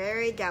it, is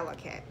very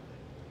delicate.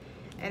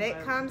 And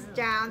it comes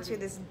down to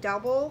this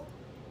double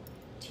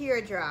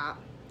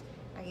teardrop.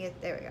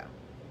 There we go.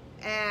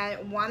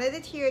 And one of the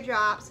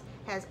teardrops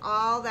has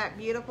all that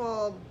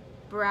beautiful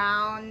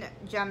brown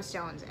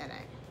gemstones in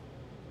it.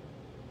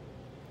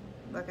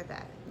 Look at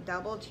that.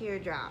 Double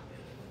teardrop.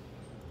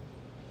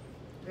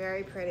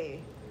 Very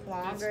pretty.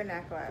 Longer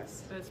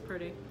necklace. That's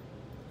pretty.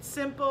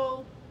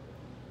 Simple,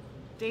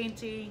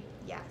 dainty.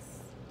 Yes.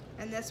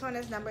 And this one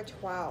is number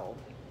 12.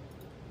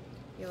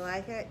 You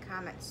like it?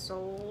 Comment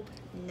sold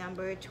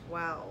number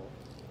 12.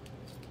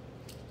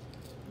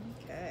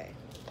 Okay.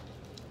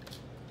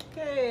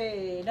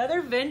 Okay,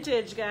 another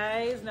vintage,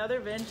 guys. Another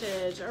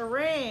vintage. A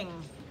ring.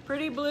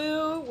 Pretty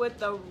blue with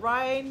the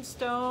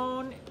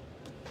rhinestone,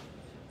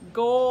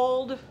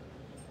 gold,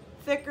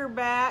 thicker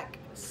back.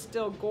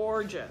 Still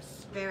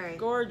gorgeous. Very.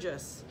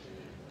 Gorgeous.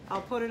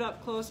 I'll put it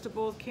up close to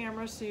both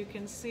cameras so you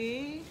can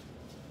see.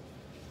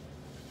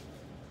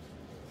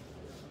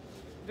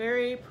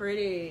 Very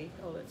pretty.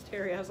 Oh, that's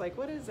Terry. I was like,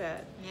 what is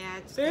that? Yeah,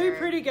 it's Very good.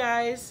 pretty,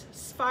 guys.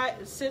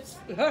 Fits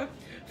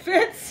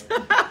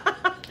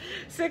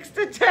 6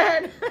 to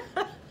 10.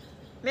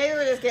 Maybe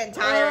we're just getting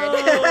tired.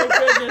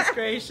 Oh, goodness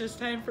gracious.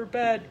 Time for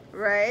bed.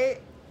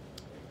 Right?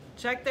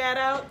 Check that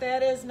out.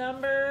 That is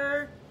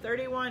number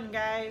 31,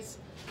 guys.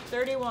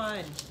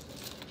 31.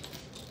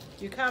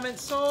 You comment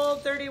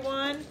sold,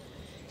 31.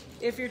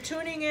 If you're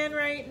tuning in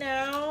right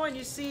now and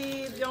you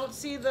don't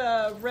see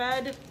the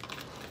red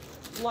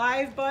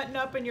live button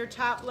up in your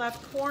top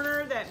left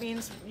corner, that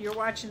means you're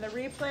watching the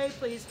replay.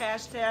 Please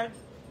hashtag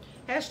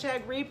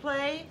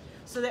replay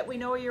so that we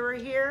know you were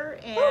here,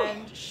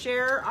 and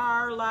share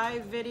our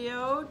live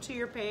video to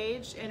your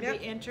page and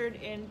be entered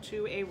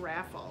into a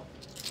raffle.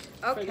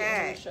 For the end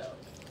Okay. of the show.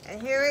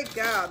 And here we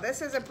go.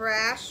 This is a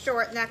brass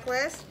short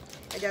necklace.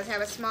 It does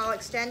have a small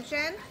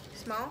extension.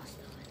 Small.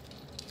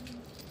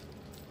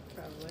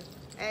 Probably.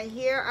 And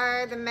here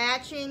are the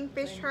matching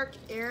fish hook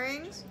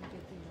earrings.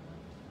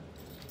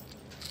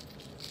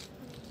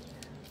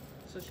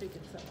 So she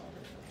can sell all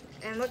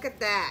her. And look at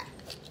that.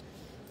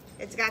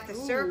 It's got the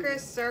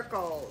circus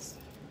circles.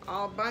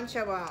 A bunch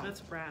of them.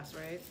 That's brass,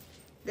 right?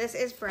 This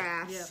is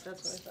brass. Yeah,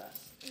 that's what I thought.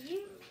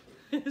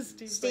 You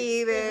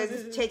Steve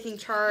is taking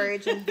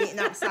charge and beating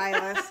up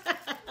Silas.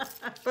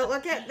 But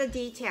look at the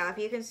detail. If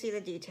you can see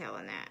the detail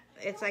in that.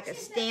 It's like a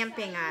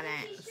stamping on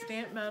it.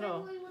 Stamp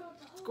metal. really little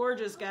dog. It's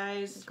gorgeous,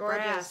 guys. Gorgeous.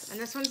 Brass. And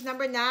this one's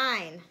number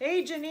 9.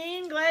 Hey,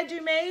 Janine, glad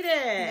you made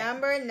it.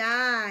 Number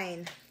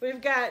 9.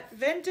 We've got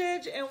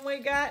vintage and we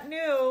got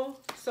new.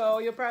 So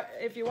you'll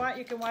if you want,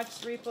 you can watch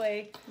the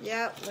replay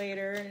Yep.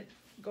 later.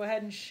 Go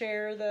ahead and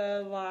share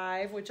the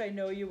live, which I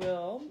know you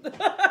will.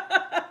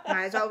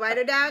 Might as well write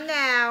her down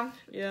now.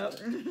 Yep.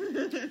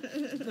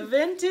 The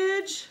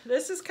vintage.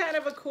 This is kind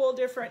of a cool,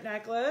 different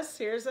necklace.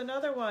 Here's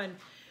another one.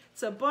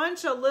 It's a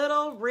bunch of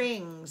little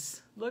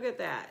rings. Look at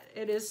that.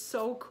 It is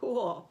so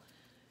cool.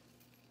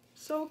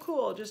 So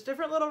cool. Just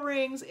different little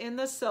rings in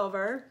the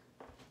silver.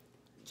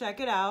 Check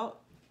it out.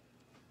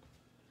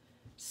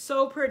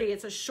 So pretty.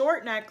 It's a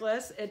short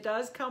necklace. It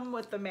does come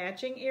with the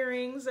matching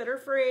earrings that are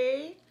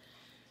free.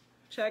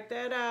 Check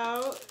that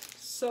out.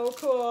 So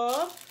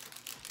cool.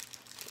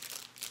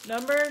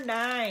 Number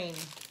 9.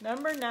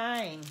 Number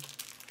 9.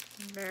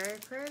 Very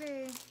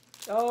pretty.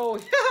 Oh,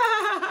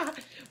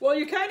 well,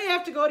 you kind of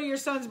have to go to your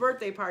son's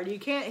birthday party. You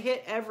can't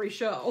hit every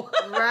show.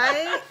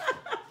 Right?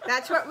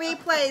 That's what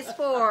replay's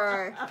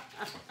for.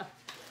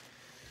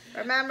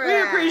 Remember We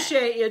that.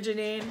 appreciate you,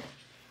 Janine.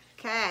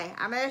 Okay,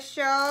 I'm going to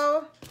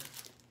show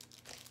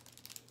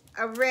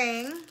a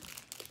ring.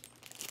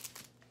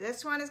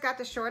 This one has got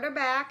the shorter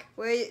back.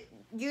 We're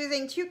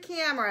using 2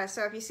 cameras,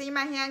 so if you see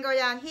my hand go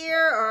down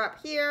here or up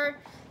here,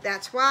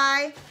 that's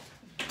why.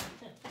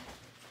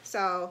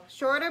 So,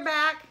 shorter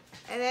back.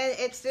 And then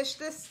it's just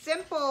this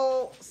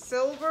simple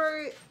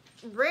silver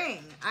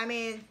ring. I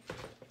mean,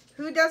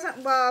 who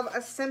doesn't love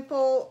a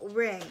simple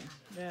ring?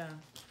 Yeah.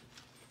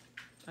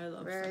 I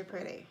love Very simple.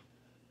 pretty.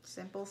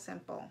 Simple,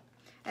 simple.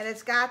 And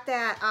it's got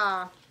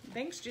that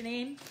Thanks,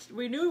 Janine.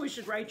 We knew we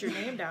should write your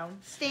name down.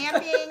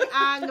 stamping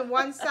on the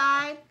one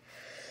side.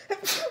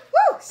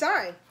 Woo!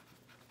 Sorry.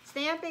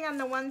 Stamping on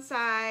the one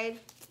side.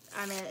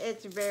 I mean,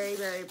 it's very,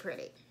 very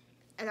pretty.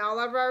 And all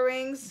of our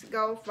rings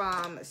go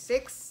from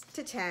 6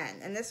 to 10.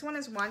 And this one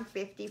is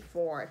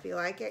 $154. If you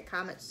like it,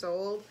 comment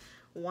sold.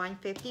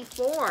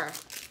 $154.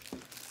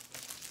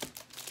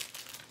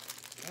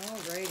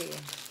 Alrighty.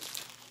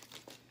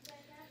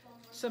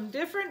 Some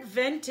different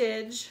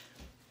vintage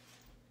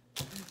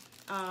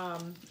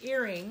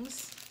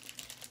earrings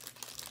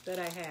that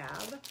I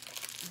have.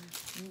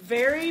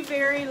 Very,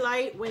 very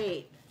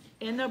lightweight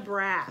in the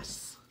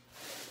brass.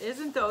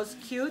 Isn't those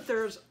cute?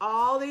 There's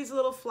all these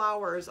little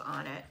flowers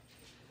on it.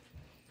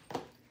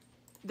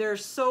 They're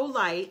so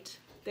light.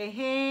 They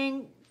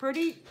hang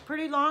pretty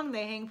long.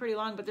 They hang pretty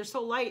long, but they're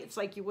so light, it's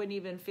like you wouldn't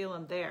even feel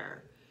them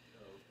there.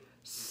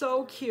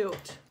 So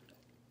cute.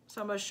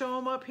 So I'm going to show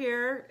them up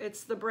here.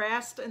 It's the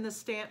brass and the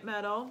stamped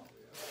metal.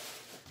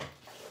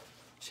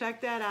 Check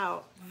that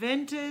out.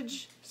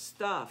 Vintage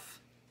stuff.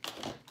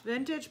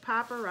 Vintage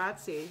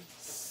paparazzi.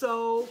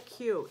 So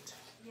cute.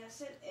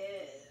 Yes, it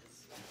is.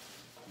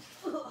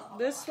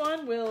 This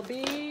one will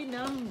be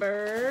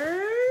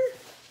number...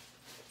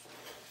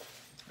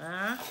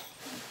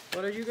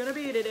 what are you going to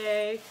be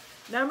today?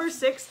 Number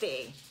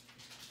 60.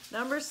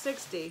 Number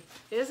 60.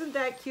 Isn't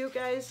that cute,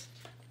 guys?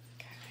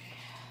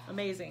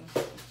 Amazing.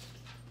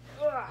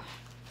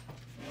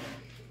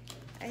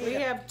 We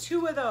have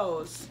 2 of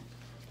those.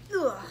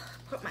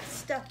 Put my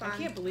stuff on. I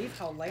can't believe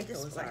how light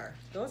This those way. are.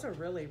 Those are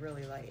really,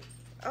 really light.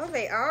 Oh,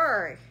 they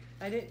are.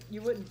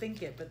 You wouldn't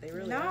think it, but they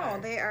really No, are.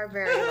 they are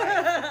very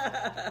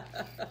light.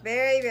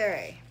 Very,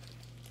 very.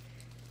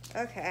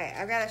 Okay,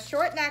 I've got a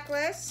short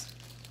necklace.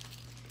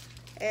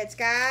 It's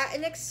got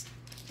an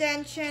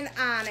extension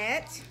on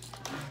it.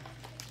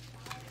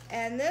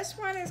 And this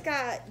one has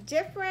got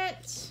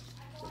different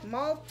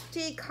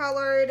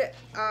multicolored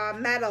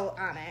metal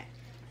on it.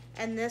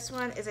 And this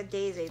one is a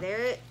daisy.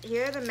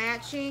 Here are the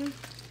matching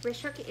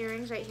wrist-hook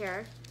earrings right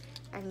here.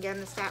 I can get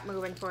them to stop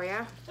moving for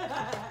you.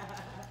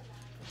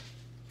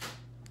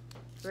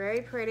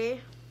 Very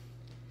pretty.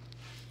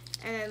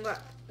 And then look,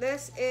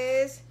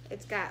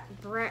 it's got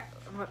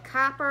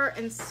copper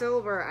and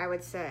silver, I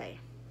would say.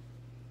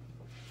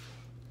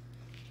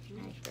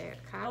 Right there,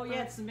 copper. Oh,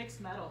 yeah, it's the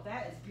mixed metal.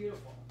 That is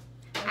beautiful.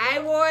 I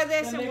wore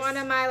this The in one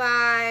of my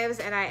lives,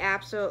 and I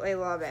absolutely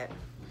love it.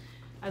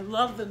 I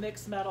love the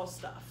mixed metal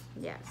stuff.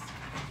 Yes.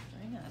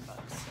 Hang on,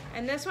 Bugs.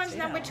 And this one's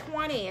Yeah. number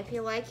 20. If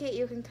you like it,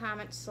 you can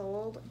comment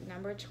sold,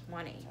 number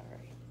 20. All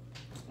right.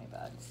 My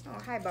Bugs.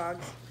 Oh, hi,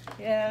 Bugs.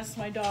 Yes,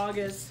 my dog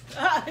is.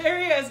 There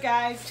he is,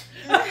 guys.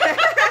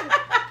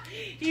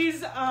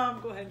 He's, go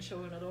ahead and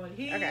show another one.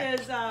 He Okay.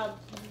 is, I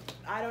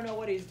don't know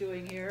what he's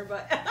doing here,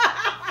 but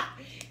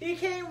he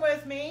came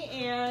with me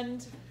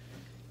and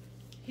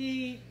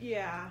he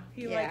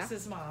likes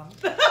his mom.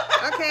 Okay,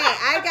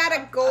 I got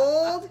a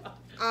gold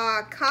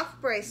cuff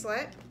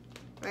bracelet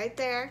right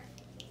there.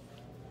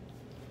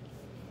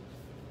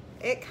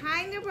 It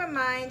kind of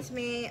reminds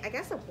me, I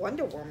guess, of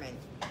Wonder Woman.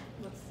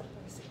 Let me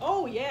see.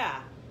 Oh,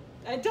 yeah.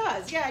 It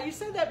does. Yeah, you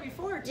said that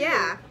before, too.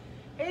 Yeah.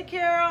 Hey,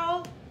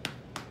 Carol.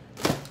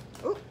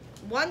 Ooh,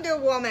 Wonder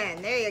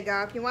Woman. There you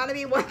go. If you want to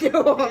be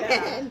Wonder Woman.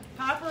 Yeah.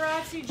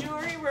 Paparazzi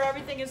Jewelry, where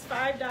everything is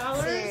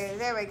 $5. See,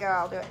 there we go.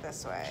 I'll do it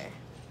this way.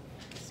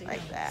 Stay Like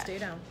down. that. Stay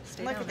down.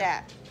 Stay Look down at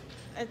that.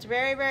 It's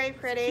very, very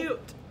pretty.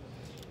 Cute.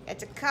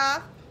 It's a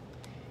cuff.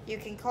 You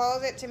can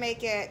close it to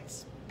make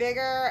it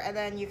bigger, and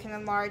then you can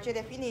enlarge it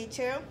if you need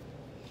to.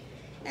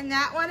 And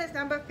that one is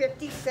number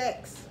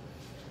 56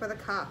 for the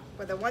cup,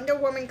 for the Wonder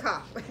Woman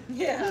cup.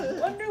 Yeah,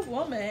 Wonder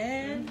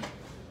Woman.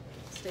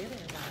 Stay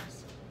there,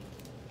 guys.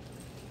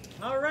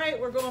 All right,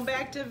 we're going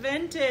back to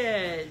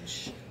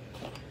vintage.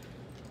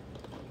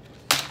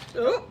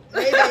 Oh,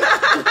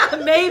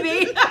 Maybe.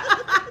 maybe.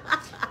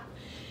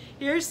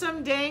 Here's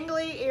some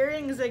dangly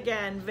earrings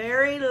again,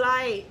 very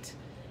light.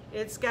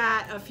 It's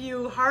got a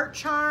few heart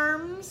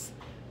charms,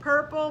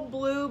 purple,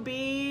 blue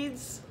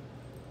beads.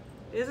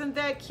 Isn't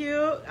that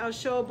cute? I'll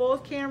show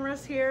both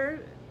cameras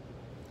here.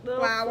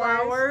 Little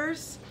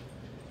flowers.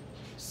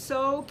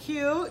 So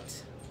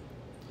cute.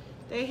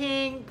 They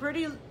hang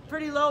pretty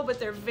low, but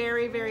they're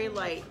very, very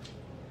light.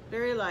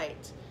 Very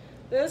light.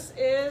 This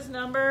is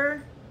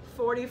number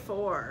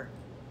 44.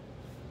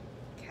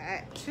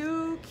 Okay.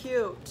 Too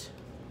cute.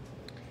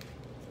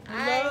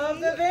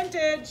 Love the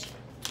vintage.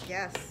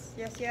 Yes,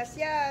 yes, yes,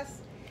 yes.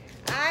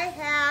 I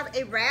have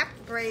a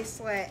wrapped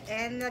bracelet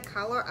in the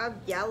color of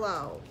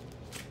yellow.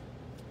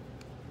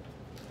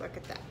 Look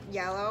at that.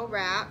 Yellow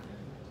wrap.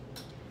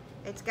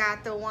 It's got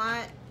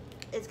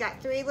it's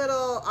got 3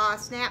 little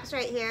snaps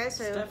right here.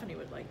 So Stephanie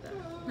would like that.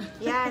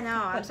 yeah, I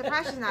know. I'm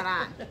surprised she's not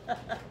on.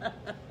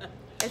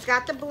 It's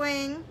got the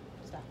bling.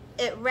 Stop.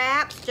 It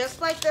wraps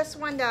just like this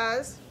one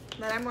does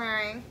that I'm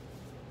wearing.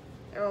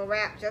 It will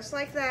wrap just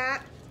like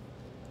that.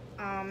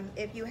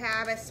 If you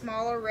have a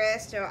smaller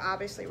wrist, it'll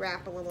obviously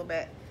wrap a little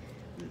bit,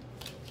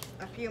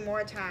 a few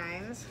more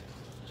times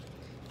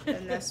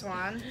than this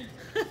one.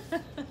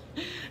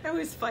 I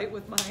always fight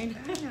with mine.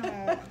 I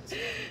know.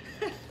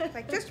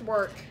 Like, just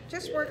work.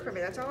 Just work for me.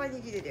 That's all I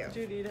need you to do.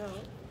 Do you need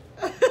help?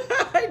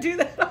 I do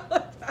that all the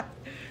time.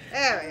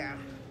 There we go.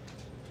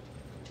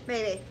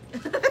 Maybe.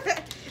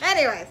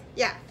 Anyways,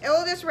 yeah. It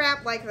will just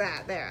wrap like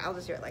that. There, I'll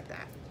just do it like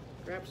that.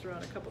 Wraps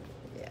around a couple.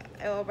 Yeah,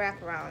 it will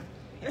wrap around.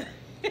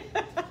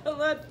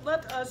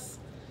 let us.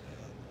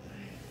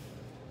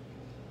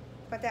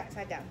 Put that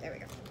side down. There we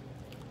go.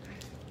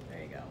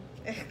 There you go.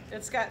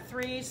 It's got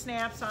 3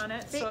 snaps on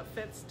it, See? so it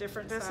fits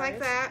different Just size. like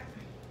that.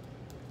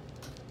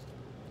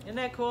 Isn't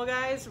that cool,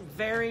 guys?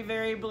 Very,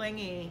 very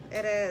blingy.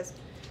 It is.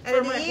 For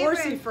And my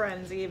horsey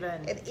friends,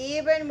 even. it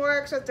even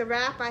works with the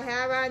wrap I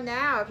have on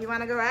now if you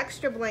want to go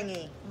extra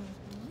blingy.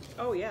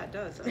 Oh yeah, it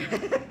does.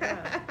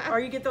 Yeah. Or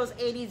you get those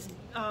 80s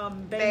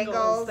bangles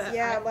Bangles, that,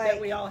 yeah, that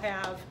like- we all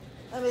have.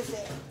 Let me see.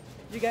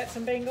 You got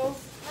some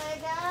bangles? I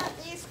got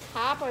these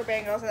copper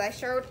bangles that I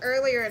showed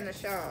earlier in the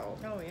show.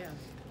 Oh yeah.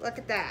 Look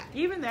at that.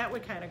 Even that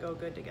would kind of go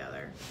good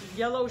together.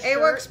 Yellow shirt. It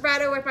works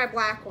better with my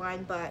black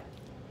one, but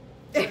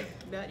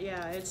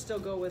Yeah, it'd still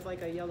go with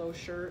like a yellow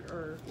shirt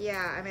or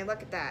yeah, I mean,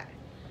 look at that.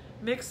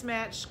 mixed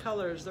matched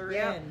colors. They're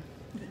Yep. in.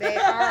 They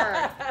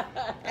are.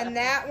 And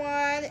that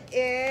one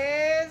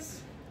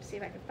is, let's see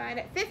if I can find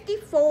it,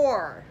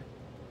 54.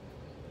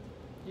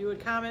 You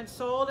would comment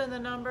sold in the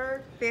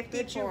number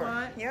 54. that you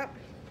want. Yep.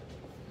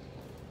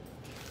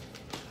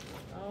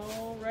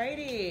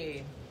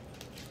 Alrighty.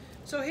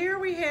 So here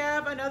we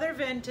have another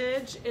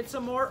vintage. It's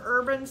a more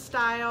urban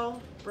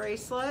style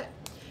bracelet.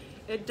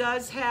 It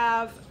does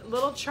have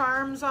little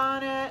charms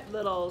on it,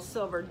 little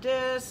silver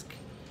disc.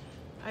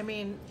 I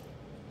mean,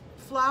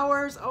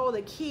 flowers. Oh,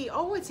 the key.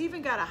 Oh, it's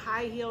even got a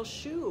high heel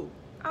shoe.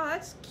 Oh,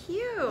 that's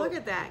cute. Look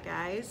at that,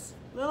 guys.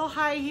 Little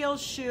high heel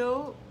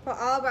shoe. For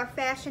all of our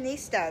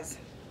fashionistas.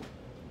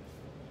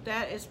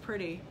 That is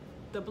pretty.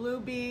 The blue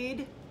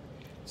bead.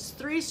 It's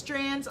 3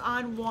 strands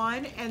on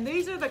one, and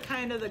these are the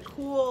kind of the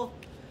cool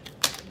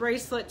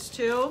bracelets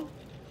too.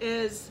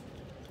 Is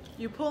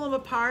you pull them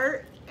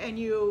apart and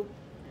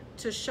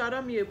to shut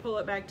them, you pull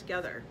it back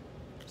together.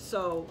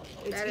 So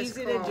it's That is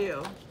easy cool. to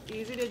do.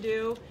 Easy to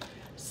do.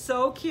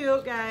 So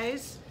cute,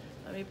 guys.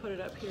 Let me put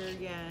it up here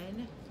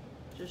again.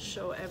 Just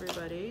show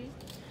everybody.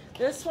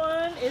 This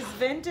one is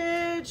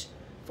vintage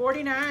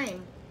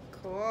 49.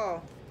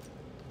 Cool.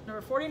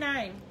 Number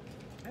 49.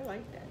 I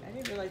like that. I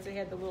didn't realize they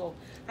had the little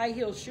high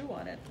heel shoe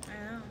on it.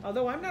 I know.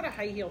 Although I'm not a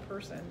high heel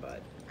person,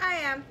 but I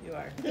am. you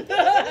are.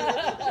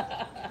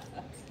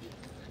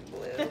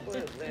 Blue,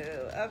 blue,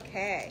 blue.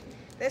 Okay.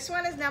 This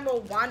one is number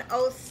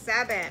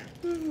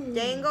 107.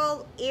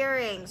 Dangle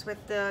earrings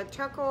with the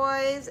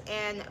turquoise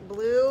and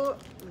blue.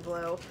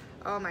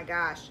 Oh my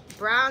gosh.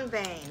 Brown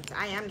veins.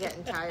 I am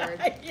getting tired.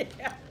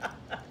 Yeah.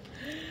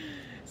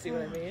 See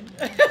what I mean?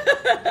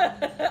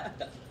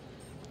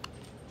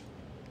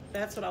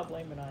 That's what I'll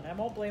blame it on. I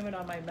won't blame it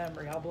on my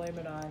memory. I'll blame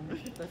it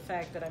on the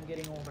fact that I'm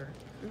getting older.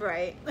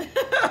 Right.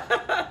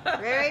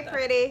 Very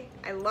pretty.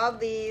 I love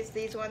these.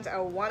 These ones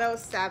are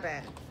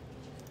 107.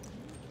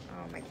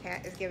 Oh, my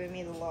cat is giving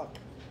me the look.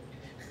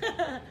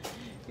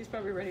 He's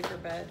probably ready for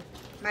bed.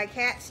 My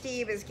cat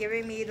Steve is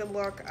giving me the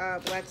look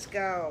of let's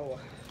go.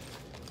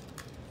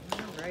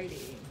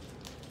 Alrighty.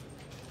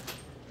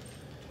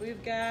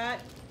 We've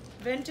got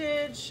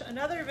vintage,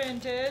 another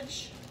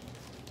vintage.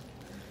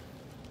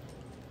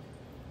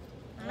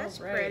 That's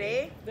Alrighty.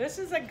 pretty. This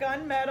is a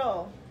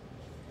gunmetal.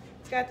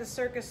 It's got the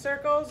circus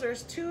circles.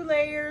 There's 2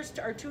 layers,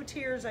 or 2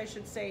 tiers, I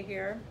should say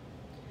here.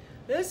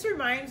 This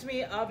reminds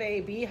me of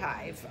a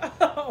beehive,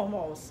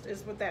 almost,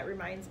 is what that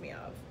reminds me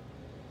of.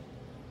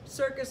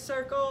 Circus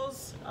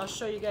circles, I'll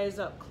show you guys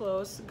up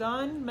close.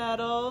 Gun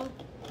metal.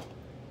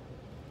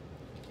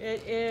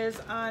 It is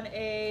on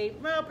a,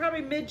 well,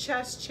 probably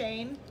mid-chest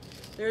chain.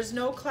 There's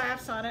no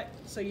clasps on it,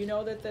 so you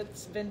know that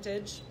that's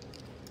vintage.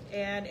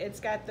 And it's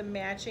got the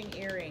matching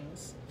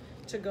earrings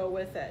to go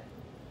with it.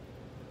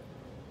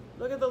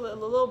 Look at the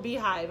little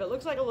beehive. It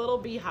looks like a little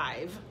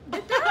beehive.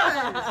 It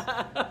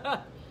does.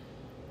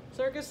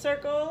 Circus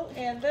circle,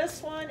 and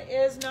this one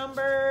is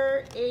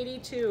number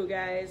 82,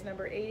 guys.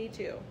 Number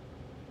 82.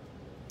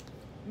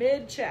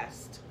 Mid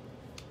chest.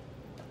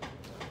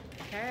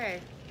 Okay.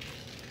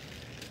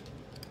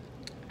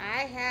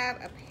 I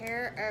have a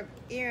pair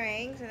of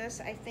earrings, and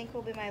this I think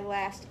will be my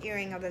last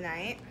earring of the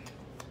night.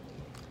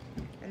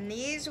 And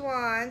these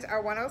ones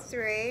are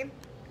 103,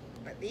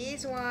 but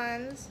these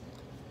ones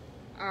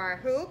are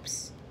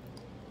hoops,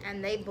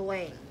 and they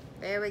bling.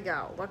 There we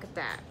go. Look at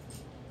that.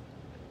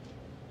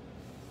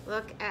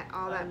 Look at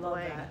all that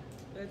bling. That.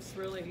 It's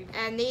really...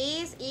 And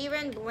these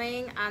even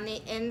bling on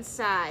the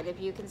inside. If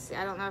you can see,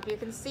 I don't know if you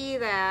can see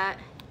that.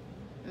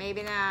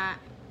 Maybe not.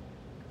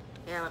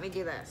 Here, let me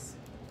do this.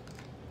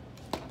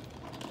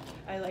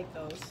 I like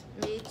those.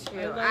 Me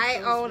too. like I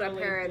those own a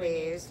really pair of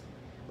blingy. these.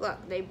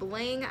 Look, they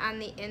bling on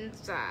the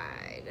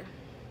inside.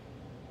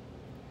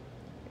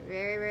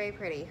 Very, very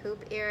pretty.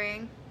 Hoop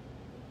earring.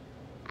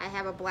 I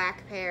have a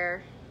black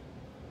pair.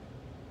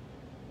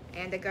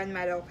 And a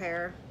gunmetal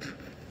pair.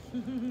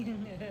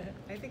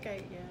 I think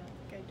I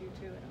do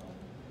too at home.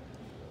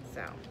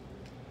 So,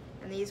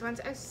 and these ones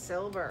are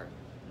silver.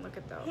 Look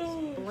at those.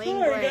 Bling,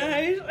 Sorry,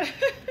 bling. guys.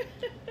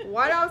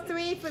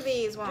 103 for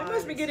these ones. I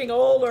must be getting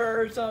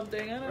older or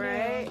something. I don't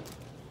Right? know.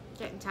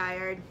 Getting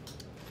tired.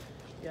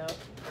 Yep.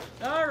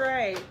 All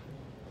right.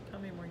 How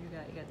many more you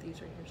got? You got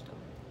these right here still.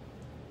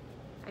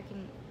 I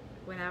can,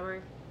 whenever.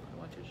 I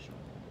want you to show them.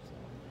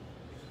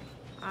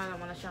 I don't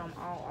want to show them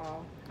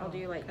all. I'll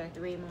do like okay.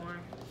 3 more.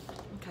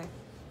 Okay.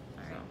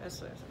 All right.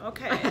 That's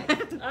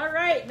okay. All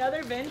right.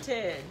 Another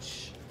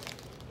vintage.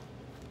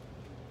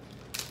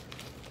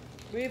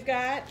 We've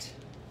got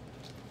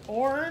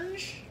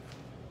orange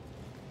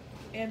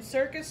and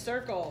circus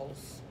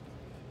circles.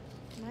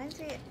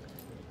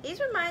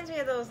 These reminds me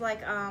of those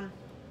like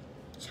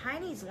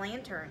Chinese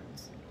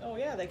lanterns. Oh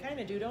yeah, they kind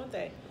of do, don't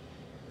they?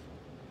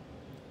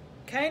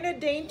 Kind of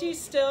dainty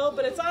still,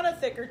 but it's on a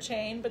thicker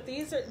chain. But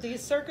these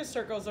circus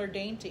circles are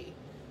dainty.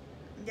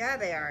 Yeah,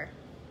 they are.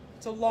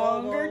 It's a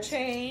longer Bubbles.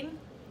 chain,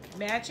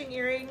 matching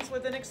earrings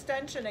with an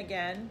extension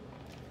again.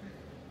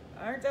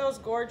 Aren't those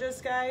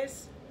gorgeous,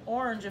 guys?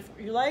 Orange. If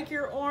you like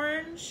your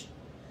orange,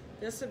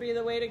 this would be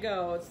the way to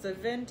go. It's the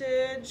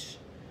vintage,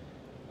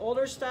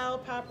 older style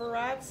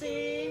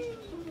paparazzi.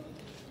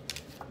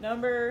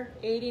 Number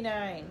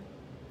 89.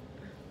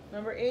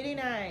 Number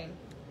 89.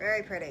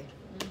 Very pretty.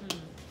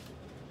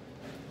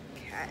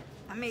 Okay,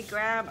 let me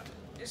grab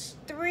just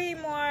 3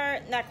 more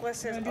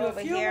necklaces We're gonna do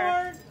over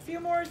here. few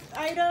more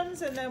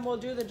items, and then we'll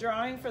do the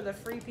drawing for the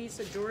free piece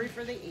of jewelry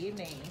for the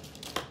evening.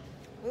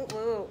 Woo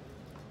woo.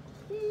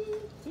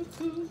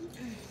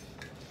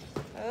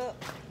 Oh.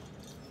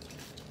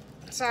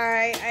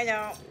 Sorry, I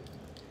know.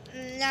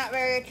 Not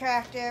very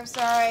attractive,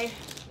 sorry.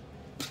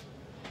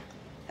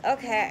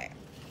 Okay.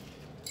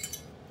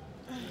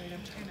 Wait,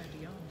 I'm trying not to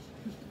yawn.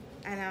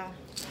 I know.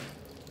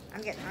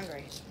 I'm getting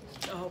hungry.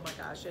 Oh my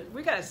gosh,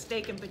 we got a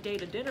steak and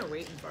potato dinner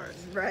waiting for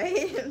us.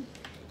 Right?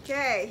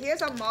 Okay,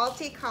 here's a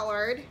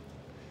multicolored.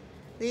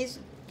 The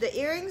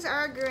earrings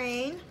are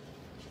green.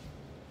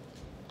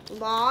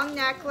 Long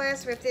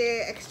necklace with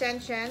the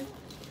extension.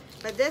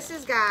 But this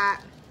has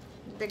got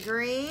the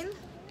green,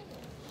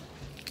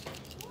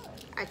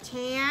 a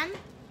tan,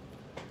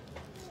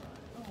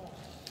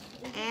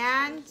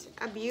 and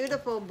a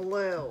beautiful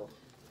blue.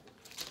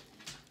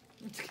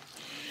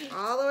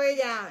 All the way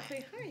down it.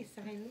 Say hi,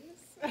 Silas.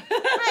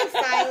 Hi,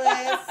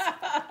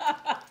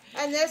 Silas.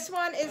 And this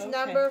one is Okay,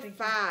 number thank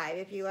you. 5.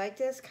 If you like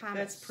this, comment.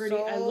 That's pretty.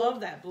 I sold. love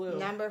that blue.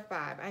 Number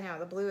 5. I know,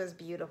 the blue is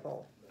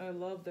beautiful. I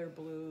love their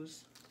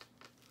blues.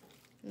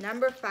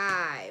 Number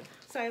 5.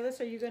 Silas,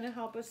 are you going to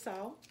help us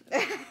sew?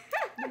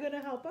 You going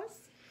to help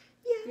us?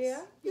 Yes.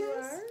 Yeah, you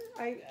yes.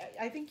 are.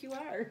 I think you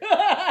are.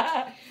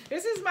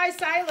 This is my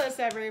Silas,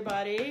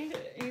 everybody.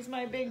 He's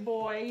my big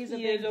boy. He's a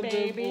big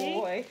baby.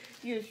 boy.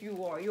 Yes,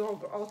 you are. You're.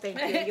 Oh, thank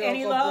you. You're And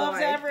he a good loves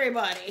boy.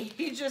 everybody.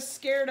 He's just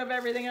scared of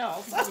everything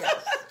else. Yes.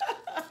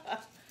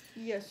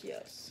 Yes,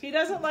 yes. He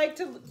doesn't like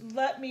to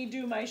let me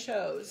do my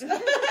shows. Did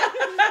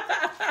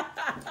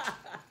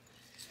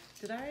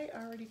I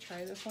already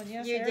try this one?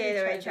 Yes, You I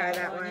did already try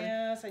that one.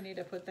 Yes, I need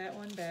to put that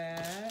one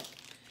back.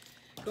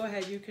 Go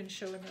ahead, you can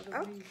show another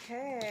one.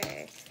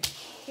 Okay.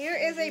 Here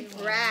is a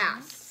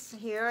brass.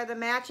 Here are the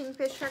matching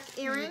fish hook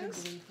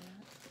earrings.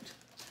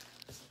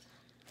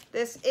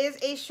 This is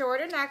a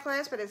shorter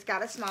necklace, but it's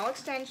got a small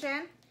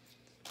extension.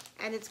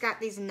 And it's got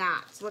these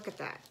knots. Look at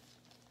that.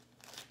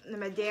 The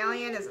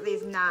medallion is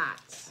these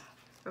knots.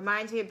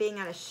 Reminds me of being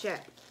on a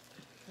ship.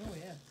 Oh,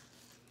 yeah.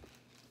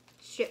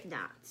 Ship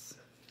knots,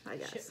 I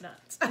guess. Shit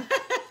nuts.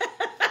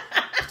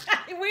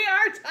 We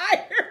are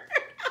tired.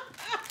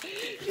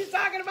 She's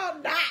talking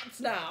about knots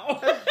now.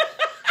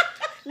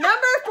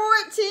 Number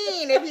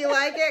 14, if you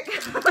like it.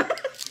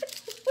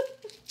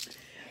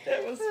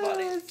 That was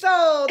funny.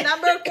 So,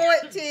 number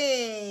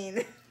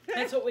 14.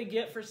 That's what we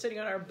get for sitting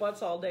on our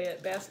butts all day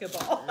at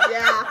basketball.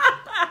 Yeah.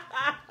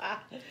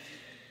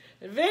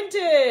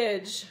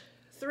 Vintage.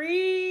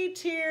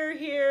 3-tier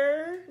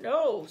here.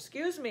 No,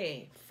 excuse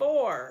me.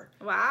 4.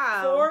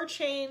 Wow. 4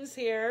 chains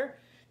here.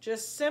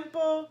 Just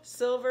simple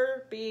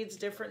silver beads,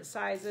 different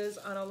sizes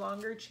on a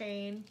longer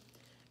chain.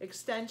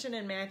 Extension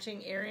and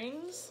matching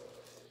earrings.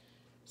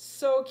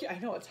 So cute. I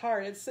know it's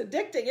hard. It's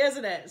addicting,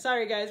 isn't it?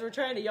 Sorry, guys. We're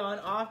trying to yawn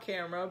off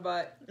camera,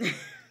 but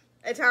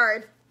It's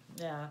hard.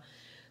 yeah.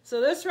 So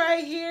this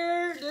right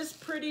here, this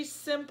pretty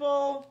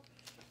simple.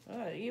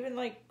 Even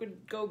like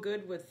would go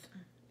good with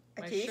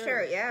A my t-shirt,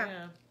 shirt.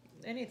 yeah.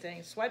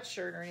 Anything,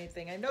 sweatshirt or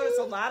anything. I notice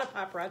a lot of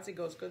paparazzi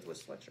goes good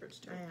with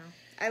sweatshirts too. I know.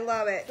 I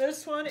love it.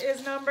 This one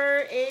is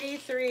number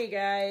 83,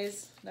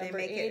 guys. They Number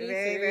make 83. it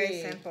very,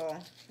 very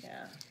simple.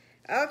 Yeah.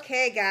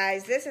 Okay,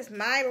 guys, this is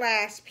my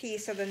last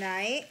piece of the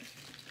night.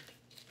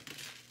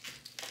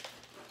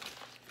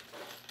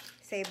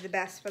 Save the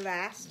best for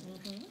last.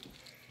 Mm-hmm.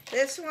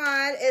 This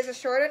one is a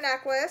shorter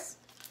necklace,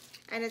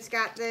 and it's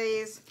got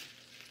these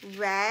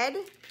red,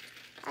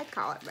 I'd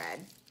call it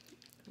red.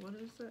 What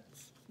is it?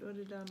 What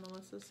did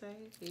Melissa say?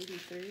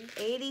 83?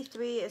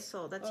 83 is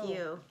sold. That's Oh.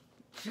 you.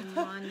 The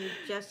one you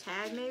just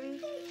had, maybe?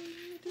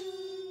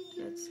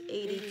 That's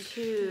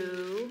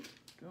 82.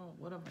 Oh,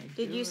 what am I doing?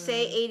 Did you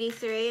say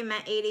 83 and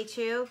meant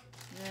 82?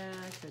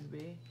 Yeah, it could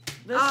be.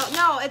 Oh,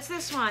 no, it's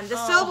this one. The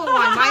silver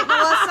one, right,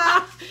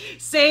 Melissa?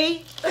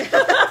 See?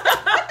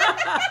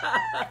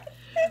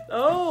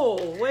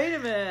 Oh, wait a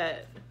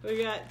minute.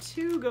 We got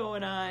 2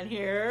 going on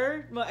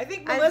here. I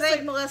think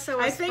Melissa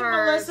was first.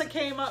 Melissa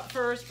came up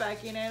first,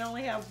 Becky, and I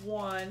only have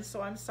 1,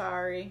 so I'm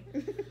sorry.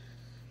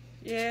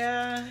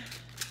 Yeah.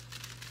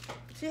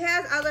 She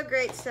has other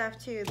great stuff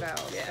too, though.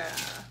 Yeah.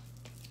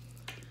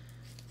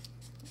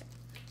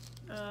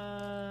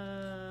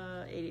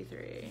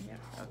 83.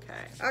 Yeah.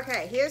 Okay.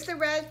 Okay, here's the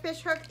red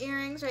fish hook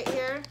earrings right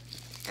here,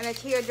 and a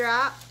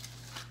teardrop.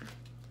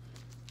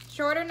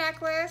 Shorter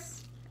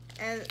necklace,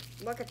 and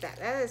look at that.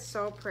 That is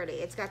so pretty.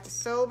 It's got the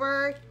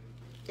silver,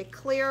 the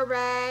clear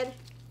red,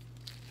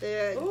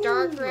 the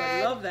dark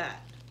red. I love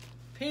that.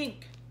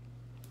 Pink.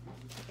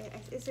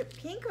 Is it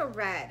pink or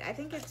red? I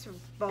think it's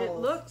both. It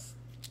looks.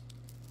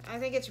 I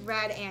think it's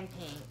red and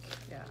pink.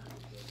 Yeah.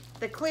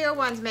 The clear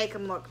ones make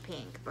them look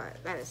pink,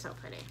 but that is so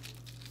pretty.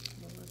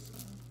 Melissa.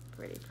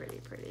 Pretty, pretty,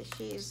 pretty.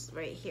 She's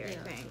right here, I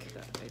think.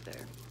 Right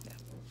there. Yeah.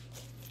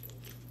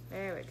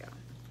 There we go.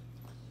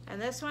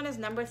 And this one is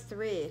number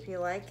 3. If you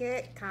like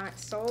it, comment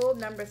sold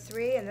number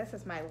 3. And this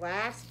is my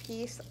last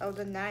piece of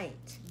the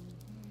night.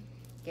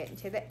 Getting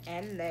to the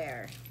end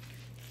there.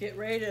 Get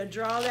ready to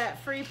draw that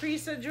free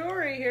piece of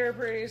jewelry here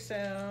pretty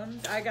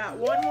soon. I got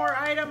one more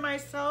item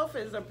myself,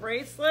 is a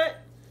bracelet.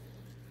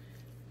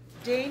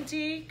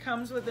 Dainty,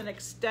 comes with an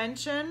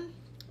extension.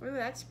 Ooh,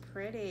 that's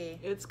pretty.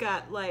 It's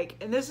got like,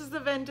 and this is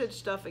the vintage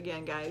stuff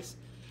again, guys.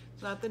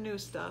 It's not the new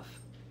stuff.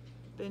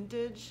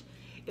 Vintage.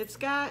 It's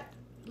got,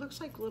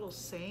 looks like little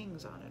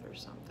sayings on it or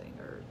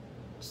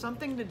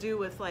something to do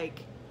with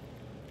like,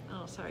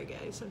 oh, sorry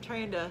guys. I'm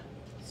trying to.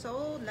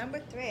 Sold number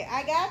 3.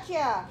 I got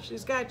ya.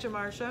 She's got you,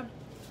 Marcia.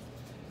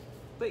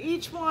 But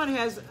each one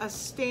has a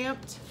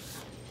stamped,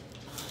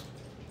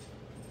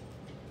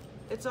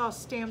 it's all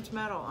stamped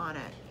metal on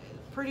it.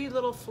 Pretty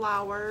little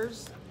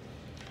flowers.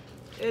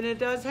 And it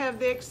does have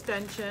the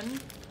extension.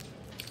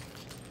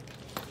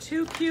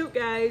 Too cute,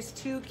 guys,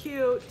 too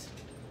cute.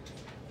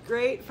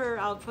 Great for,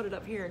 I'll put it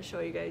up here and show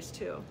you guys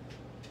too.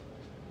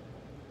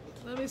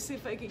 Let me see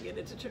if I can get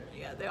it to turn.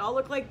 Yeah, they all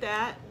look like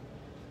that.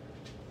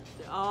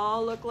 They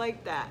all look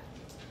like that.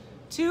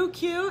 Too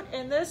cute.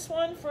 And this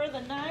one for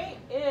the night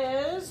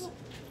is,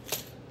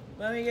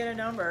 let me get a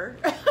number.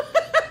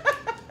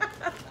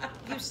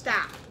 You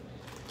stop.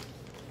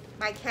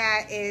 My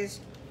cat is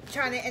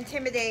trying to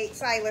intimidate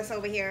Silas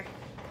over here.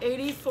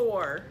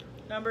 84.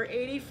 Number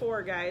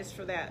 84, guys,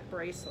 for that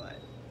bracelet.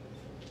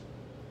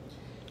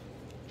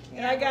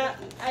 And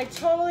I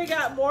totally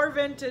got more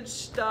vintage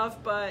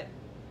stuff, but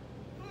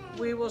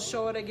we will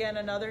show it again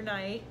another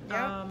night.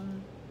 Yep.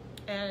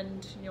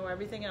 And, you know,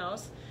 everything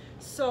else.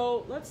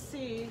 So, let's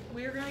see.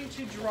 We're going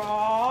to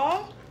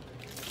draw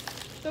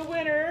the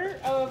winner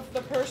of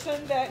the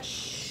person that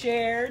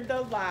shared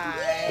the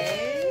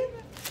live.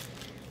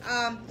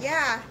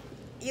 Yeah,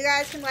 you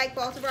guys can like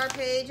both of our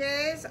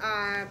pages.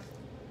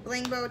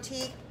 Bling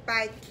Boutique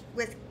by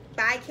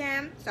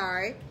Kim,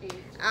 sorry.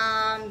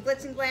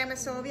 Glitz and Glamour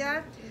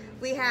Sylvia.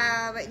 We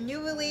have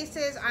new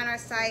releases on our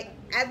site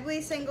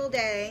every single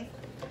day.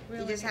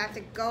 You just have to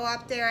go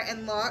up there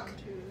and look.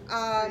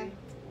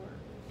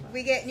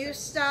 We get new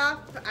stuff.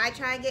 I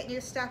try and get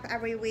new stuff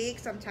every week.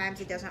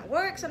 Sometimes it doesn't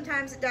work,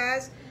 sometimes it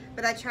does,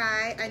 but I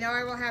try. I know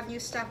I will have new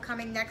stuff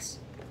coming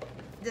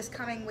this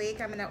coming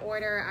week. I'm gonna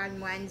order on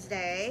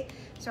Wednesday,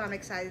 so I'm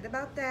excited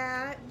about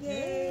that.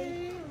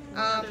 Yay!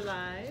 Another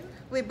live.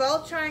 We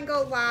both try and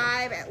go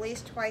live at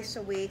least twice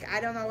a week. I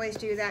don't always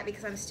do that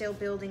because I'm still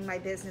building my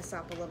business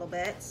up a little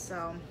bit,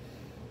 so.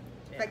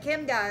 Yeah. But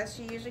Kim does.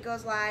 She usually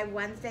goes live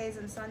Wednesdays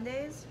and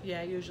Sundays.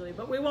 Yeah, usually.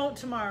 But we won't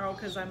tomorrow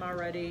because I'm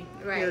already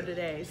Right. here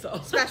today. So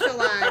Special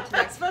live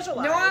today. Special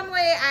live. Normally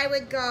I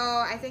would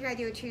go, I think I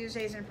do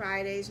Tuesdays and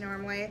Fridays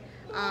normally.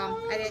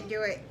 I didn't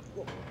do it.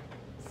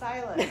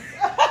 Silas.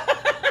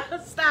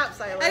 Stop,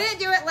 Silas. I didn't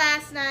do it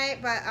last night,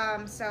 but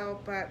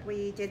but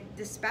we did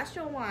the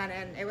special one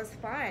and it was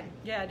fun.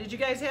 Yeah, did you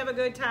guys have a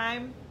good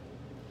time?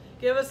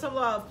 Give us some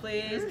love,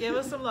 please. Give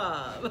us some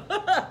love.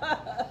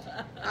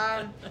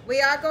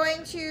 We are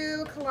going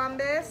to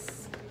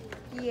Columbus.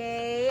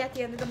 Yay, at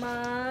the end of the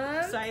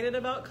month. Excited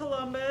about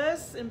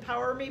Columbus.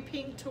 Empower Me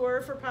Pink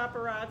Tour for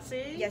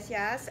Paparazzi. Yes,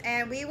 yes.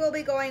 And we will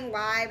be going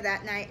live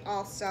that night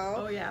also.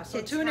 Oh, yeah. So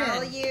to tune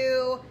tell in.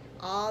 you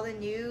all the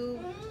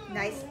new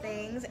nice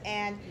things.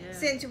 And Yeah.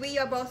 since we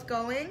are both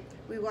going,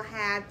 we will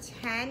have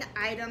 10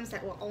 items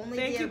that will only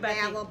Thank be you, Becky.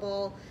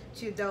 available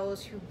to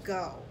those who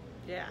go.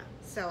 Yeah.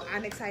 So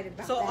I'm excited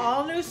about So that.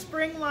 all new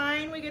spring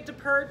line we get to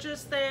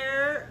purchase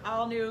there.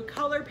 All new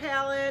color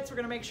palettes. We're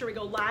going to make sure we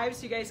go live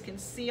so you guys can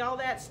see all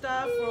that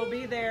stuff. We'll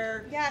be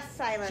there Yes,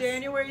 Silas.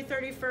 January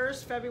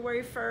 31st,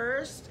 February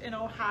 1st in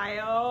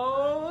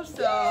Ohio.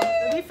 So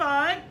it'll be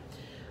fun.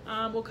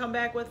 We'll come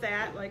back with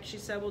that. Like she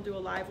said, we'll do a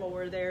live while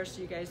we're there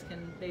so you guys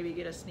can maybe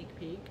get a sneak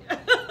peek.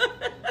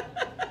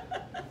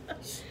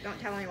 Don't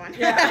tell anyone.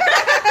 Yeah.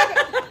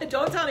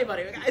 Don't tell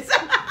anybody, guys.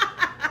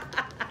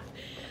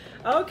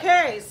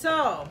 Okay,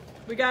 so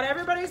we got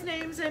everybody's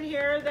names in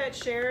here that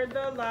shared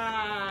the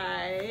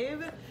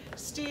live.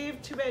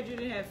 Steve, too bad you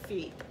didn't have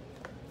feet.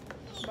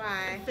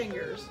 Why?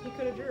 Fingers. He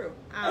could have drew.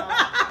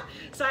 Oh.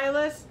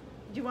 Silas,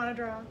 do you want to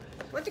draw?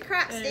 What the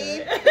crap,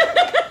 Steve?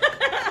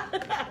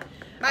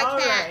 All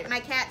right.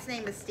 My cat's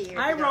name is Steve. if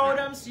I you don't wrote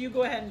know. them, so you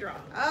go ahead and draw.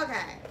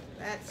 Okay.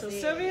 Let's So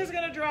see. Sylvia's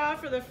going to draw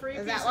for the free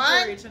Is piece that of one?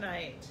 jewelry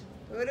tonight.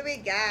 Who do we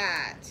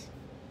got?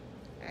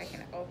 I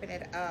can open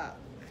it up.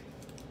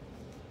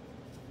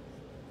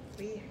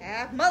 We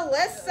have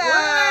Melissa.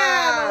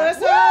 Wow,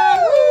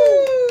 Melissa!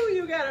 Woo! Woo!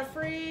 You got a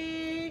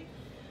free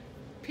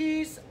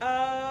piece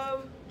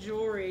of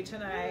jewelry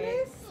tonight.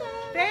 Melissa.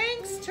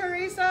 Thanks,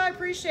 Teresa. I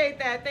appreciate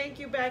that. Thank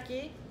you,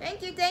 Becky.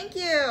 Thank you, thank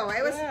you.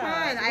 It was Yeah.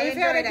 fun. I We've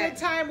enjoyed had a it. good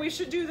time. We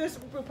should do this.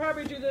 We'll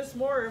probably do this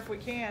more if we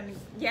can.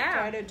 Yeah.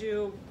 Try to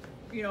do,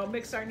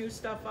 mix our new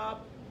stuff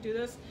up. Do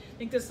this. I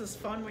think this is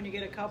fun when you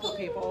get a couple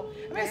people. I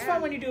mean, it's Yeah.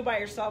 fun when you do it by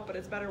yourself, but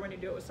it's better when you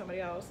do it with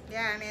somebody else.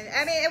 Yeah, I mean,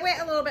 it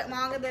went a little bit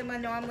longer than we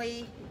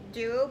normally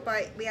do,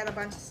 but we had a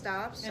bunch of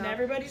stuff. So. And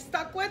everybody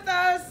stuck with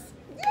us.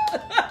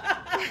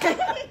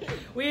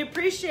 We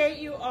appreciate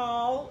you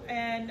all,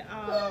 and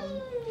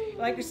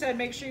like we said,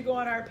 make sure you go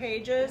on our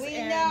pages. We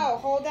and know.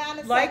 Hold on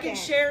a like second. and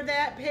share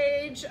that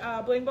page,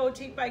 Bling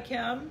Boutique by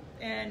Kim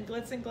and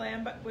Glitz and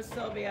Glam with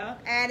Sylvia.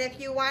 And if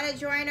you want to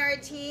join our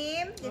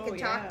team, you Oh, can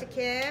yeah. talk to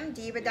Kim,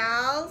 Diva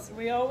Dolls.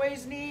 We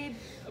always need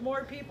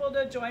more people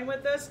to join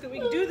with us because we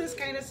can do this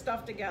kind of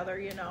stuff together,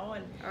 and Oh,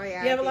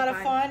 yeah, we have a it'd lot be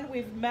of fun.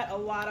 We've met a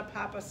lot of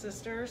Papa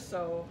sisters,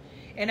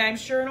 and I'm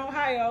sure in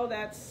Ohio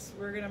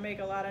we're gonna make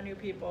a lot of new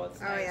people. It's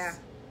nice. yeah.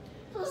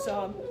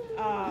 So,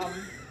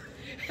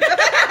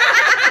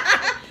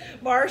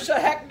 Marsha,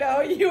 heck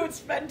no, you would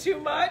spend too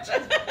much.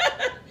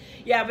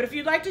 Yeah, but if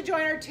you'd like to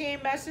join our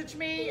team, message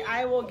me.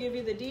 I will give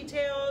you the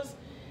details.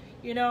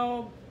 We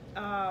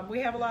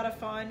have a lot of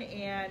fun,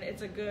 and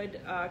it's a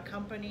good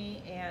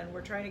company, and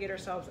we're trying to get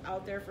ourselves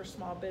out there for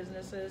small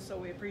businesses, so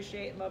we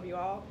appreciate and love you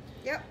all.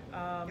 Yep,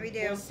 we do.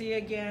 We'll see you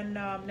again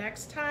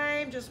next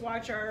time. Just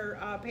watch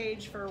our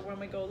page for when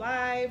we go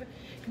live.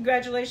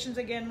 Congratulations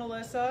again,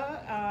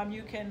 Melissa.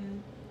 You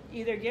can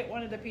either get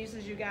one of the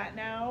pieces you got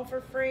now for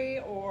free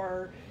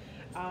or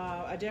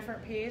a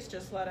different piece.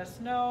 Just let us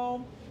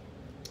know,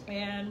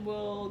 and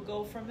we'll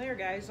go from there,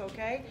 guys,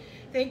 okay?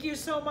 Thank you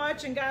so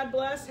much, and God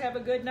bless. Have a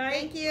good night.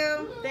 Thank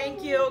you.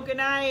 Thank you. Good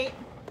night.